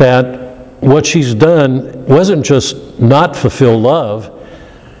that what she's done wasn't just not fulfill love,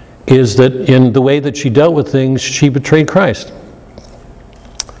 is that in the way that she dealt with things, she betrayed Christ.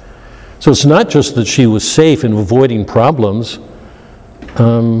 So it's not just that she was safe in avoiding problems.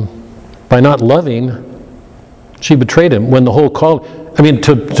 By not loving, she betrayed him. When the whole call, I mean,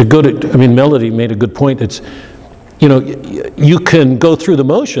 to go to, I mean, Melody made a good point. It's, you know, you can go through the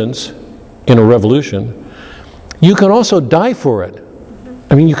motions in a revolution. You can also die for it.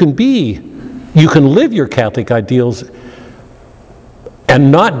 I mean, you can live your Catholic ideals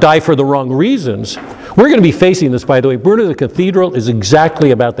and not die for the wrong reasons. We're going to be facing this, by the way. Bruno the Cathedral is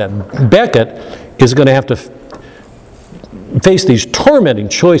exactly about that. Becket is going to have to face these tormenting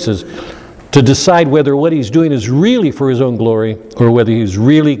choices to decide whether what he's doing is really for his own glory or whether he's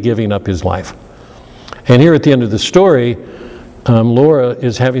really giving up his life. And here at the end of the story, Laura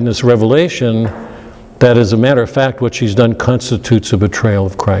is having this revelation that, as a matter of fact, what she's done constitutes a betrayal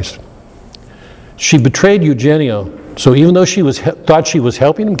of Christ. She betrayed Eugenio. So even though she thought she was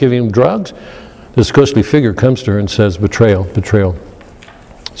helping him, giving him drugs, this ghostly figure comes to her and says, betrayal, betrayal.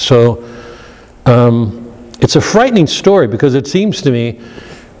 So it's a frightening story because it seems to me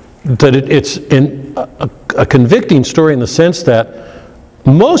that it's a convicting story in the sense that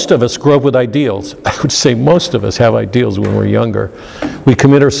most of us grow up with ideals. I would say most of us have ideals when we're younger. We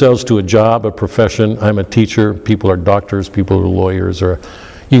commit ourselves to a job, a profession. I'm a teacher. People are doctors. People are lawyers. Or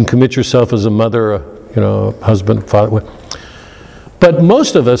you can commit yourself as a mother, husband, father. But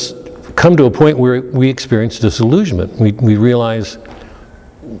most of us come to a point where we experience disillusionment. We realize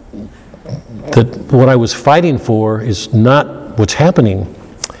that what I was fighting for is not what's happening.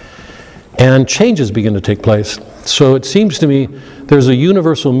 And changes begin to take place. So it seems to me there's a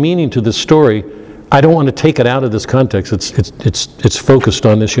universal meaning to this story. I don't want to take it out of this context. It's focused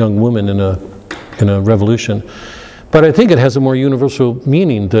on this young woman in a revolution. But I think it has a more universal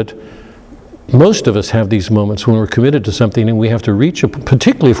meaning that most of us have these moments when we're committed to something and we have to reach,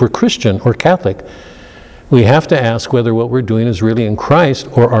 particularly if we're Christian or Catholic, we have to ask whether what we're doing is really in Christ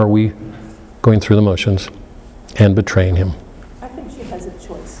or are we going through the motions and betraying him. I think she has a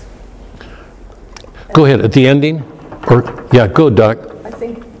choice. Go ahead, at the ending? Go, Doc. I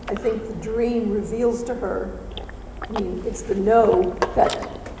think the dream reveals to her, I mean, it's the no that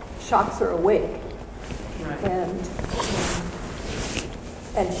shocks her awake. Right.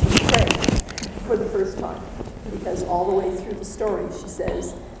 And she's praying for the first time, because all the way through the story she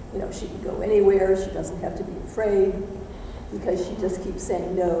says, she can go anywhere, she doesn't have to be afraid, because she just keeps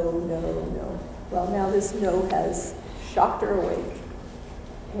saying no, no, no. Well, now this no has shocked her awake,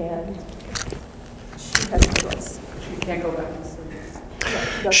 and she has a choice. She can't go back to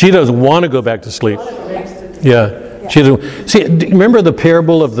sleep. She doesn't want to go back to sleep. Yeah. She doesn't. See, do you remember the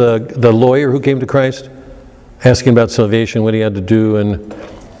parable of the lawyer who came to Christ, asking about salvation, what he had to do,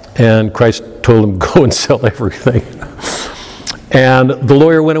 and Christ told him, go and sell everything. And the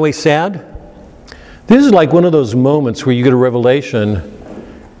lawyer went away sad. This is like one of those moments where you get a revelation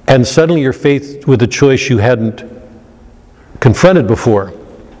and suddenly you're faced with a choice you hadn't confronted before.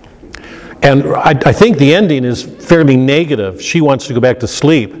 And I think the ending is fairly negative. She wants to go back to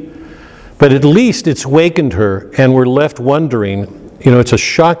sleep. But at least it's wakened her and we're left wondering. It's a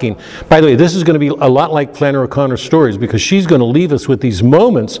shocking. By the way, this is going to be a lot like Flannery O'Connor's stories because she's going to leave us with these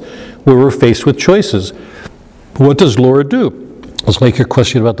moments where we're faced with choices. What does Laura do? It's like your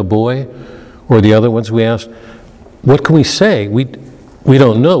question about the boy or the other ones we asked. What can we say? We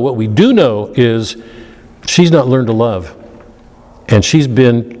don't know. What we do know is she's not learned to love. And she's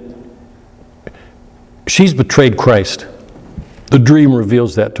betrayed Christ. The dream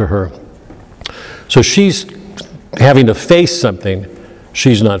reveals that to her. So she's having to face something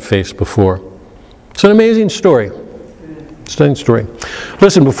she's not faced before. It's an amazing story. Stunning story.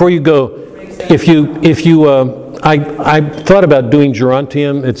 Listen, before you go, I thought about doing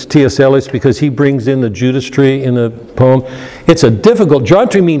Gerontium. It's T.S. Eliot because he brings in the Judas tree in the poem. It's a difficult,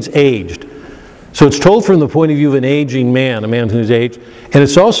 Gerontium means aged. So it's told from the point of view of an aging man, a man who's aged. And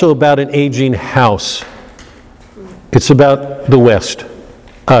it's also about an aging house. It's about the West,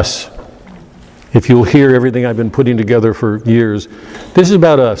 us. If you'll hear everything I've been putting together for years, this is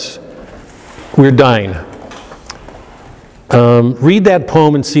about us. We're dying. Read that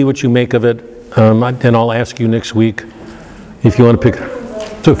poem and see what you make of it. And I'll ask you next week if you want to pick.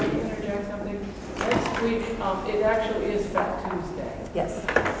 So, Next week, it actually is Fat Tuesday. Yes.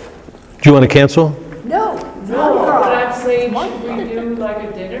 Do you want to cancel? No. No, but I'm saying, should we do like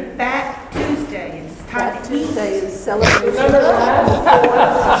a dinner? Fat Tuesday, it's time Fat to eat. Tuesday is celebration. Remember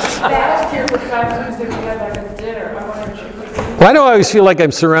last year with Fat Tuesday, we had like a dinner. I wonder, should we do, Why do I always feel like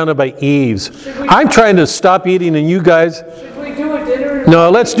I'm surrounded by Eves? I'm trying to stop eating and you guys... should we do a dinner? No,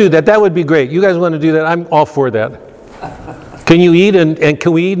 let's do that. That would be great. You guys want to do that? I'm all for that. Can you eat and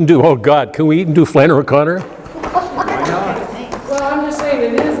can we eat and do... Oh, God. Can we eat and do Flannery O'Connor? Well, I'm just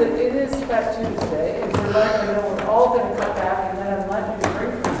saying, it is Fat Tuesday, and we're letting them know we're all gonna cut back, and then I'm letting you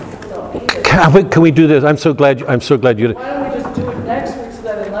bring food, so eat it. Can we do this? I'm so glad you did. Why don't we just do it next week so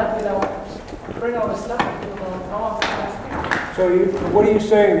that it let, bring all the stuff and people don't come off fast. So what are you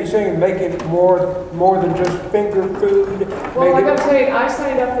saying? Are you saying make it more than just finger food? Well, like Make I'm it- saying, I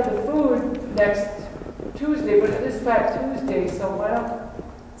signed up for the food next Tuesday, but it is Fat Tuesday, so why don't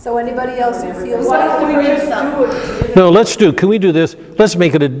anybody else who feels we like just do it? No, can we do this? Let's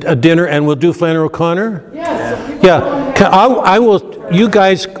make it a dinner and we'll do Flannery O'Connor? Yeah, so people don't Yeah, have. I will, you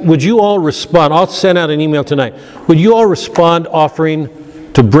guys, would you all respond? I'll send out an email tonight. Would you all respond offering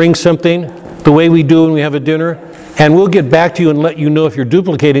to bring something the way we do when we have a dinner? And we'll get back to you and let you know if you're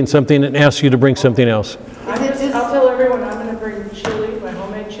duplicating something and ask you to bring something else. I'll tell everyone I'm gonna bring chili, my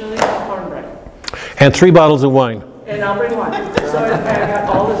homemade chili, and cornbread. And 3 bottles of wine. And I'll bring wine. So I got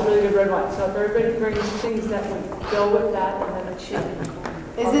all this really good red wine. So if everybody brings things that would go with that, and then a chili.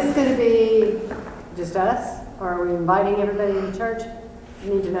 Is this going to be just us, or are we inviting everybody in the church?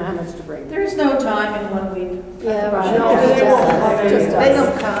 You need to know how much to bring. There's no time in 1 week. Yeah, right. No, they won't. Just They us.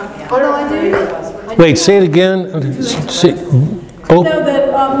 don't come, yeah. Although I do. Wait, say it again. Oh, No,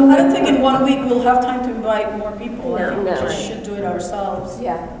 that, I don't think in 1 week we'll have time to invite more people. I think we No. just should do it ourselves.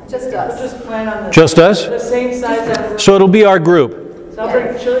 Yeah, just We'll us. just plan on the. just us? The same size that. So it'll be our group. So I'll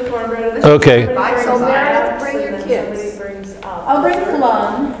bring chili cornbread. Okay. So Meredith, bring your And then kids. somebody brings, I'll bring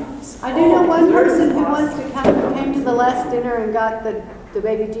flan. I do know one person who wants to come, who came to the last dinner and got the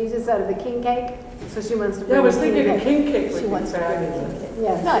baby Jesus out of the king cake, so she wants to Yeah, I bring was the thinking a king king cake She would be wants to bring fabulous. cake.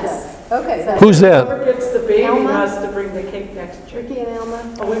 Yeah, she Nice. does. Okay. So- Who's that? Whoever gets the baby Elma? has to bring the cake next year. Ricky and Elma.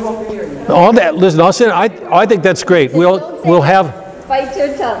 Oh, we won't be here yet. All that, listen, I'll send, I think that's great. We'll have, Bite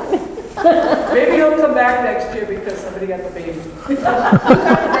your tongue. Maybe he'll come back next year because somebody got the baby. Who got the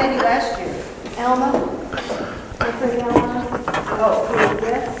baby last year? Elma? What's her Elma? Oh,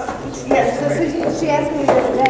 Yes. yes. So she asked me the other day,